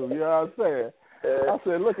would have do. You know what I'm saying? I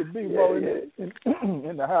said, look at Debo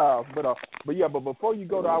in the house. But before you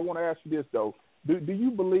go, I want to ask you this though. Do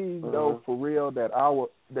you believe though for real that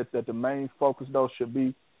that the main focus though should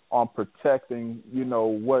be on protecting, you know,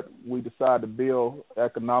 what we decide to build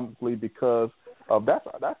economically, because of that's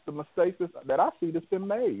the mistakes that I see that's been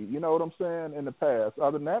made, you know what I'm saying, in the past.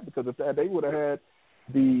 Other than that, because if they would have had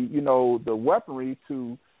the weaponry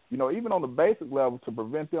to, you know, even on the basic level to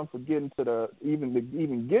prevent them from getting to the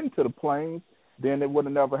even getting to the planes, then it would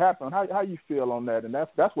have never happened. How you feel on that? And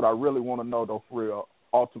that's what I really want to know though, for real,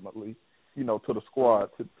 ultimately, you know, to the squad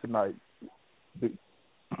tonight.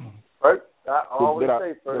 First, I always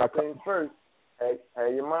say first things first.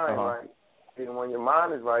 Have your mind right. And when your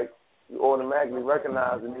mind is right, you automatically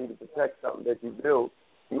recognize the need to protect something that you build.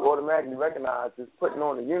 You automatically recognize that putting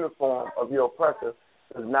on the uniform of your oppressor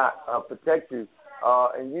does not protect you.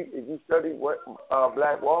 And if you study what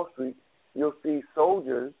Black Wall Street, you'll see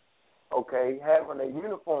soldiers, okay, having their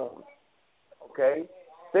uniforms, okay,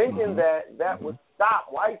 thinking that would stop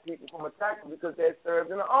white people from attacking because they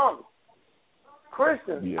served in the army.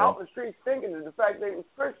 Christians out in the streets thinking that the fact they was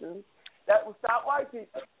Christians, that would stop white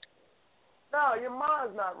people. No, your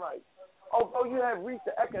mind's not right. Although you have reached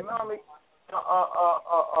the economic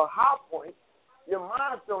high point, your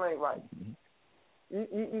mind still ain't right.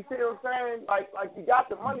 You see what I'm saying? Like you got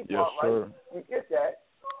the money part right. You get that,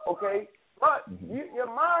 okay? But your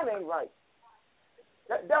mind ain't right.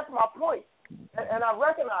 That's my point. And I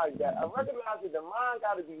recognize that. I recognize that the mind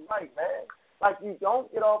got to be right, man. Like you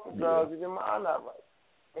don't get off of drugs if your mind not right.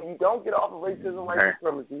 And you don't get off of racism, white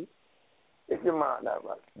supremacy if your mind not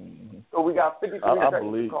right. So we got 53 seconds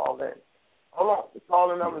to call in. Hold on. The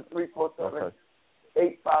calling number is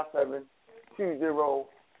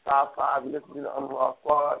 347-857-2055. You listen to the Unruh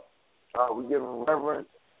Squad. We give them reverence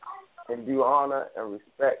and due honor and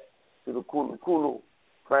respect to the Kulu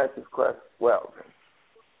Francis Crest Wells.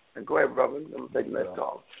 And go ahead, brother. Let me take the next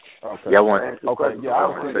call. Okay. Yeah, I want to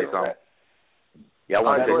say something. Yeah, I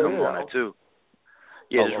want to say something on that too.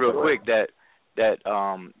 Yeah, just real quick that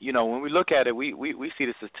you know, when we look at it, we see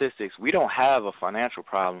the statistics. We don't have a financial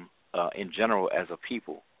problem in general as a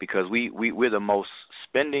people, because we're the most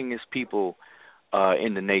spendingest people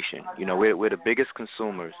in the nation. You know, we're the biggest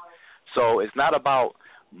consumers. So it's not about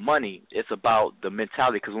money, it's about the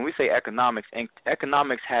mentality. Because when we say economics,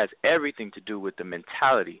 economics has everything to do with the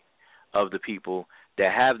mentality of the people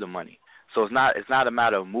that have the money. So it's not a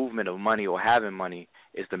matter of movement of money or having money.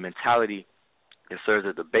 It's the mentality that serves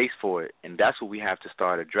as the base for it, and that's what we have to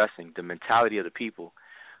start addressing, the mentality of the people.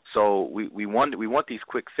 So we want these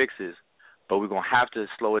quick fixes, but we're gonna have to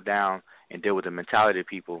slow it down and deal with the mentality of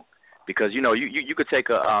people, because you know you could take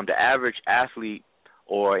the average athlete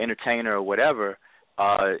or entertainer or whatever,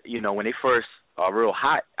 you know, when they first are real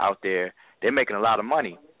hot out there, they're making a lot of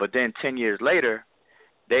money, but then 10 years later,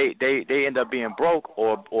 they end up being broke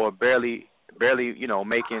or barely you know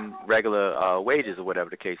making regular wages or whatever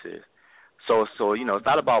the case is. So you know, it's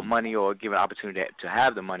not about money or giving opportunity to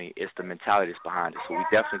have the money. It's the mentality that's behind it. So we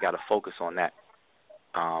definitely got to focus on that.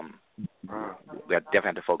 we definitely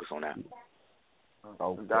have to focus on that.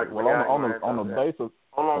 Okay. Well, on the basis.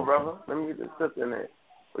 Hold on, brother. Let me get this sister in there.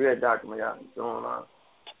 We got Dr. Mayat going on.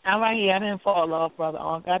 I'm right here. I didn't fall off, Brother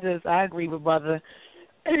Onk. I agree with Brother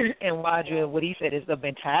and Roger. What he said is the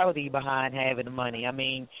mentality behind having the money. I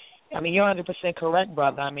mean, you're 100% correct,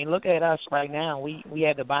 brother. I mean, look at us right now. We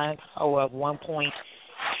have the buying power of $1.2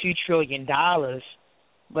 trillion,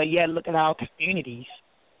 but yet look at our communities.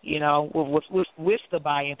 You know, with the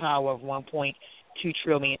buying power of $1.2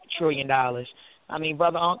 trillion. I mean,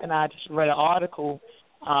 Brother Onk and I just read an article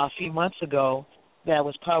a few months ago that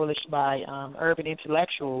was published by Urban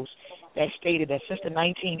Intellectuals that stated that since the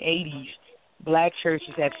 1980s, black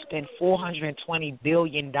churches have spent $420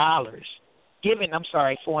 billion,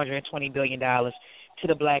 $420 billion to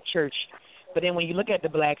the black church. But then when you look at the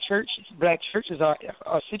black churches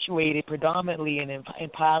are situated predominantly in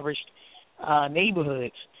impoverished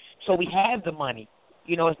neighborhoods. So we have the money.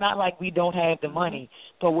 You know, it's not like we don't have the money,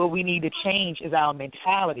 but what we need to change is our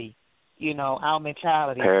mentality. You know, our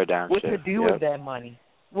mentality. Paradigm what shift. To do with that money.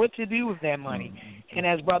 What to do with that money. And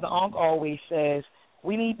as Brother Onk always says,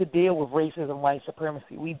 we need to deal with racism, white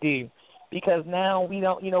supremacy. We do. Because now we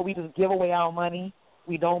don't, we just give away our money.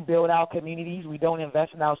 We don't build our communities. We don't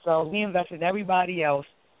invest in ourselves. We invest in everybody else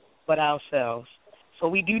but ourselves. So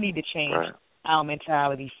we do need to change our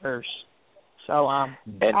mentality first. So I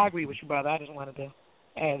agree with you, brother. I just wanted to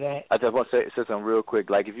add that. I just want to say something real quick.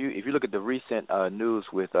 Like if you look at the recent news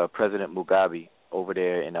with President Mugabe over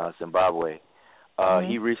there in Zimbabwe,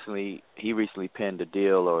 he recently penned a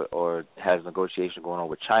deal or has negotiation going on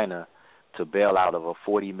with China to bail out of a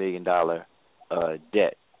 $40 million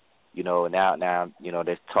debt. You know, now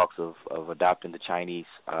there's talks of adopting the Chinese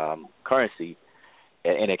currency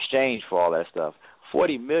in exchange for all that stuff.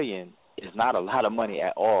 $40 million is not a lot of money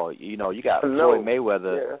at all. You know, you got Floyd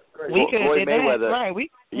Mayweather. We could have did that, right?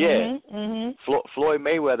 Floyd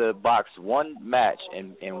Mayweather boxed one match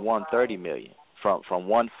and won $30 million from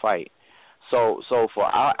one fight. So for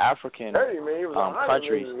our African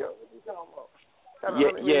countries,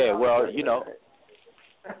 well, you know,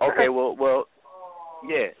 okay, well,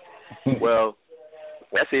 yeah, well,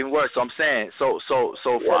 that's even worse. So I'm saying, so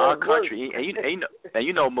for our country, and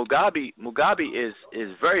you know, Mugabe is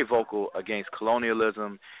very vocal against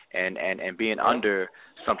colonialism and being under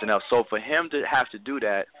something else. So for him to have to do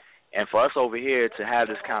that, and for us over here to have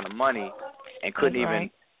this kind of money and couldn't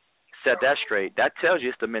even set that straight, that tells you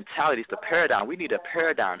it's the mentality, it's the paradigm. We need a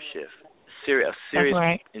paradigm shift, a serious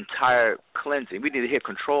entire cleansing. We need to hit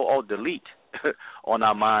Control Alt Delete on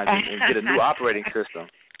our minds and get a new operating system.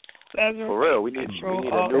 For real, we need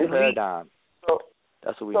a new paradigm.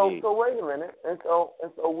 That's what we need. So wait a minute, and so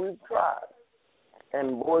we've tried,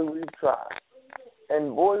 and boy we've tried,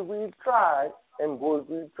 and boy we've tried, and boy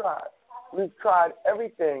we've tried. We've tried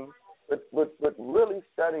everything, but really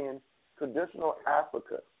studying traditional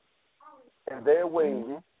Africa and their ways,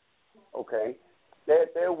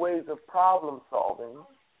 their ways of problem solving,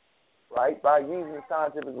 right, by using the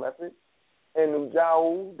scientific method. And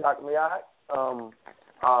Ujau, Dr. Mayat,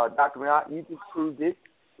 Dr. Mayat, you just proved it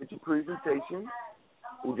with your presentation.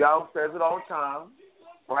 Ujau says it all the time,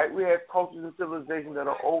 right? We have cultures and civilizations that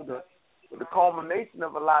are older, but the culmination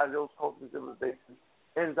of a lot of those cultures and civilizations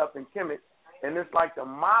ends up in Kemet, and it's like the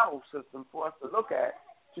model system for us to look at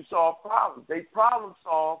to solve problems. They problem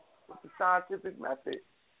solve with the scientific method.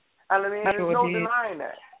 And I mean, there's no denying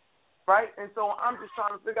that, right? And so I'm just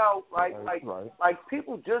trying to figure out, like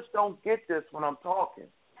people just don't get this when I'm talking,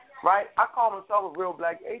 right? I call myself a real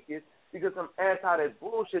black atheist because I'm anti that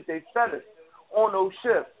bullshit they fed us on those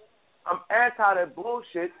ships. I'm anti that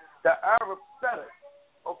bullshit the Arabs fed us,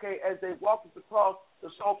 okay, as they walked us across the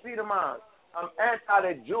saltpeter mines. I'm anti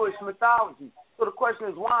that Jewish mythology. So the question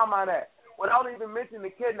is, why am I that? Without even mentioning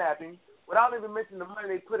the kidnapping, without even mentioning the money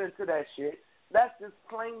they put into that shit, let's just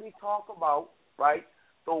plainly talk about, right,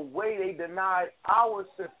 the way they denied our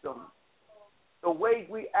system, the way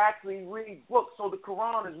we actually read books. So the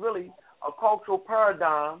Quran is really a cultural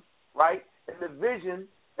paradigm, right, and the vision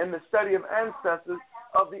and the study of ancestors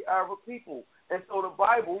of the Arab people. And so the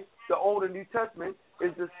Bible, the Old and New Testament,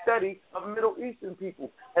 is the study of Middle Eastern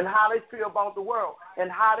people and how they feel about the world and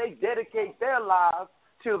how they dedicate their lives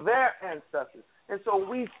to their ancestors. And so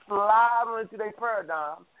we slide into their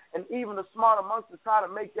paradigm, and even the smart amongst us try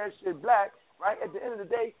to make that shit black, right? At the end of the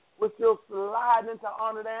day, we're still sliding into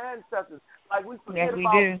honor their ancestors. Like we forget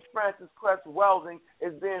about Francis Cress Welsing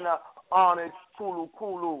as being a honored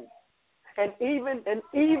Kulu. And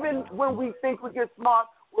even when we think we get smart,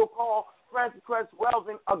 we'll call Francis Cress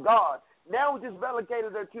Welsing a god. Now we just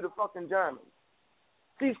relegated her to the fucking Germans.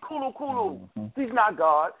 She's Kulu. She's not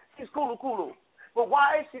God. She's Kulu. But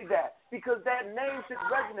why is she that? Because that name should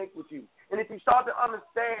resonate with you. And if you start to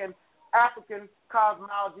understand African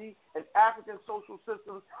cosmology and African social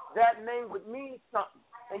systems, that name would mean something.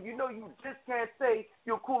 And you know you just can't say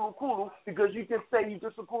you're Kulu Kulu because you can say you're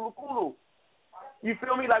just a Kulu Kulu. You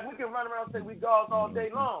feel me? Like we can run around and say we gods all day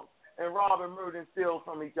long and rob and murder and steal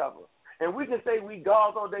from each other. And we can say we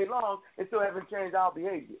gods all day long and still haven't changed our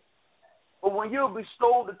behavior. But when you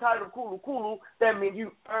bestow the title Kulu Kulu, that means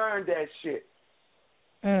you earned that shit.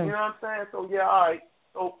 You know what I'm saying? So, yeah, all right.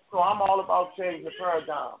 So I'm all about changing the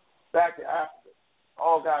paradigm back to Africa.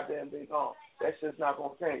 All goddamn day gone. That shit's not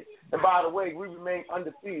going to change. And by the way, we remain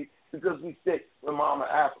undefeated because we stick with Mama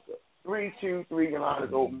Africa. 3, 2, 3, your line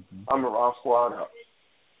is open. I'm in Raw Squad up.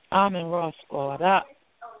 I'm in Raw Squad up.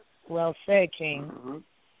 Well said, King.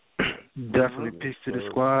 Definitely peace to the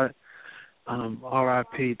squad.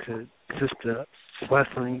 R.I.P. to Sister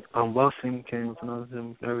Welsing. Can't even pronounce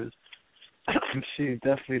them nervous. She's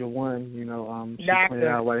definitely the one, you know. She pointed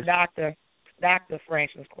out why Dr.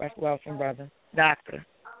 Francis Cress Welsing, brother. Doctor.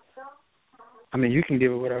 I mean, you can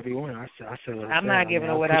give her whatever you want. I said what I I'm not giving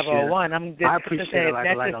her whatever I want. I'm just I appreciate it.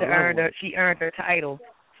 That sister earned her. She earned her title,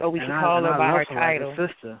 so we should call her by her title. Like a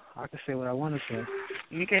sister, I can say what I want to say.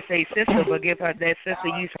 You can say sister, but give her that sister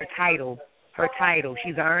use her title. Her title.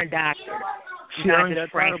 She's an earned doctor. She earned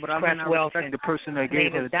that title, but I may not respect the person that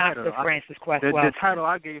gave her the title. Dr. Francis Cress The Welsing. title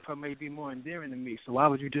I gave her may be more endearing to me, so why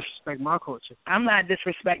would you disrespect my culture? I'm not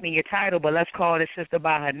disrespecting your title, but let's call this sister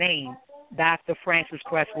by her name, Dr. Francis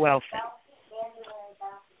Cress Welsing.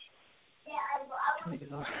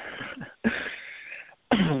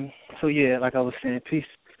 So yeah, like I was saying,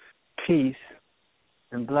 peace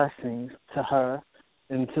and blessings to her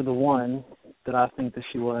and to the one that I think that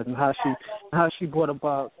she was, and how she brought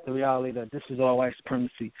about the reality that this is all white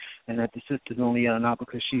supremacy, and that the sister's only yelling out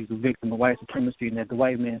because she's the victim of white supremacy, and that the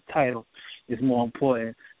white man's title is more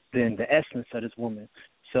important than the essence of this woman.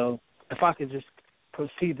 So if I could just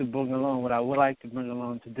proceed to bring along what I would like to bring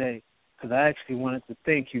along today, because I actually wanted to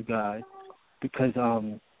thank you guys, because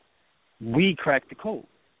we cracked the code.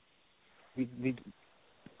 We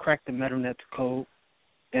cracked the MetaNet code,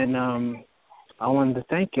 and I wanted to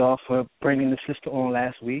thank y'all for bringing the sister on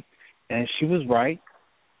last week, and she was right.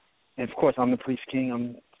 And of course, I'm the Priest King.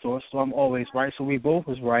 I'm Source, so I'm always right. So we both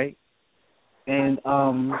was right. And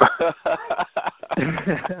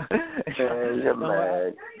you're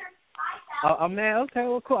mad. I'm mad. Okay,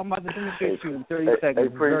 well, cool. I'm about to demonstrate you in 30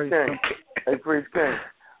 seconds. Hey, Priest King.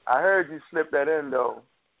 I heard you slip that in though.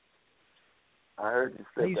 I heard you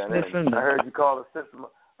slip that in. I heard you call the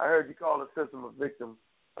system. A victim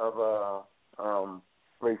of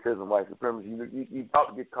racism, white supremacy. You about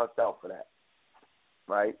to get cussed out for that,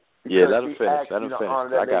 right? Because yeah, let him finish. Let him finish.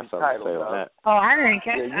 I got something to say on that. Oh, I didn't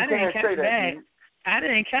catch that. I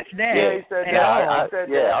didn't catch that. Yeah, he said that.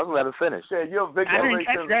 I was going to let him finish. Said you're a victim I didn't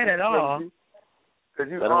catch that at all.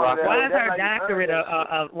 Why is her doctorate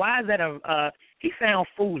why is that he sounds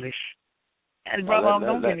foolish. And brother,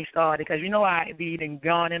 don't get me started, because you know I be even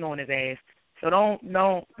gone in on his ass. So don't.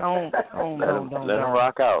 Let him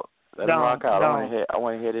rock out. Let him rock out. I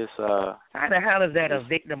want to hear this. How the hell is that a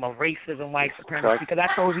victim of racism, white supremacy? Because I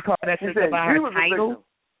told you call that sister by her title.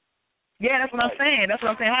 Yeah, that's what I'm saying.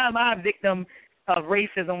 How am I a victim of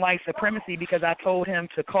racism, white supremacy? Because I told him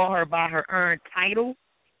to call her by her earned title.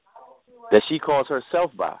 That she calls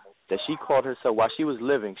herself by. That she called herself while she was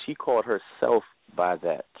living. She called herself by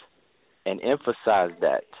that, and emphasized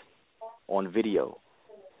that on video.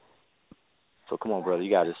 So come on, brother, you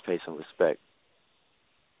gotta just pay some respect.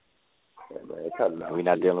 We're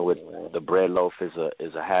not dealing with the bread loaf is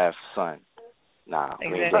a half son. Nah, we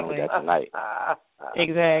ain't dealing with that tonight.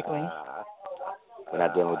 Exactly. We're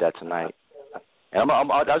not dealing with that tonight. And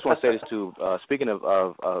I just want to say this too. Speaking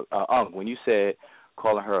of when you said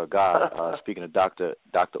calling her a god, speaking of Dr.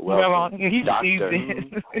 Welsing,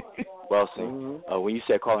 Welsing, when you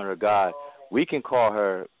said calling her a god, we can call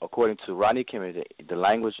her, according to Rodney Kimmel, the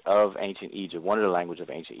language of ancient Egypt, one of the languages of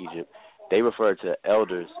ancient Egypt, they refer to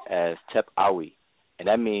elders as Tep Awi, and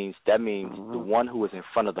that means the one who is in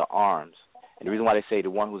front of the arms. And the reason why they say the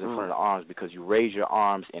one who's in front of the arms, because you raise your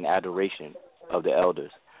arms in adoration of the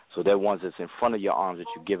elders. So they're ones that's in front of your arms that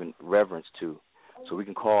you're giving reverence to. So we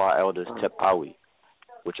can call our elders Tep Awi,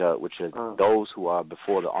 which are those who are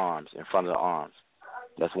before the arms, in front of the arms.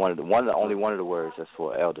 That's only one of the words that's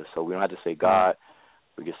for elders. So we don't have to say God.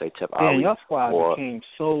 We can say Tep Awi. Yeah, your squad became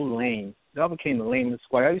so lame. Y'all became the lamest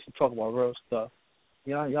squad. I used to talk about real stuff.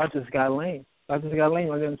 Y'all just got lame. Y'all just got lame.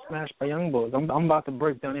 Y'all getting smashed by young boys. I'm about to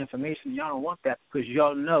break down information. Y'all don't want that because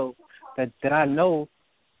y'all know that I know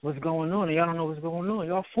what's going on, and y'all don't know what's going on.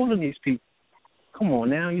 Y'all fooling these people. Come on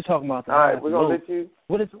now, you talking about the all right, we're gonna let you.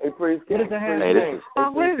 What is? Hey, Priest, what is the Hey, name?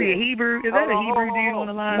 What is he? Hebrew? Is that a Hebrew dude on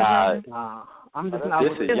the line? Nah. I'm just not.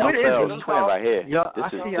 This is Young Pharaoh's twin right here.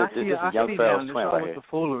 This is Young Pharaoh's twin right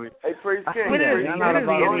here. Hey, Priest, what is he? Is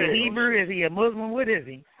he a Hebrew? Is he a Muslim? What is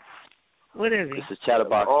he? What is he? This is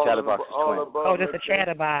Chatterbox's twin. Oh, just a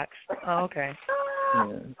chatterbox. Oh, okay.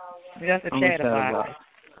 Yeah. That's a chatterbox.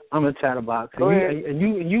 I'm a chatterbox. And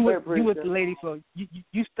you with the lady for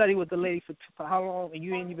you study with the lady for how long? And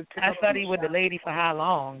you ain't even. I studied with the lady for how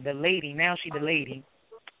long? The lady. Now she the lady.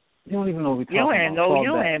 You don't even know what we're talking about. You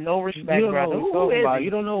don't have no respect, brother. Who is he?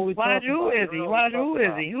 You don't know what we're talking about. Who is he? Who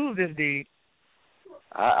is he? Who's this dude?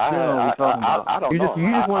 I don't know. You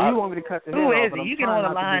want me to cut the Who is he? You get on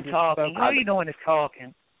the line talking. All you doing is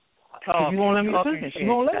talking. You won't let me finish. You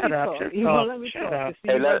won't let me talk. You won't let me talk.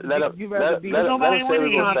 Hey, let him say what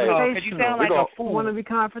he's saying. You sound like a fool. Want to be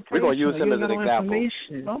confrontational. We're going to use him as an example.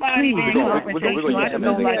 Nobody being confrontational. I just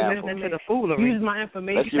don't like listening to the foolery. Use my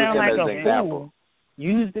information. Let's use him as an example.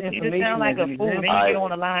 Use the You information. just sound like a fool. Then you get on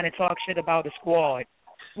the line and talk shit about the squad.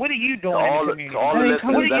 What are you doing in the community? What are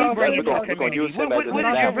you bringing to the community? What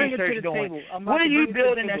is your research doing? What are you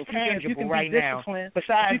building that's tangible right now?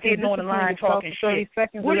 Besides getting on the line talking shit,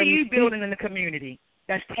 what are you building in the community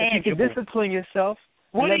that's tangible? You can discipline yourself.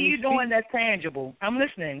 What are you doing that's tangible? I'm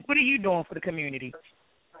listening. What are you doing for the community?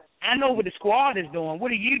 I know what the squad is doing.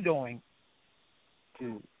 What are you doing?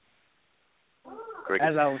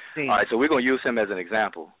 As I was saying. All right, so we're going to use him as an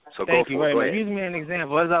example. So Thank you go very for much. it. Use me as an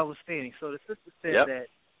example. As I was stating, so the sister said that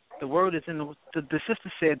the word is in the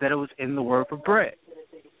sister said that it was in the word for bread.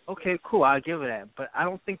 Okay, cool, I'll give her that. But I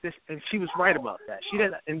don't think this, and she was right about that. She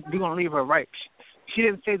didn't, and we're gonna leave her right. She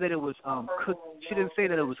didn't say that it was cooked. She didn't say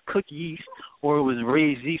that it was cooked yeast or it was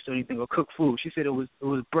raised yeast or anything or cooked food. She said it was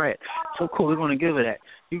bread. So cool, we're gonna give her that.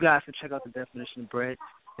 You guys can check out the definition of bread,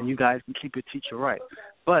 and you guys can keep your teacher right.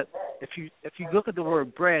 But if you look at the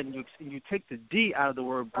word bread and you take the D out of the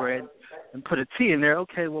word bread and put a T in there,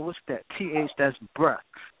 okay, well, what's that? TH, that's breath.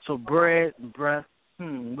 So bread, breath,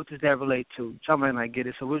 what does that relate to? Y'all might not get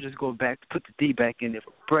it, so we'll just go back, put the D back in there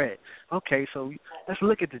for bread. Okay, so let's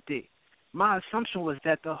look at the D. My assumption was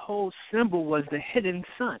that the whole symbol was the hidden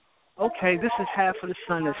sun. Okay, this is half of the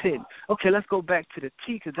sun that's hidden. Okay, let's go back to the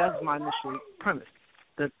T because that was my initial premise.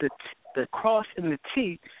 The cross in the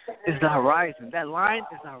T is the horizon. That line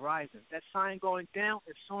is the horizon. That sign going down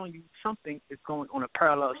is showing you something is going on a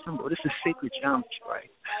parallel symbol. This is sacred geometry,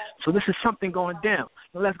 right? So this is something going down.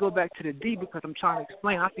 Now let's go back to the D because I'm trying to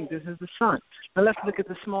explain. I think this is the sun. Now let's look at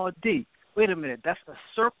the small d. Wait a minute. That's a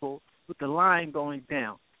circle with the line going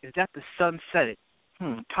down. Is that the sun setting?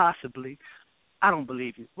 Possibly. I don't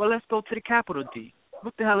believe you. Well, let's go to the capital D.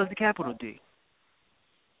 What the hell is the capital D?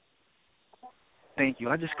 Thank you.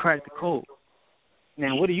 I just cracked the code.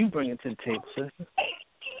 Now, what are you bringing to the table, sister?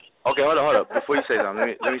 Okay, hold up. Before you say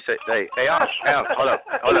something, let me say, hey, hold up.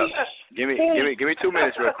 Give me 2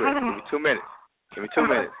 minutes real quick. Give me 2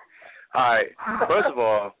 minutes. All right. First of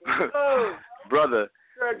all, brother,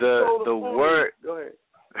 the word. Go ahead.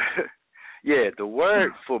 Yeah, the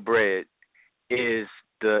word for bread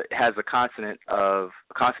has a consonant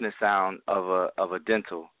sound of a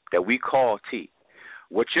dental that we call T.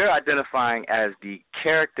 What you're identifying as the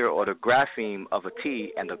character or the grapheme of a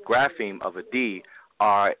T and the grapheme of a D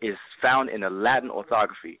is found in the Latin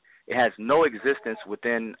orthography. It has no existence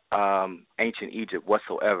within ancient Egypt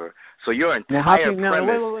whatsoever. So your entire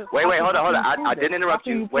premise. Wait, hold on. I didn't interrupt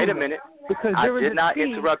you. Wait a minute. I did not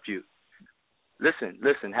interrupt you.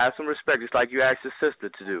 Listen. Have some respect, just like you asked your sister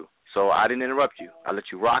to do. So I didn't interrupt you. I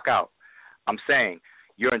let you rock out. I'm saying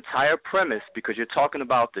your entire premise, because you're talking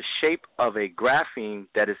about the shape of a grapheme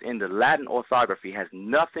that is in the Latin orthography, has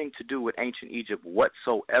nothing to do with ancient Egypt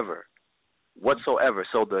whatsoever.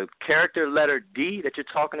 So the character letter D that you're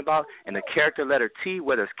talking about and the character letter T,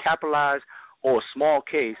 whether it's capitalized or small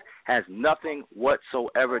case, has nothing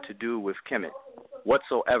whatsoever to do with Kemet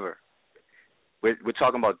whatsoever. We're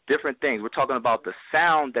talking about different things. We're talking about the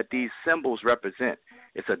sound that these symbols represent.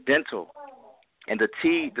 It's a dental. And the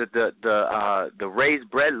T, the raised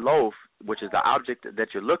bread loaf, which is the object that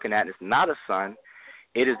you're looking at, is not a sun.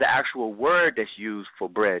 It is the actual word that's used for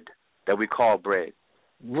bread that we call bread.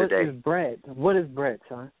 What is bread? What is bread,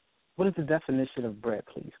 son? What is the definition of bread,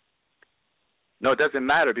 please? No, it doesn't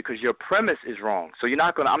matter because your premise is wrong. So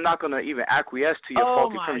I'm not gonna even acquiesce to your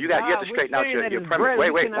faulty premise. You have to straighten out your premise.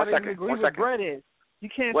 Wait, 1 second. 1 second. Bread is. You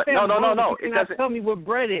can't what? say No. It doesn't tell me what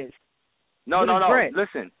bread is. No.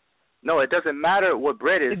 Listen. No, it doesn't matter what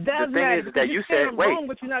bread is. It does the thing matter is that you said, wait. Wrong,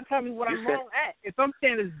 but you're not telling me what I'm wrong at. If I'm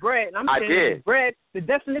saying it's bread, and I'm saying it's bread, the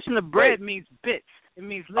definition of bread means bits. It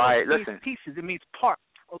means little pieces. It means parts.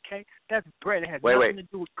 okay? That's bread. It has Wait. nothing to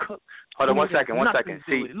do with cook. Hold on one It has second. nothing to do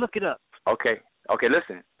See, with it. Look it up. Okay,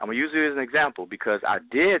 listen. I'm going to use you as an example because I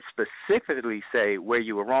did specifically say where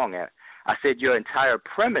you were wrong at. I said your entire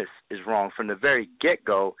premise is wrong from the very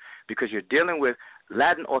get-go because you're dealing with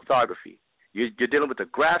Latin orthography. You're dealing with the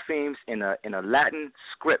graphemes in a Latin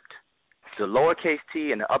script, the lowercase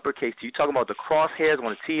t and the uppercase t. You're talking about the crosshairs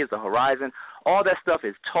when the t is the horizon. All that stuff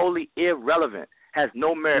is totally irrelevant. Has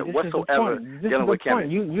no merit whatsoever dealing with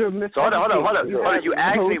chemistry. You're so hold on. You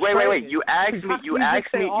asked me. Wait. You asked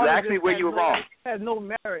me where you were wrong. Has no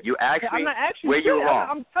merit. You asked me I'm not asking where you were wrong.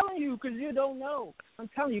 I'm telling you because you don't know. I'm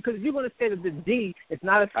telling you because you're going to say that the D is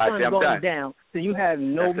not a sun going down, so you have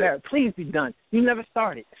no merit. Please be done. You never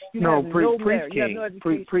started. Priest King.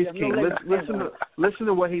 Listen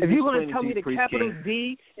to what he's explaining to you, Priest King. If you're going to tell me the capital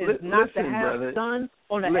D is not the half sun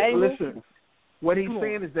on the angle, listen. What he's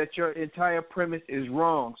saying is that your entire premise is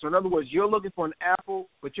wrong. So in other words, you're looking for an apple,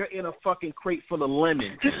 but you're in a fucking crate full of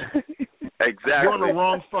lemons. Exactly. You're on the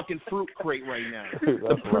wrong fucking fruit crate right now.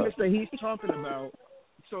 The premise that he's talking about,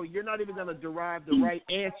 so you're not even going to derive the right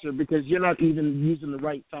answer because you're not even using the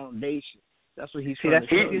right foundation. That's what he's trying to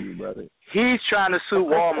tell you, brother. He's trying to sue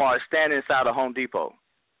Walmart standing inside of Home Depot.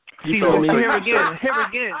 See, here again. See,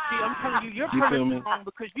 I'm telling you, your premise is wrong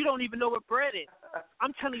because you don't even know what bread is.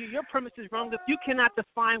 I'm telling you, your premise is wrong. If you cannot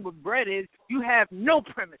define what bread is, you have no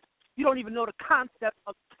premise. You don't even know the concept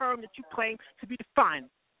of the term that you claim to be defined.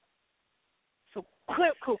 So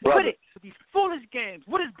quit it with these foolish games.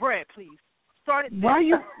 What is bread, please? Start it. Why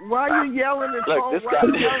are you yelling and yelling?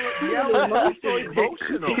 So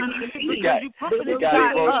emotional. Because you pumping this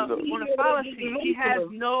guy up on a fallacy. He has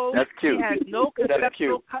no. That's cute. He has no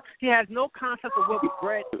conceptual. He has no concept of what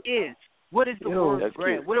bread is. What is the word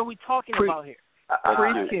bread? Cute. What are we talking about here?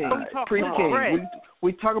 Priest King.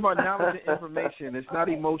 We talk about knowledge and information. It's not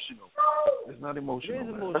emotional. It's not emotional.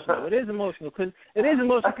 It is emotional because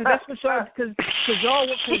that's what y'all because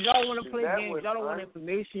y'all want to play games. Y'all don't want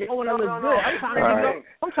information. Y'all want to look good.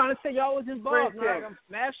 I'm trying to say y'all was involved. I'm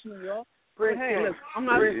smashing y'all. Hey, look, I'm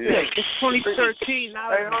not. It's 2013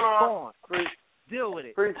 now. It's gone. Deal with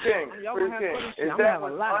it. Priest King. Y'all gonna have fun. I'm gonna have a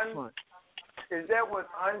lot of fun. Is that what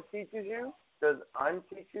Un teaches you? Does Un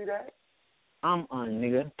teach you that? I'm Un,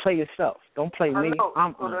 nigga. Play yourself. Don't play me.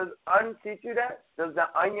 I'm so Un. Does Un teach you that? Does the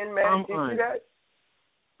Onion Man teach you that?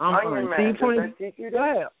 I'm Onion Un. Man, does that teach you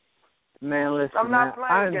that? Man, listen, I'm not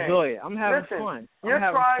playing I games. enjoy it. I'm having fun. You're I'm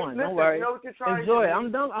having trying, fun. listen, Don't worry. You know what you're trying enjoy to do? it.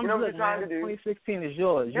 I'm done. I'm you know good, what you're trying man. to do? 2016 is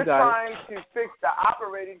yours. You're you got trying it. to fix the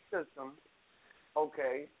operating system,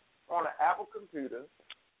 okay, on an Apple computer,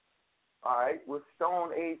 all right, with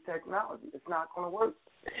Stone Age technology. It's not going to work.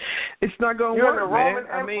 It's not going to You're work, in the Roman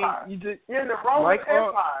man. Empire. You're in the Like,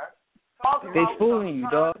 Roman Empire. They fooling you,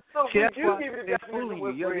 dog. So See, that's why they're fooling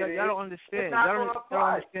you. Y'all don't understand. Y'all don't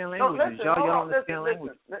understand languages. Y'all don't understand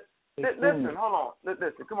language. Listen, hold on.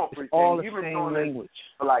 Listen, come on, Priest. All You've the been same doing language.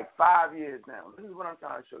 this for like 5 years now. This is what I'm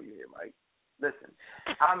trying to show you here, Mike. Listen,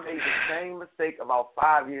 I made the same mistake about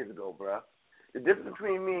 5 years ago, bruh. The difference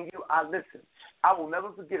between me and you, I will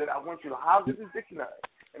never forget it. I went to the Houses Dictionary,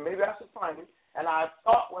 and maybe I should find it. And I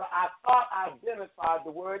thought I identified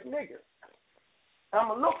the word nigger. And I'm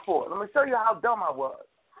going to look for it. Let me show you how dumb I was.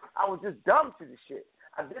 I was just dumb to the shit.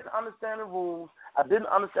 I didn't understand the rules. I didn't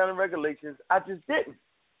understand the regulations. I just didn't.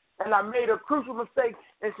 And I made a crucial mistake,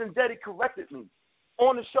 and Synthetic corrected me.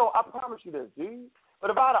 On the show, I promise you this, dude.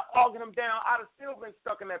 But if I'd have argued him down, I'd have still been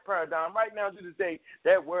stuck in that paradigm. Right now, to this day,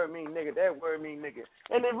 that word mean nigga, that word mean nigga.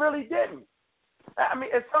 And it really didn't. I mean,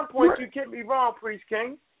 at some point, you can't be wrong, Priest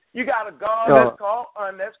King. You got a God that's called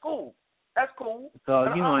that's cool. That's cool. So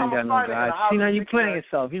you know I ain't got no guys. See, now you playing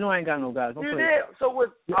yourself. You know I ain't got no guys. You did. So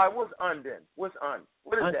what's Un then? What's Un?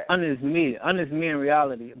 What is that? Un is me. Un is me in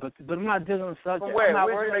reality. But I'm not dealing with subject. From where? I'm not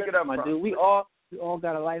Where'd you make it up my from? dude. We all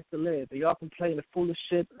got a life to live. And y'all can play the foolish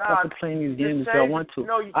shit. Y'all can play these games if y'all want to.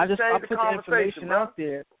 No, you I put the information out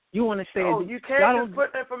there. You want to say no, you can't just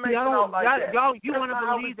put information out like that. You want to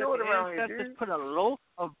believe that the ancestors put a loaf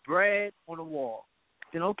of bread on the wall.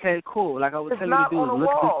 Then okay, cool. Like I would tell you to do is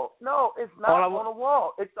look. No, it's not on the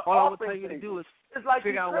wall. It's the all I would tell you to do is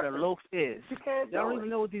figure out what a loaf is. You can't do Y'all don't even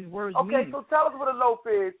know what these words mean. Okay, so tell us what a loaf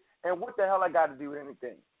is and what the hell I got to do with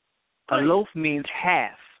anything. A loaf means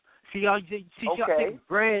half. See, y'all think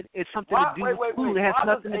bread is something to do with food. It has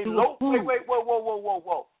nothing to do with food. Wait,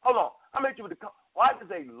 whoa. Hold on. I'm going to with the. Why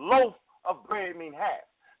does a loaf of bread mean half?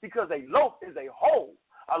 Because a loaf is a whole.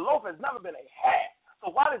 A loaf has never been a half.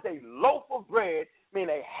 So why does a loaf of bread mean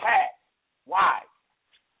a half? Why?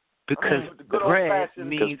 Because bread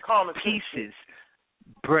means pieces.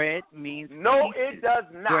 Bread means no, pieces. it does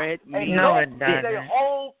not. Bread means it doesn't. It's a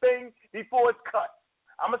whole thing before it's cut.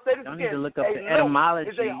 I'm gonna say this Y'all again. need to look up the Luke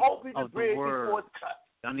etymology is a whole piece of the bread word. before it's cut.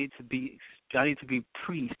 Y'all need to be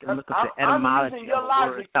priest and look up the etymology of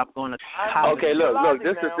the word. Stop going to college. Okay, look.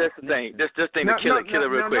 This is the thing. This thing to kill it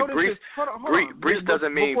real quick. Brees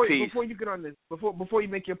doesn't mean peace. Before you get on this, before you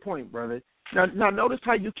make your point, brother. Now notice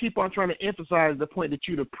how you keep on trying to emphasize the point that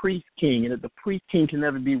you're the priest king and that the priest king can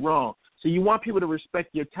never be wrong. So you want people to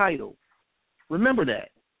respect your title. Remember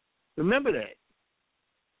that. You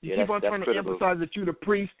keep on trying to emphasize that you're the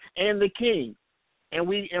priest and the king. And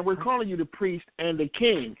we're calling you the priest and the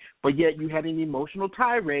king, but yet you had an emotional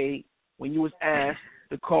tirade when you was asked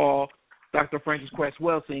to call Dr. Frances Cress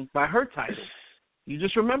Welsing by her title. You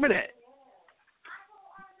just remember that.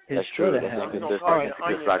 That's true.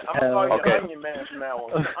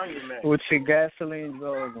 With your gasoline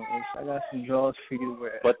drawers on, I got some drawers for you to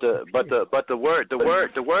wear. But the word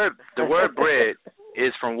bread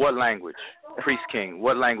is from what language? Priest king.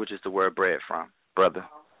 What language is the word bread from, brother?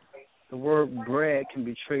 The word bread can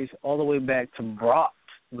be traced all the way back to brot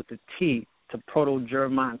with the T, to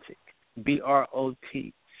Proto-Germanic,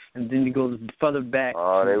 B-R-O-T, and then it goes further back.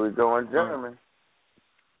 Oh, there we go in German.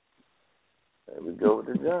 There we go with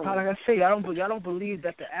the German. Like I say, y'all don't believe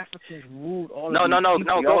that the Africans ruled all No, of these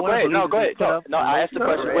people. go ahead. No, I asked the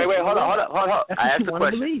question. Wait, hold on. I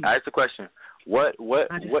asked the question. What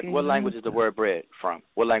language is the word bread from?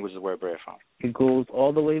 What language is the word bread from? It goes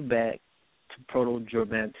all the way back to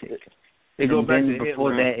Proto-Germanic. It goes back to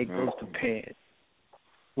before that, it goes to Pan.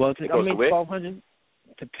 Well, 1200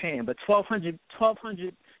 to Pan, but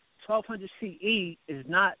 1200 CE is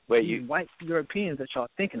not the white Europeans that y'all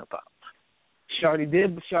thinking about. She already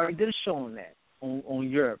did a show on that on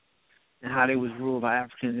Europe and how they was ruled by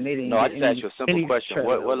Africans, and they didn't. No, I just asked you a simple question.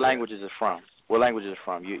 What language is it from? What language is it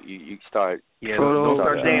from? You start. Yeah, don't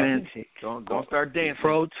start dancing. Don't start dancing.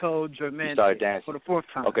 Proto-Germanic. You started dancing for the fourth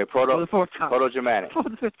time. Okay, Proto-Germanic.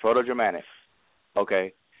 Proto-Germanic.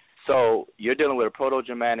 Okay, so you're dealing with a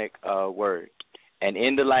Proto-Germanic word, and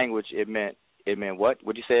in the language it meant what?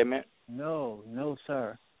 What'd you say it meant? No,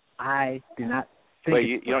 sir. I did not. Wait,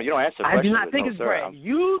 you don't answer the question. I do not think it's bread.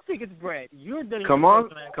 You think it's bread. You're dealing Come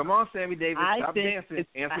on, Sammy Davis. Stop think dancing. It's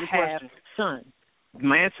answer the question. Son,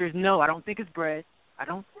 my answer is no. I don't think it's bread. I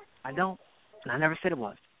don't. And I never said it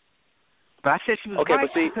was. But I said she was right.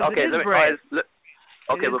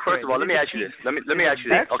 But first of all, let me ask you this. Let me ask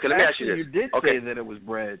you this. Okay, let me ask you this. You did say that it was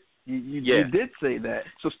bread. You did say that.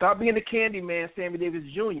 So stop being the candy man, Sammy Davis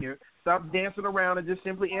Jr. Stop dancing around and just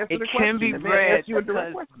simply answer the question. It can be bread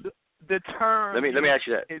because the term. Let me ask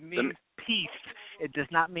you that. It means peace. It does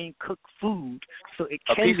not mean cooked food. So it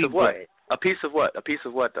can be bread. bread. A piece of what? A piece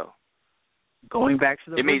of what though? Going back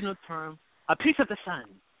to the original term, a piece of the sun.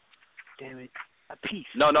 Damn it. A piece.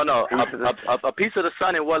 No. A piece of the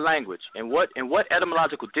sun in what language? In what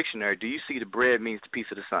etymological dictionary do you see the bread means the piece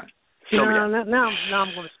of the sun? Now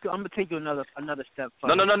I'm gonna take you another step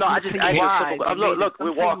further. No. I just asked you a simple. Look,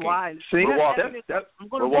 we're walking. See, we're walking.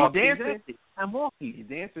 We're walking. I'm walking. You're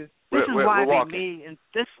dancing. This is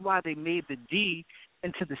why they made the D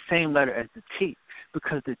into the same letter as the T,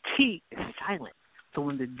 because the T is silent. So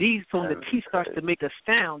when the T starts to make a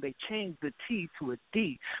sound, they change the T to a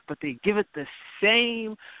D, but they give it the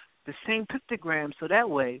same pictogram, so that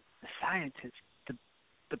way the scientists,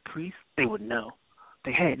 the priests, they would know.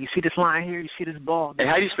 You see this line here? You see this ball? And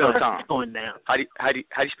how do you spell Tom? It's going down. How do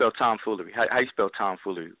you spell tomfoolery? How do you spell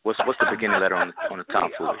tomfoolery? What's the beginning letter on the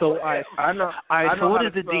tomfoolery? So I know. So what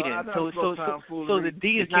is the D then? So the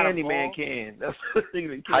D is not candy man can. That's the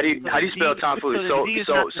thing. How do you spell tomfoolery? So you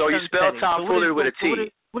spell tomfoolery with a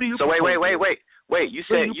T. So wait. You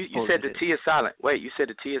said the T is silent. Wait, you said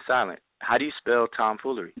the T is silent. How do you spell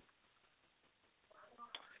tomfoolery?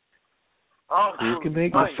 You can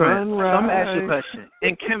make my friend right. So I'm going to ask you a question.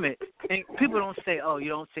 In Kemet, people don't say, you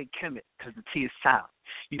don't say Kemet because the T is silent.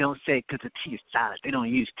 You don't say because the T is silent. They don't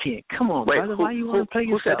use T. Come on, brother. Why you want to play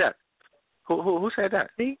yourself? Who said that? Who said that?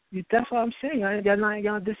 See, that's what I'm saying.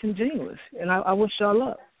 Y'all disingenuous, and I wish y'all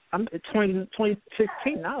luck. I'm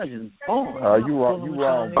 2016. Knowledge is born. You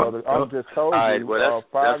wrong, brother. I just told you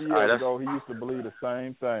 5 years ago he used to believe the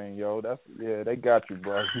same thing, yo. They got you,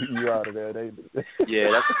 bro. You out of there. That's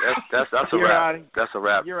a wrap. That's a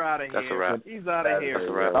wrap. You're out of here. That's a wrap. He's out of here. That's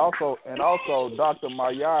a wrap. Also, Dr.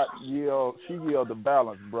 Mayat yield the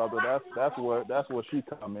balance, brother. That's what she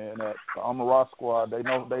come in at. The Amara squad. They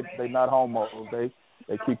know they not homos.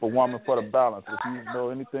 They keep a woman for the balance. If you know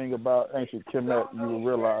anything about ancient Kemet, you will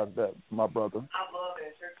realize that, my brother.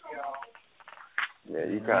 Yeah,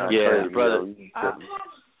 you kind of crazy, brother.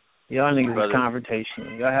 Y'all niggas is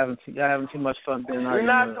confrontation. Y'all having too much fun being arguing.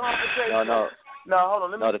 We're not confrontation. No. No, hold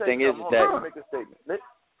on. Let me the thing is that. Make a statement.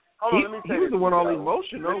 He was the one all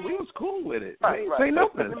emotional. We was cool with it. Right. Say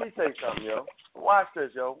nothing. Let me say something, yo. Watch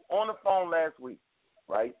this, yo. On the phone last week,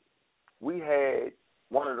 right? We had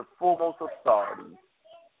one of the foremost authorities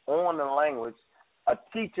on the language, a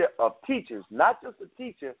teacher of teachers, not just a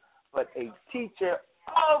teacher, but a teacher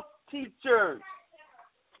of teachers.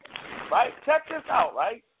 Right? Check this out,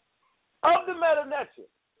 right? Of the Medu Neter.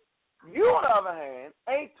 You, on the other hand,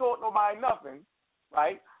 ain't taught nobody nothing,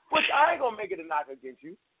 right? Which I ain't going to make it a knock against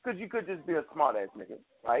you, because you could just be a smart-ass nigga,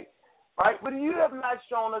 right? Right? But you have not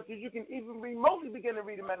shown us that you can even remotely begin to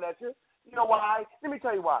read the Medu Neter. You know why? Let me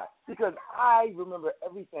tell you why. Because I remember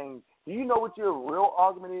everything. Do you know what your real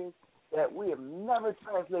argument is? That we have never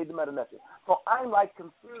translated the Medu Neter. So I'm like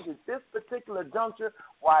confused at this particular juncture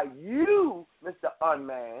why you, Mr.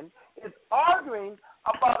 Unman, is arguing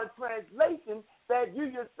about a translation that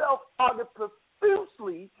you yourself argued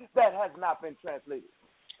profusely that has not been translated.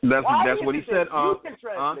 That's what he said.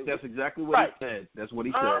 That's exactly what right. he said. That's what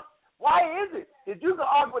he said. Why is it that you can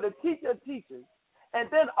argue with a teacher of teachers and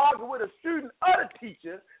then argue with a student of a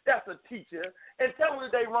teacher that's a teacher and tell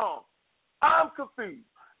me they wrong? I'm confused.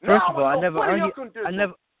 First of all, I never argue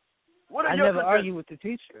with the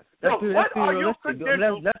teacher. Let's be realistic.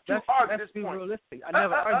 Let's be realistic. I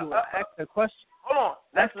never argue. I ask a question. Hold on.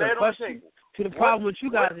 That's the question. See, the problem with you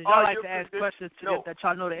guys is y'all like to ask questions that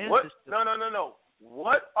y'all know the answers to. No.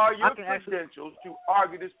 What are your credentials to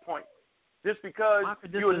argue this point? Just because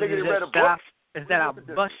you a nigga that read a book? Is that I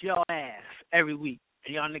bust y'all ass every week.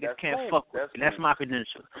 And y'all niggas can't fuck with me. That's my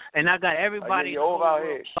credentials. And I got everybody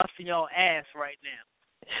busting y'all ass right now.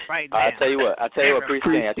 Right now. I tell you what, Priest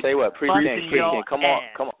King. Come on.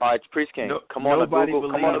 All right, Priest King. Come on to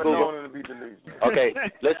Google. Okay,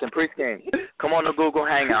 listen, Priest King. Come on to Google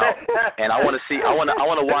Hangout, and I want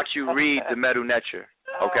to watch you read the Medu Neter.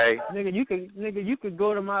 Okay. Nigga, you could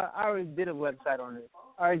go to my. I already did a website on it.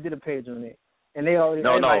 I already did a page on it, and they already.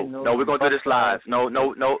 No. We're gonna do this live. No.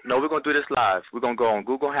 We're gonna do this live. We're gonna go on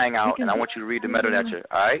Google Hangout, and I want you to read the Medu Neter.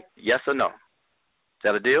 All right? Yes or no? Is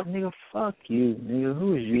that a deal? Nigga, fuck you, nigga.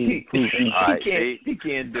 Who is you? He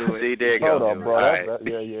can't do it. See, there you go. Hold on, bro. Right.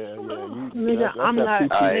 Nigga, I'm not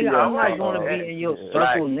going to be in your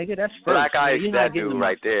circle, nigga. That's first. Black Ice, that dude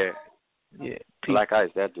right there. Yeah. Black Ice,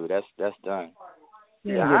 that dude. That's done.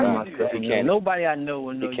 Yeah, nobody I know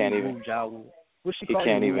will know he can't you even. What's she he called?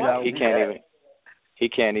 Can't even. He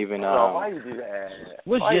can't even. Why you do that?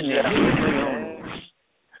 What's your name?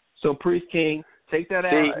 So, Priest King, take that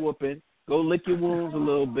ass whooping. Go lick your wounds a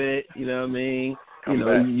little bit, you know what I mean?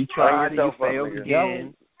 You tried it, you failed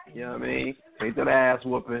again. You know what I mean? Take that ass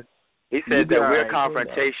whooping. He said that we're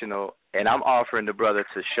confrontational, and I'm offering the brother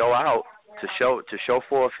to show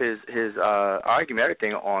forth his argument,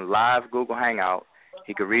 everything on live Google Hangout.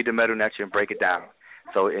 He could read the Medu Neter and break it down.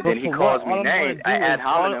 So and then he calls me names. Ad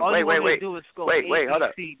hominem. Wait, hold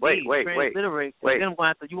up. Wait. Then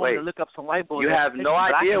you want to look up some white boys. You have no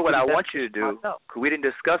idea what I want you to do. We didn't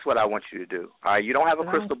discuss what I want you to do. All right, you don't have a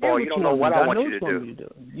crystal ball. You don't know what I want you to do.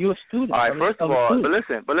 You're a student. All right, first of all, but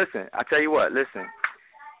listen. I tell you what. Listen.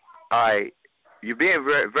 All right, you're being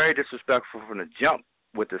very, very disrespectful from the jump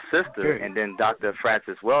with the sister and then Dr.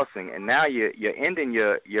 Francis Welsing, and now you're ending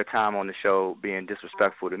your time on the show being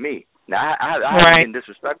disrespectful to me. Now, I haven't been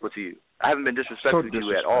disrespectful to you. I haven't been disrespectful to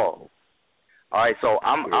you at all. All right, so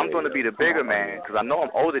I'm going to be the bigger man because I know I'm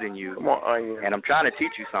older than you, and I'm trying to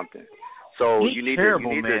teach you something. So you need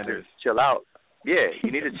to chill out. Yeah,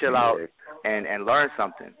 you need to chill out and learn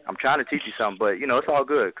something. I'm trying to teach you something, but it's all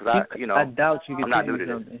good because I doubt you can teach me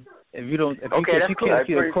something. If you can't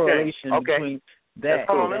see a correlation between that.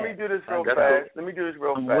 Hold on, let me do this real fast.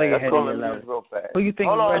 I'm way ahead of your level. Who you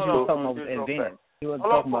think Reggie was talking about advanced? Hold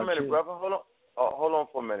on for a minute, brother. Hold on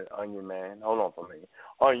for a minute, Onion Man. Hold on for a minute.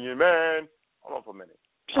 All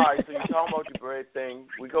right, so you're talking about your bread thing.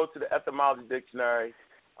 We go to the etymology dictionary.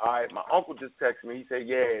 All right, my uncle just texted me. He said,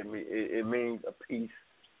 it means a piece,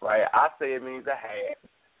 right? I say it means a half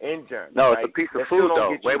in German. No, right? It's a piece of food,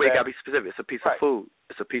 though. Wait, gotta be specific. It's a piece of food.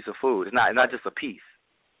 It's a piece of food. It's not just a piece.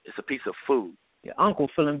 It's a piece of food. Your uncle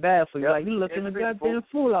feeling bad for you. Like, you looking a goddamn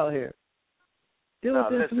fool out here. Deal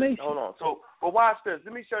with the information. Hold on. So, but watch this.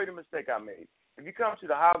 Let me show you the mistake I made. If you come to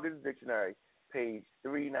the How Good Dictionary, page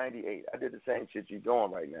 398, I did the same shit you're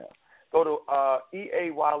doing right now. Go to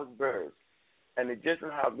E.A. Wallace Burrs and the Egyptian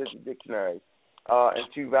How Good Dictionary in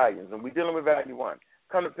 2 volumes. And we're dealing with value 1.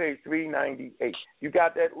 Come to page 398. You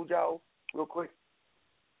got that, Ujao, real quick?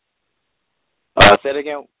 Say it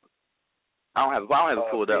again. I don't have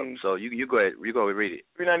it pulled up, so you go ahead. You go and read it.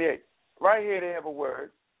 398. Right here they have a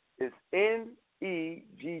word. It's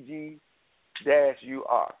Neggur.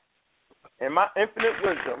 In my infinite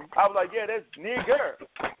wisdom, I was like, yeah, that's nigger.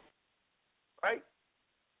 right?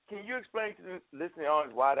 Can you explain to the listening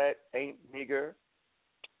audience why that ain't nigger?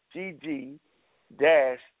 GG-UR.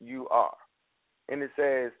 And it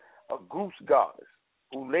says a goose goddess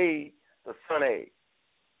who laid the sun egg.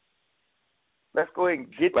 Let's go ahead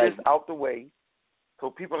and get this out the way so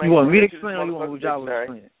people ain't. You want me to explain or you want Ujala to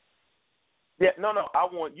explain it? Yeah, no. I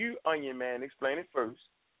want you, Onion Man, explain it first,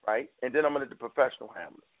 right? And then I'm going to let the professional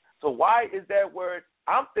handle it. So why is that word?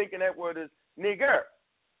 I'm thinking that word is nigger,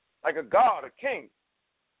 like a god, a king.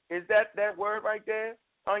 Is that word right there,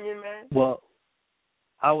 Onion Man? Well,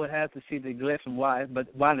 I would have to see the glyph and why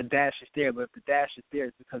the dash is there. But if the dash is there,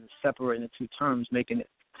 it's because it's separating the two terms, making it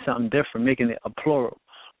something different, making it a plural.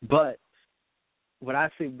 But what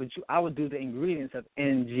I say, I would do the ingredients of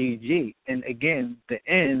NGG. And again, the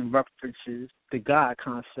N references the God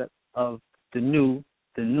concept of the new,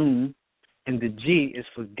 the noon, and the G is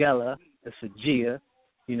for Gela, it's for Gia,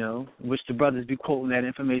 which the brothers be quoting that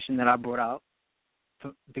information that I brought out,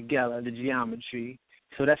 the Gela, the geometry.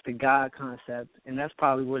 So that's the God concept, and that's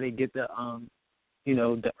probably where they get the,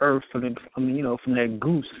 the earth from that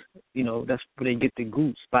goose. That's where they get the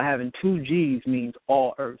goose. By having two G's means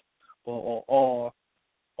all earth or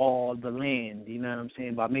all the land. You know what I'm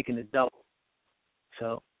saying? By making it double.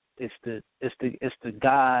 So it's the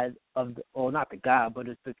God of the, or not the God, but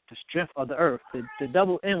it's the strength of the earth. The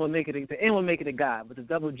double N will make it a God, but the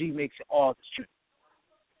double G makes it all the strength.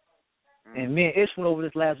 And me and Ish went over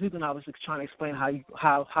this last week, and I was just trying to explain how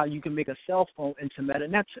you can make a cell phone into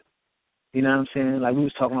Meta-Netter. You know what I'm saying? Like we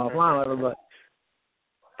was talking offline,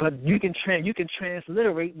 but you can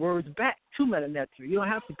transliterate words back to Meta-Netter. You don't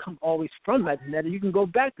have to come always from Meta-Netter. You can go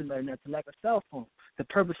back to Meta-Netter like a cell phone. The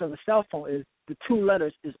purpose of a cell phone is the two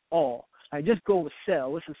letters is all. Like just go with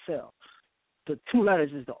cell. What's a cell? The two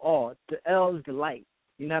letters is the all. The L is the light.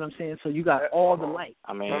 You know what I'm saying? So you got all the light.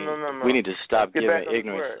 I mean, we need to stop giving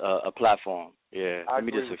ignorance a platform. Yeah, let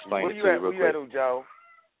me just explain it to you real quick. Joe?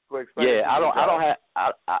 Yeah, I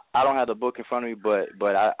don't have the book in front of me,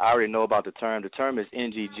 but I already know about the term. The term is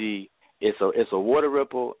NGG. It's a water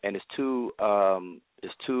ripple, and it's two jar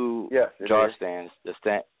stands.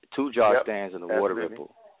 Two jar stands in the water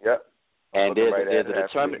ripple. Yep. And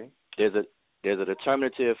there's a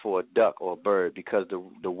determinative for a duck or a bird because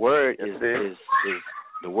the word is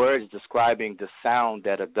the word is describing the sound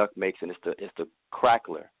that a duck makes, and it's the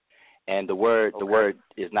crackler. And the word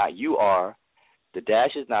is not UR. The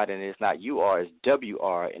dash is not in it. It's not UR. It's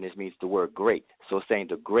WR, and it means the word great. So it's saying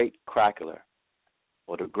the great crackler,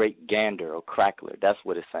 or the great gander or crackler. That's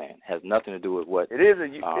what it's saying. It has nothing to do with what it is.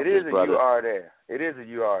 It is a UR there. It is a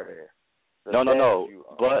UR there. No.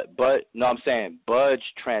 But no, I'm saying Budge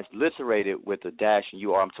transliterated with a dash and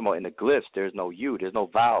UR. I'm talking about in the glyphs. There's no U. There's no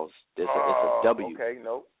vowels. It's a W. Okay,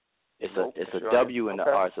 nope. It's a W and the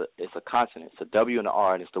R. It's a consonant. It's a W and the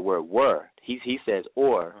R, and it's the word were. He says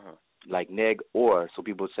or, like neg or. So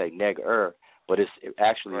people say neg but it's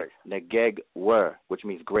actually negeg were, which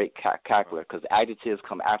means great cackler, because adjectives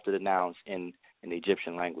come after the nouns in the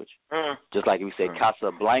Egyptian language. Just like we say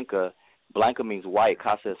Casablanca. Blanca means white.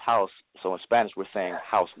 Casa is house. So in Spanish we're saying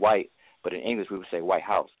house white, but in English we would say white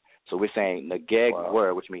house. So we're saying negeg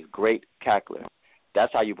were, which means great cackler.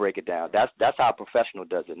 That's how you break it down. That's how a professional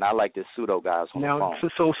does it, not like this pseudo guys on the phone.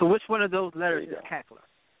 So which one of those letters is cackler?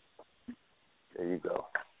 There you go.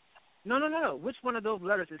 No. Which one of those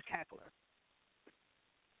letters is cackler?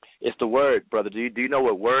 It's the word, brother. Do you know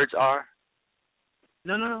what words are?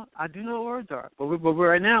 No. I do know what words are, but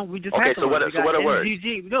right now we just so what are words?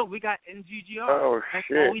 No, we got NGGR. Oh, that's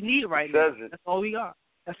shit. all we need right now. That's all we got.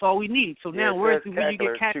 That's all we need. So now where do you get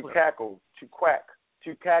cackler? To cackle, to quack,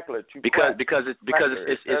 to cackler, to because quack.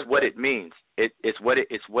 it's what it means. It's what it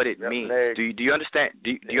means. Do you understand?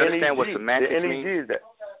 Do you understand what semantics means?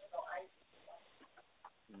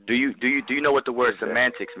 Do you know what the word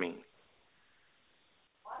semantics means?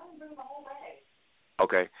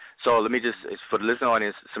 Okay, so let me just, for the listening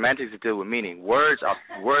audience, semantics deal with meaning. Words are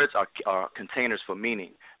containers for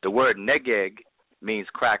meaning. The word negeg means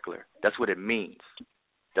crackler. That's what it means.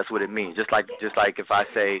 Just like if I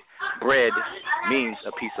say bread means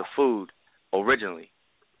a piece of food originally,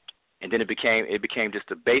 and then it became just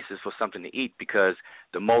the basis for something to eat because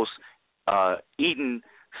the most eaten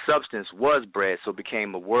substance was bread, so it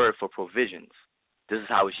became a word for provisions. This is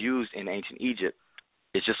how it's used in ancient Egypt.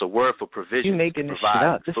 It's just a word for provision. You making this shit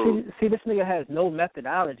up. See, this nigga has no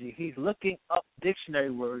methodology. He's looking up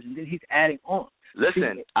dictionary words and then he's adding on.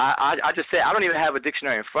 Listen, I just said I don't even have a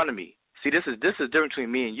dictionary in front of me. See, this is the difference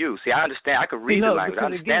between me and you. See, I understand. I can read the language. I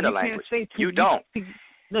understand the language. You don't.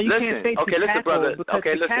 No, you can't say listen, brother. Because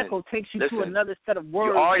cackle takes you to another set of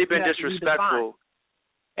words. You've already been disrespectful.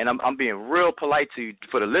 and I'm being real polite to you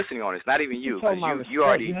for the listening on. It's not even you because you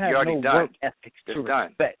already no done. Work ethics it's to done.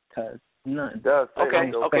 Respect, cause none. It does.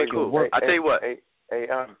 Okay, cool. I tell you what. Hey,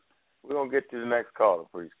 we're gonna get to the next caller,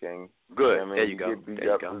 Priest King. Good. You know what I mean? There you go. Get beat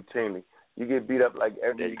up routinely. You get beat up like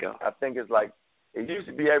every. There you go. I think it's like it used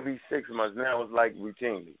to be every 6 months. Now it's like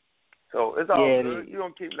routinely. So it's all good. You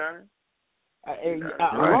don't keep learning. As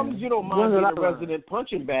long as you don't mind being a resident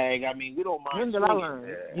punching bag, I mean, we don't mind. When did I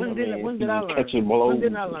learn? When did I learn? Catching blows. When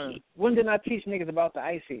did I learn? When did I teach niggas about the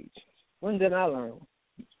Ice Age? When did I learn?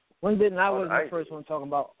 When didn't I was the first one talking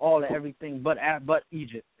about all of everything but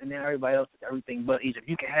Egypt, and then everybody else everything but Egypt.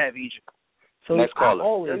 You can have Egypt. So next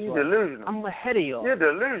caller. You're delusional. I'm ahead of y'all. You're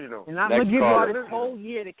delusional. And I'm gonna give y'all this whole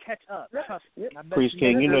year to catch up. Trust me. Priest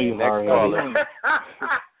King, you know you're next caller.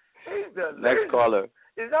 He's delusional. Next caller.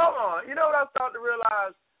 Hold on. You know what I'm starting to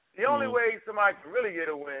realize? The only way somebody can really get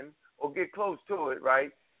a win or get close to it,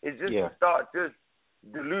 right, is just to start just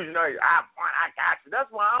delusionary. I got you.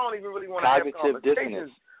 That's why I don't even really want to have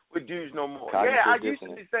conversations with dudes no more. I used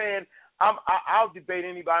to be saying I'll debate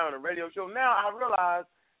anybody on a radio show. Now I realize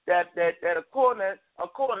that according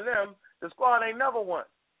to them, the squad ain't never won.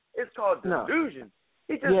 It's called delusion.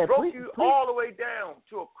 He just broke you all the way down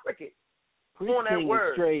to a cricket. Priest King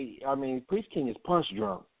is straight. I mean, Priest King is punch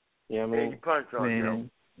drunk. You know what I mean? He punch drunk,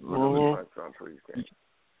 punch drunk, Priest King.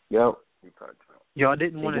 Yep. He punch drunk. Y'all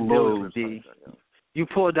didn't want to deal with D. You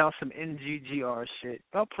pulled out some NGGR shit.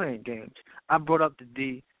 Y'all playing games. I brought up the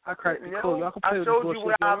D. I cracked the code. Y'all can play with the bullshit. I showed you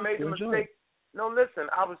where I made the mistake. No, listen.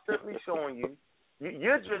 I was simply showing you.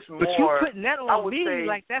 You're just more. But you putting that on me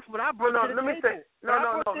like that's what I brought to the table. Listen.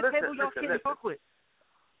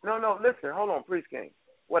 No, listen. Hold on, Priest King.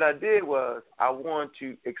 What I did was I wanted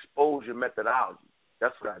to expose your methodology.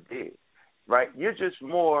 That's what I did, right? You're just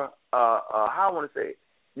more, how I want to say it,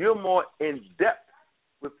 you're more in depth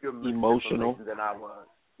with your emotional than I was.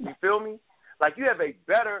 You feel me? Like you have a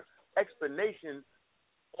better explanation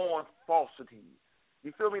on falsities.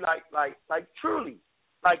 You feel me? Like truly,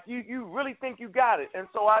 like you really think you got it. And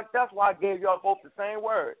so that's why I gave y'all both the same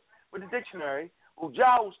word with the dictionary.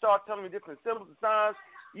 Ujah will start telling me different symbols and signs.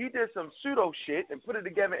 You did some pseudo shit and put it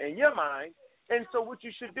together in your mind. And so what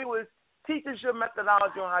you should do is teach us your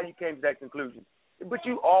methodology on how you came to that conclusion. But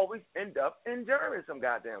you always end up in German some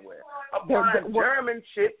goddamn way. Applying German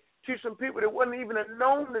shit to some people that wasn't even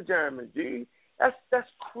known the German, G. That's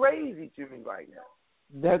crazy to me right now.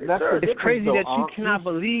 It's crazy that you cannot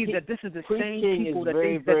believe that this is the same people that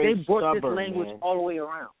they brought this language all the way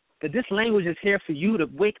around. That this language is here for you to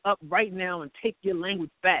wake up right now and take your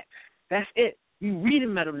language back. That's it. You read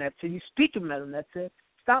in Metal Netzer, you speak in Metal Netzer.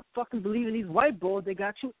 Stop fucking believing these white boys. They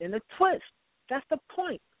got you in a twist. That's the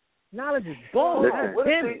point. Knowledge is bull.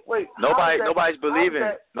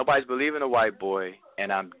 Nobody's believing a white boy,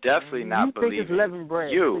 and I'm definitely not believing you. You think it's leavened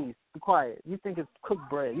bread? You. Please, be quiet. You think it's cooked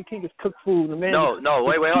bread. You think it's cooked food. No,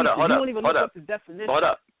 wait, hold up. You don't even look up the definition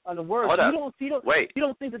of the word. You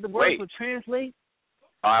don't think that the words will translate?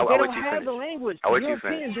 They don't have the language. The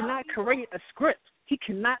Europeans did not create a script. He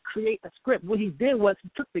cannot create a script. What he did was he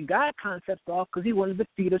took the God concepts off because he wanted to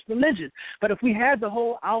feed us religion. But if we had the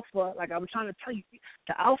whole alpha, like I was trying to tell you,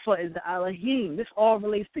 the alpha is the Elohim. This all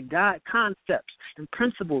relates to God concepts and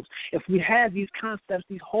principles. If we had these concepts,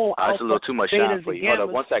 these whole alpha, that's a little too much shine for you. Hold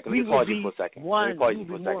up 1 second. Let me pause you for a second. More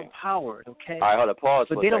empowered, okay? All right, hold up. Pause for a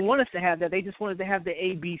second. But they don't want us to have that. They just wanted to have the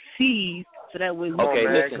ABCs so that way we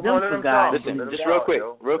listen, for God. Listen, just real quick.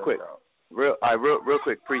 Real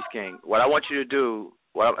quick, Priest King. What I want you to do,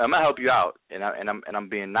 I'm gonna help you out, and I'm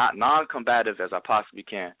being not non-combative as I possibly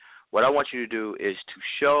can. What I want you to do is to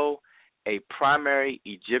show a primary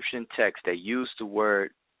Egyptian text that used the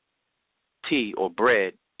word tea or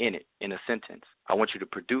bread in it in a sentence. I want you to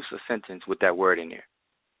produce a sentence with that word in there,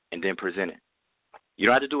 and then present it. You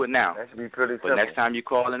don't have to do it now. That should be pretty simple. But next time you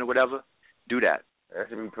call in or whatever, do that. That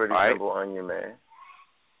should be pretty simple on you, man.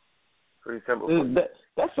 Pretty simple.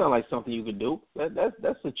 That sounds like something you could do.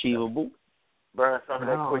 That's achievable. Burn something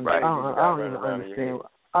that quick. I don't even understand.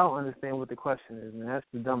 I don't understand what the question is, man. That's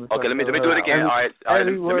the dumbest. Okay, let me do it again. All right. Let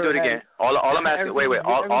me do it again. All I'm asking. Wait.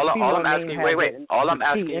 All I'm asking.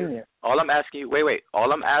 Wait.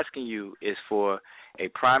 All I'm asking you is for a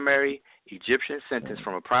primary Egyptian sentence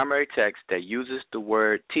from a primary text that uses the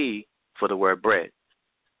word tea for the word bread.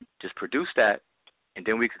 Just produce that, and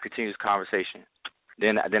then we can continue this conversation.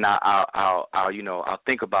 Then I'll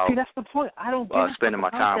think about. See, that's the point. I don't spending my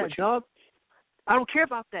time with you. Dog. I don't care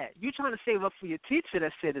about that. You're trying to save up for your teacher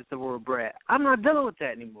that said it's the word brat. I'm not dealing with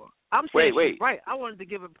that anymore. I'm saying she's right. I wanted to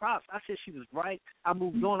give her props. I said she was right. I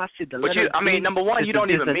moved on. I said the letter G, number one, you don't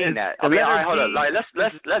even mean that. I mean, all right, hold on. Like,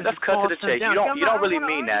 let's cut to the chase. You don't really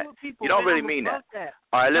mean that. You don't really mean that.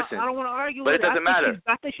 All right, listen. I don't want to argue but with it doesn't matter.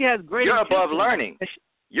 I think she has great. You're above learning.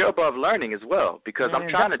 You're above learning as well, because I'm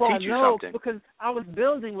trying to teach you something. Because I was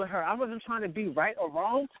building with her. I wasn't trying to be right or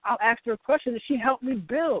wrong. I'll ask her a question and she helped me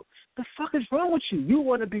build. The fuck is wrong with you? You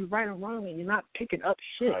want to be right or wrong and you're not picking up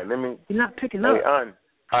shit. Right, you're not picking up. All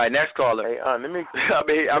right, next caller. Hey, let me.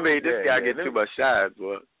 I mean, this guy gets too much shine,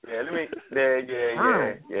 boy. Yeah, let me.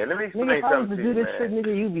 Yeah. Let me explain something to you, do this man. shit,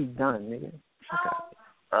 nigga, you be done, nigga.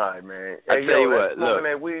 All right, man. I tell you what, look.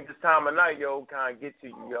 That weed this time of night, yo, kind of get to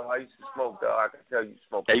you, yo. I used to smoke, dog. I can tell you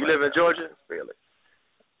smoke. Hey, you live in Georgia? Feel it.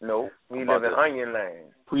 No, we live in Onion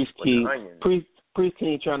Land. Priest King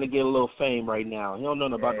trying to get a little fame right now. He don't know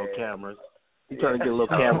nothing about no cameras. He's trying to get a little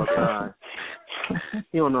camera time.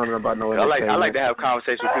 He don't know nothing about no. I like to have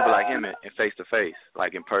conversations with people like him in face to face,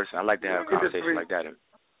 like in person. I like to have conversations like that in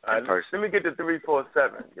person. Let me get to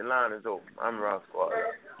 347. Your line is open. I'm Ross Squad.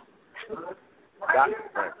 Dr.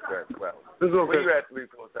 Frank Cresswell. Where you at,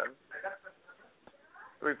 347?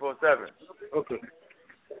 347.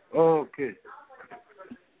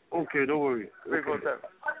 Okay, don't worry. 347.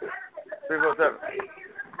 347.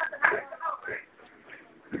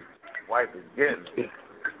 Wife is getting it.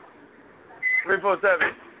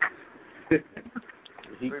 347.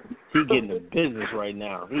 He getting the business right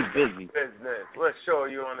now. He's busy. Business. What show are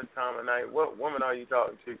you on this time of night? What woman are you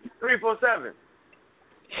talking to? 347.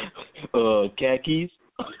 Khakis.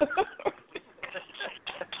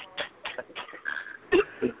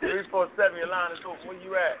 347, your line is open. Where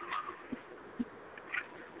you at?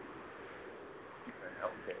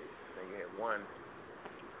 Okay. They had one.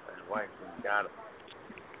 And wife got him.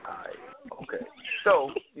 Alright. Okay. So,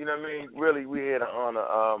 you know what I mean? Really, we're here to honor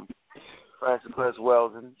Frances Cress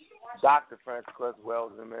Welsing, Dr. Frances Cress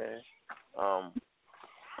Welsing, man.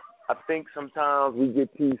 I think sometimes we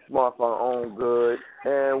get too smart for our own good,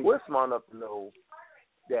 and we're smart enough to know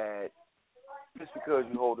that just because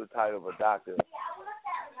you hold the title of a doctor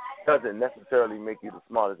doesn't necessarily make you the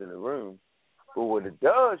smartest in the room. But what it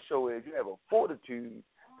does show is you have a fortitude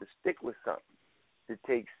to stick with something that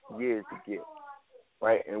takes years to get,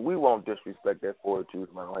 right? And we won't disrespect that fortitude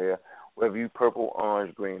around here, whether you purple,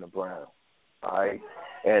 orange, green, or brown, all right?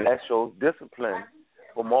 And that shows discipline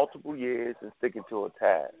for multiple years and sticking to a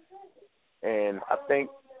task. And I think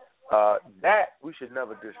that we should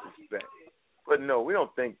never disrespect. But no, we don't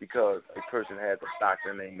think because a person has a doctor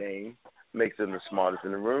in their name makes them the smartest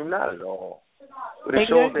in the room. Not at all. But it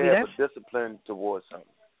shows they have a discipline towards something.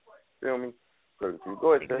 Feel me?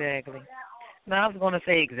 Go ahead, Exactly. No, I was going to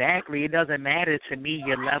say exactly. It doesn't matter to me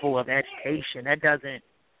your level of education. That doesn't,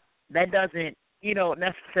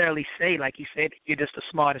 necessarily say, like you said, you're just the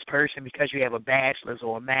smartest person because you have a bachelor's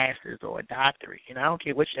or a master's or a doctorate. I don't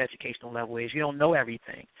care which the educational level is. You don't know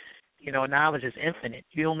everything. Knowledge is infinite.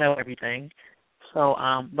 You don't know everything. So,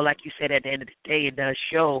 but like you said, at the end of the day, it does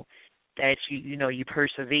show that you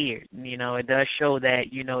persevered. It does show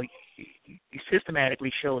that, you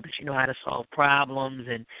systematically show that you know how to solve problems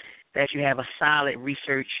and that you have a solid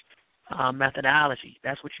research methodology.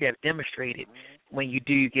 That's what you have demonstrated when you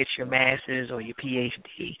do get your master's or your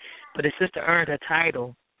PhD. But the sister earned her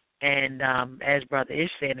title, and as Brother Ish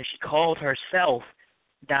said, and she called herself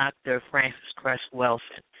Dr. Frances Cress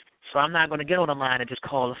Welsing. So I'm not going to get on the line and just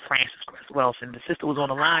call her Frances Cress Welsing. If the sister was on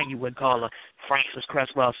the line, you wouldn't call her Frances Cress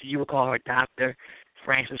Welsing. You would call her Dr.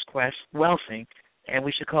 Frances Cress Welsing, and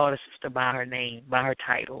we should call the sister by her name, by her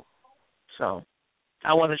title. So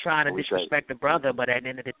I wasn't trying to disrespect the brother, but at the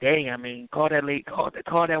end of the day, I mean, call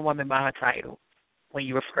that woman by her title when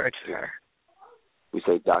you refer to her. We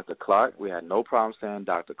say Dr. Clark. We had no problem saying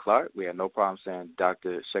Dr. Clark. We had no problem saying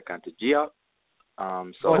Dr. Shekantajia.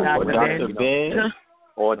 Or Dr. Ben.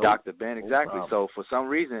 Or Dr. Ben, exactly. So for some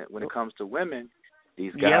reason, when it comes to women,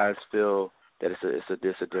 these guys feel that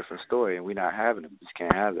it's a different story, and we're not having it. We just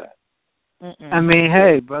can't have that. I mean,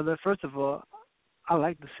 hey, brother, first of all, I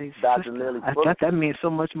like to say Dr. sister. That means so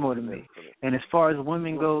much more to me. And as far as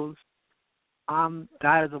women goes, I'm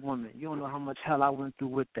God as a woman. You don't know how much hell I went through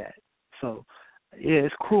with that. So, yeah,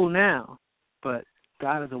 it's cool now, but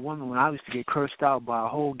God as a woman, when I used to get cursed out by a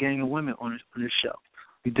whole gang of women on this show.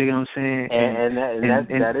 You dig what I'm saying?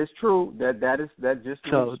 That is true. That just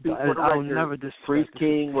so speak for the I will record. never disrespect Priest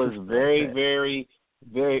King was very, very,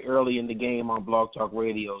 very early in the game on Blog Talk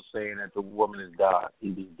Radio saying that the woman is God.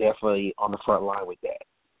 He was definitely on the front line with that.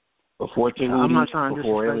 Before I'm not trying to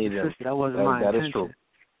disrespect the sister. That wasn't my intention. That is true.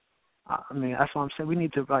 I mean, that's what I'm saying. We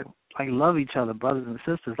need to like love each other, brothers and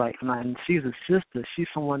sisters. Like, and she's a sister. She's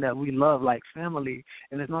someone that we love like family,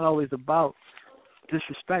 and it's not always about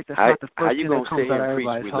disrespect. That's not the first thing that comes out of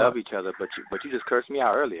everybody's heart. We love each other, but you just cursed me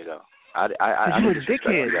out earlier though. I you a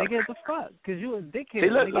dickhead, nigga. The fuck? Because you a dickhead,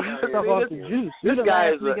 nigga. You took off the juice. This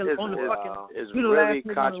guy is really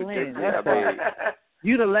contradicting.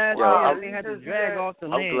 You the last nigga they had to drag off the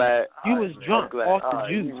land. Glad. You was drunk off the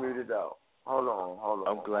juice. Hold on.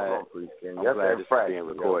 I'm glad. I'm glad this is being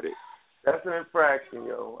recorded. That's an infraction,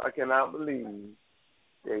 yo. I cannot believe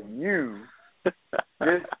that you,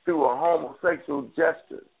 just through a homosexual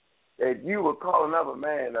gesture, that you would call another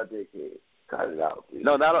man a dickhead. Cut it out, please.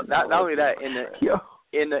 No, not only that.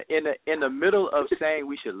 In the middle of saying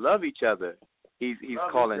we should love each other, he's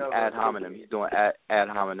calling ad hominem. He's doing ad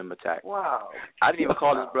hominem attack. Wow. I didn't even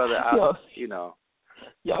call his brother out. You know.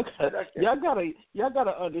 Y'all gotta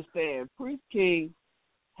understand. Priest King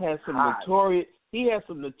has some notorious. He had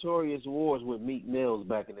some notorious wars with Meek Mills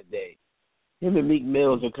back in the day. Him and Meek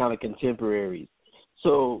Mills are kind of contemporaries.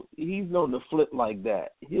 So he's known to flip like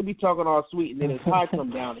that. He'll be talking all sweet, and then his high come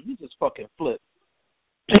down, and he just fucking flip.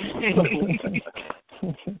 He gets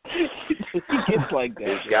like that.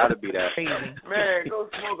 It's got to be that. Man, go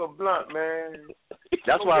smoke a blunt, man.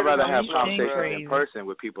 That's why I'd rather have conversations in person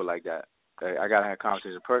with people like that. I got to have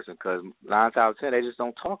conversations in person because 9 times out of 10, they just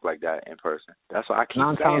don't talk like that in person. That's why I keep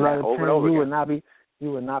saying that over and over again.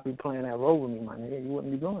 You would not be playing that role with me, my nigga. You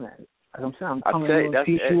wouldn't be doing that. Like I'm saying, I'm coming to you in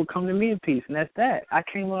peace. You would come to me in peace, and that's that. I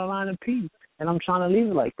came with a line of peace, and I'm trying to leave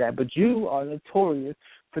it like that. But you are notorious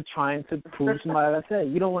for trying to prove somebody. Like I said,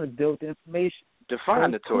 you don't want to deal with the information. Define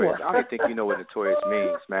notorious. I don't think you know what notorious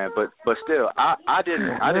means, man. But still, I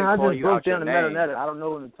didn't call you out your name. I don't know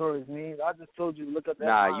what notorious means. I just told you to look up that.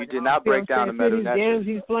 Nah, you did not break down the metal net. Games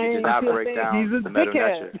he's playing. You did not break down the metal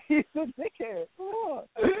net. He's a dickhead. Come on,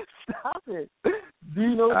 stop it. Do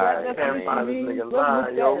you know that? Can't this nigga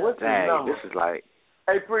lying, yo. What's his number? This is like.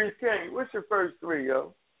 Hey, Priest King, what's your first three,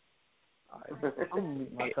 yo? He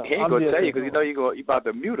ain't gonna tell you because you know you about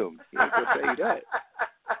to mute him. He ain't gonna tell you that.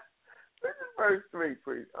 What's your first three,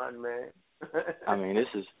 Priest, man? I mean,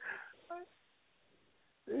 this is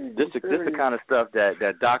the kind of stuff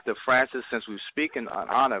that Dr. Frances, since we're speaking in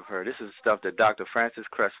honor of her, this is stuff that Dr. Frances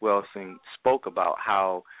Cress Welsing spoke about,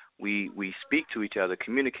 how we speak to each other,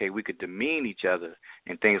 communicate, we could demean each other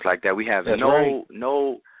and things like that. We have no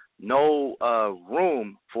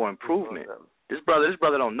room for improvement. This brother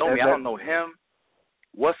don't know me. I don't know him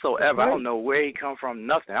whatsoever. Right. I don't know where he come from,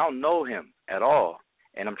 nothing. I don't know him at all.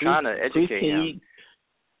 And I'm trying to educate him.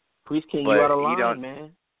 Priest King, you out of line,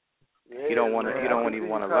 man. Yeah, he don't want to. He don't even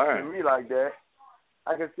want to learn. Me like that.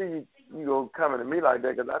 I can see you go coming to me like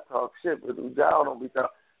that because I talk shit, but Ujal don't be talking.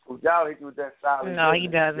 Ujal hit you with that silence. No, he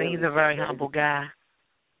doesn't. He's a very humble guy.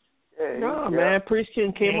 Yeah, no, man. Priest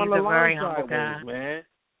King came on the line sideways, guy. Man.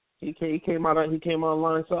 He came on the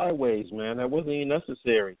line sideways, man. That wasn't even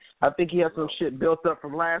necessary. I think he had some shit built up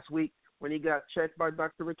from last week when he got checked by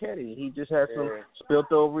Dr. Ricchetti. He just had some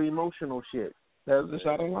spilt over emotional shit. That was just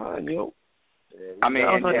out of line, yo. I mean,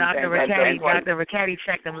 Dr. Ricchetti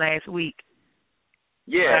checked him last week.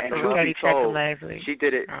 Yeah, Dr. Ricchetti checked him last week. She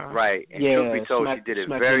did it right. And truth be told, she did it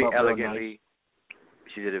very elegantly.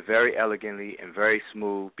 She did it very elegantly and very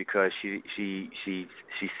smooth because she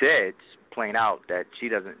said plain out that she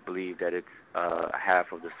doesn't believe that it's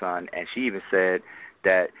half of the sun, and she even said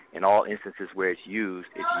that in all instances where it's used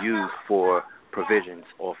for provisions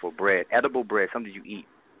or for bread, edible bread, something you eat.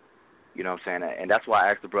 You know what I'm saying? And that's why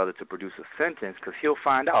I asked the brother to produce a sentence because he'll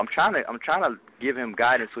find out. I'm trying to give him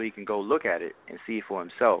guidance so he can go look at it and see for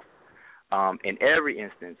himself. In every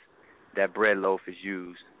instance, that bread loaf is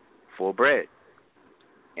used for bread,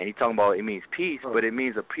 and he's talking about it means peace, but it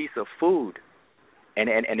means a piece of food. And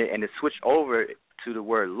it switched over to the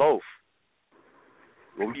word loaf.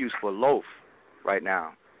 What we use for loaf right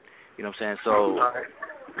now. You know what I'm saying? So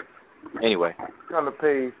anyway. Let's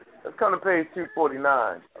come to page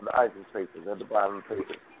 249 of the ISIS papers at the bottom of the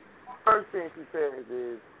paper. First thing she says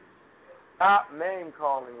is stop name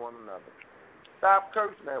calling one another. Stop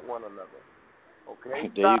cursing at one another. Okay?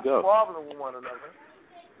 There Stop squabbling with one another.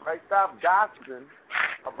 Right? Stop gossiping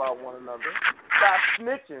about one another. Stop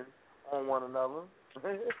snitching on one another.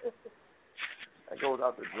 That goes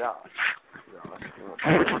out to Josh.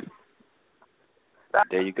 Stop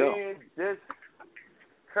there you go. being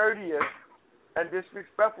discourteous and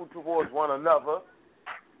disrespectful towards one another.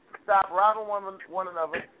 Stop robbing one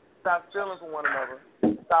another. Stop stealing from one another.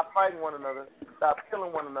 Stop fighting one another. Stop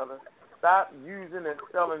killing one another. Stop using and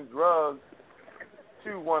selling drugs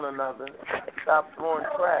to one another. Stop throwing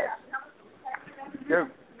trash.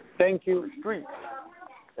 Thank you. Streets.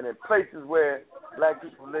 and in places where black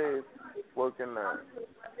people live, work, and learn.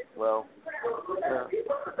 Well,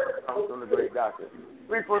 I'm from the great doctor.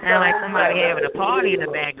 Sound like somebody having a party in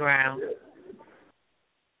the background.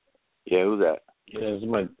 Yeah, who's that? Yeah,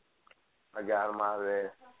 somebody. I got him out of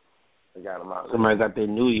there. Somebody got their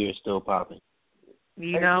New Year still popping.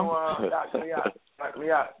 You know? Dr.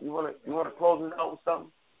 Miyat, you want to close it out with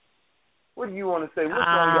something? What do you want to say? What's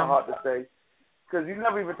on your heart to say? Because you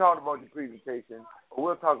never even talked about your presentation.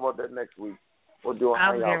 We'll talk about that next week. We'll do a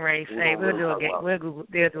hangout. I was getting ready to say we'll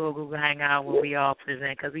do a Google Hangout when we all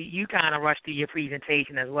present, because you kind of rushed through your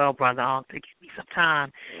presentation as well, Brother Onk, to give me some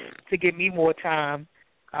time, to give me more time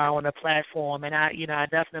on the platform, and I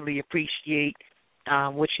definitely appreciate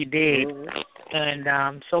what you did,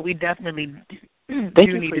 and so we definitely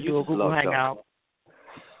do need to do a Google Hangout.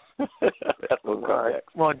 That's what comes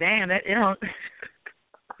next. Well, damn, that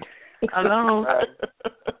Hello.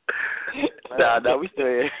 Nah, we still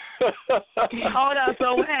here. Hold on,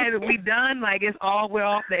 so what? We done? Like we're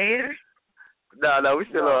off the air? No, we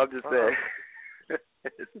still on. I'm just saying.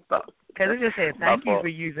 Because it just said thank you for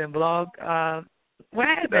using blog. What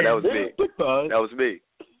happened? No, that was me. That was me.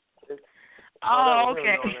 Oh,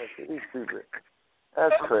 okay. He's stupid.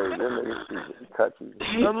 That's crazy. That nigga's stupid. He touchy.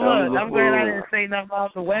 But look, I'm glad I didn't say nothing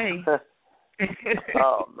off the way.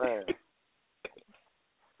 Oh, man.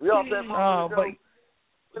 We all said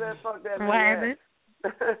fuck that. What happened?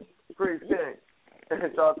 Priest King.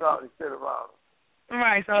 Start talking shit about him.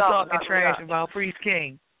 Right, start talking trash about Priest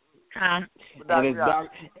King. Huh?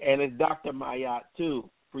 And it's Dr. Mayat, too,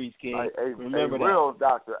 Priest King. Remember that.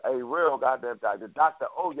 A real goddamn doctor. Dr.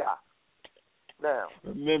 Oya. Now.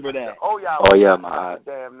 Remember that. Oya Mayat.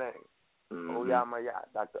 Damn name. Oya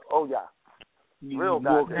Mayat. Dr. Oya. Real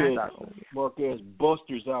goddamn doctor. Marquez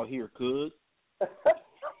busters out here, cuz.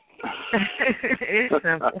 It's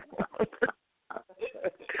simple.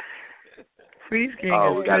 Priest King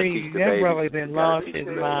is crazy. That brother been lost his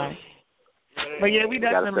mind. But yeah, we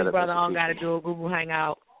definitely, Brother On, got to do a Google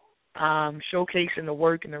Hangout, showcasing the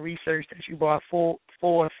work and the research that you brought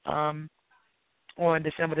forth on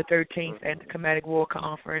December the 13th at the Comedic War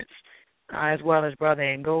Conference, as well as Brother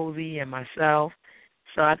Ngozi and myself.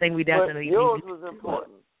 So I think we definitely. But yours was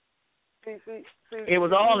important. See, it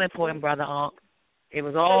was all important, Brother On. It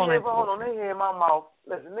was all important. Hold on, they hear my mouth.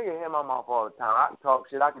 Listen, nigga hear my mouth all the time. I can talk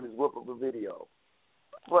shit. I can just whip up a video.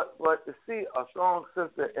 But to see a strong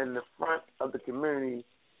sister in the front of the community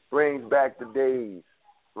brings back the days,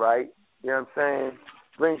 right? You know what I'm saying?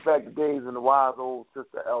 Brings back the days when the wise old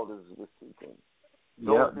sister elders was speaking.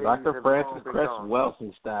 Yeah, Dr. Francis Cress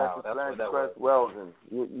Welsing style. That's what that was. Welsing.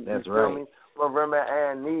 That's you right. Feel me? Remember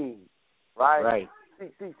Ann Need, right? Right.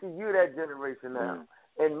 See, you're that generation now.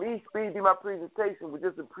 And me speeding my presentation was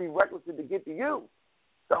just a prerequisite to get to you.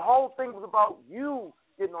 The whole thing was about you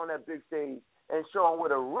getting on that big stage and showing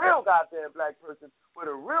what a real goddamn black person with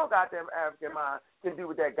a real goddamn African mind can do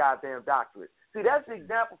with that goddamn doctorate. See, that's the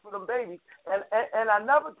example for them babies. And I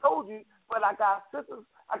never told you, but I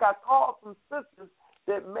got calls from sisters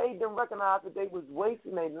that made them recognize that they was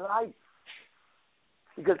wasting their life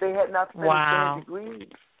because they had not finished their degrees.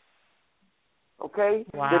 Okay?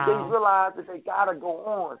 Wow. That they realized that they got to go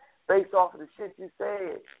on based off of the shit you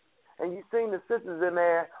said. And you seen the sisters in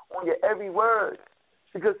there on your every word.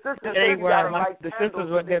 Because sisters think you got to light the candles. sisters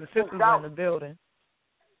were there. The sisters were in the building.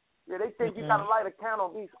 Yeah, they think you got to light a candle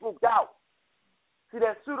and be spooked out. See,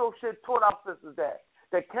 that pseudo shit taught our sisters that.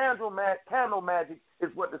 That candle magic is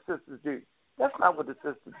what the sisters do. That's not what the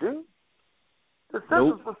sisters do. The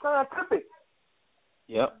sisters were scientific.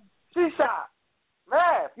 Yep. G-shot.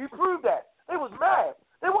 Math. You proved that. It was math.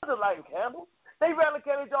 They wasn't lighting candles. They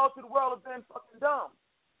relocated y'all to the world of being fucking dumb.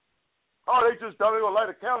 Oh, they just thought they were going to light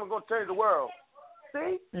a candle and going to change the world.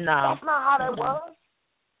 See? No. That's not how that was.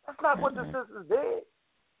 That's not what the sisters did.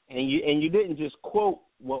 And you didn't just quote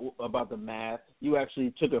about the math. You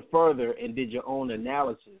actually took it further and did your own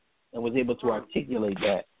analysis and was able to articulate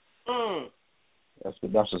that. That's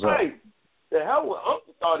what's up. Hey, the hell what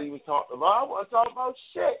Uncle thought he was talking about. I wasn't talking about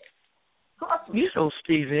shit. You so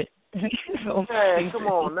stupid. Man, come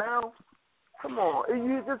on now. Come on.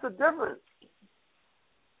 It's just a difference.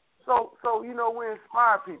 So we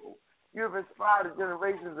inspire people. You've inspired the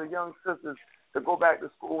generations of young sisters to go back to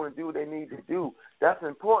school and do what they need to do. That's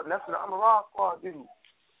important. That's what the Amaral Squad do.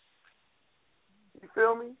 You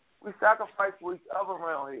feel me? We sacrifice for each other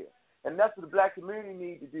around here. And that's what the black community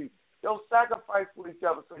need to do. They'll sacrifice for each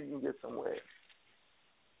other so you can get somewhere.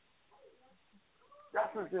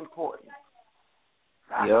 That's what's important.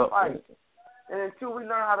 Sacrifice. Yep. And until we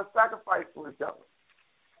learn how to sacrifice for each other,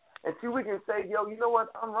 until we can say, yo, you know what,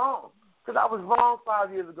 I'm wrong. Because I was wrong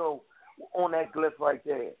 5 years ago on that glyph right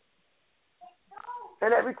there.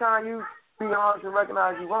 And every time you be honest and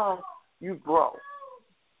recognize you're wrong, you grow.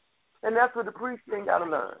 And that's what the priest ain't got to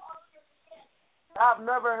learn. I've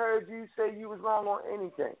never heard you say you was wrong on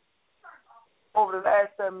anything over the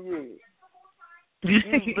last 7 years.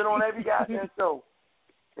 You've been on every goddamn show,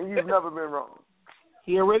 and you've never been wrong.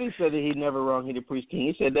 He already said that he'd never wrong. He the priest king.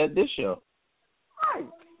 He said that this show. Right.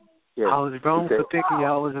 Yeah. I was wrong for thinking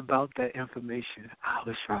y'all was about that information. I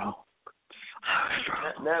was wrong.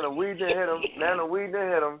 Now the weed done hit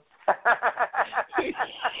him.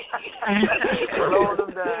 Slow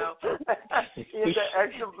them down. Here's the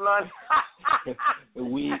extra blunt.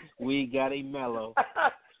 we got a mellow.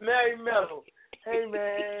 Now he mellow. Hey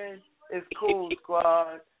man, it's cool,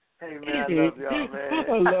 squad. Hey man, I love y'all, man.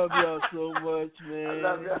 I love y'all so much, man. I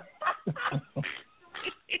love y'all.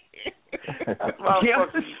 That's my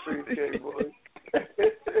fucking appreciate, boy.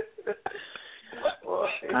 Boy.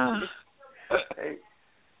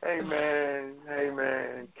 Hey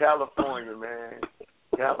man, California, man,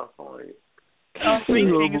 California. Oh, Free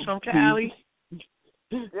King is from Cali.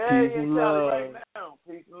 Yeah, Cali right now.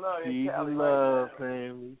 Peace and love. Peace and love,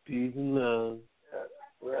 family. Peace and love.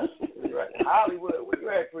 Yeah, right. Hollywood, where you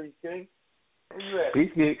at, Free King? Where you at?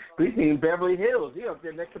 Free King in Beverly Hills. He up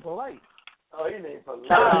there next to Polite. Oh, he ain't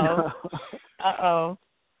Polite. Uh-oh.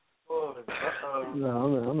 No,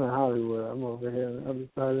 I'm in Hollywood. I'm over here on the other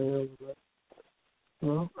side of the hill.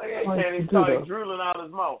 Well, he can't even start drooling out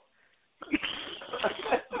his mouth.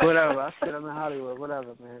 Whatever. I said I'm in Hollywood.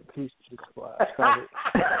 Whatever, man. Peace to the squad.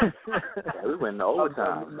 Yeah, we went into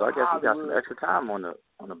overtime, so I guess we got some extra time on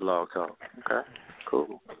the blog talk. Okay,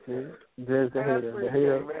 cool. See? There's the hater. The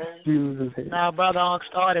hater fuses hate. No, brother, I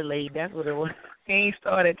started late. That's what it was. He ain't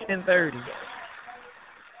started at 10:30.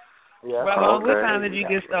 Yeah. Brother, what time did you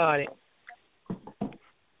get started?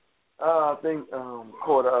 I think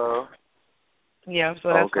quarter of. Yeah, so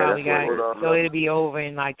that's probably got it. So it'll be over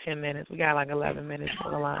in like 10 minutes. We got like 11 minutes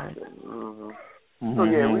on the line. Mm-hmm. So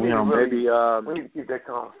yeah, we need to we need to keep that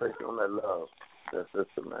conversation on that love, that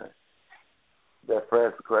sister, man. That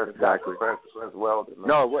Francis Crest, exactly. Francis Weldon. Man.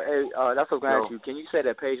 No, hey, that's what I'm going to ask you. Can you say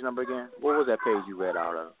that page number again? What was that page you read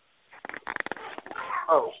out of?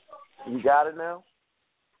 Oh, you got it now?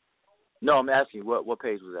 No, I'm asking you, what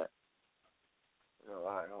page was that? Oh,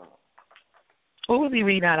 all right, hold on. What was he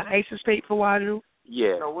reading out of ISIS paper, Wadu?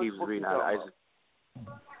 Yeah, he was reading out of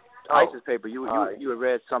ISIS paper. You had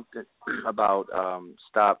read something about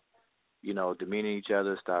stop, demeaning each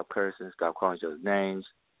other, stop cursing, stop calling each other's names.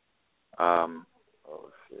 Oh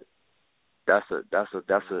shit. That's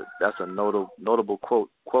a notable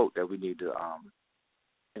quote that we need to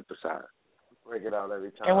emphasize. Break it out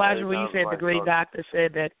every time. And Wadu, when you said the great doctor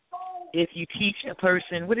said that if you teach a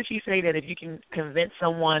person, what did she say, that if you can convince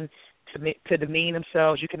someone to demean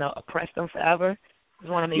themselves, you can oppress them forever? I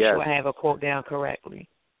just want to make sure I have a quote down correctly.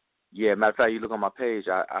 Yeah, matter of fact, you look on my page,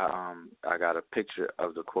 I got a picture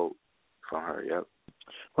of the quote from her. Yep.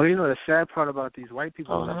 Well, the sad part about these white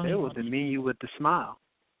people is that they will demean you with the smile.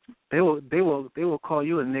 They will call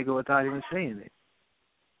you a nigga without even saying it.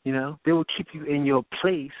 They will keep you in your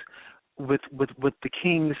place with the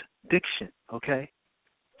king's diction. Okay,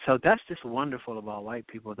 so that's just wonderful about white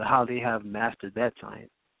people, how they have mastered that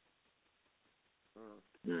science.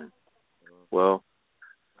 Well,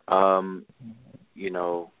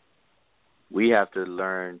 we have to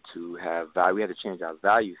learn to have value. We have to change our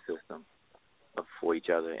value system for each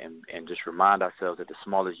other and just remind ourselves that the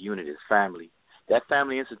smallest unit is family. That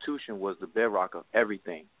family institution was the bedrock of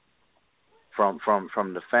everything, from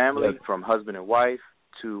the family, from husband and wife,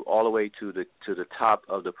 to all the way to the top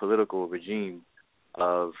of the political regime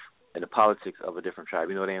and the politics of a different tribe.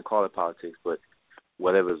 They didn't call it politics, but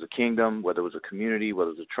whether it was a kingdom, whether it was a community, whether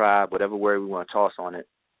it was a tribe, whatever word we want to toss on it,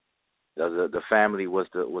 the family was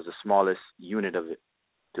the smallest unit of it.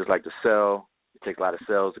 Just like the cell, it takes a lot of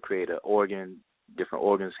cells to create an organ. Different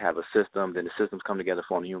organs have a system. Then the systems come together to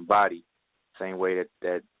form the human body. Same way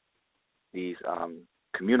that these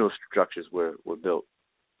communal structures were built.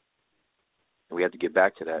 And we have to get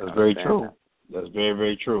back to that. That's very true. That's very,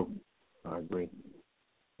 very true. I agree.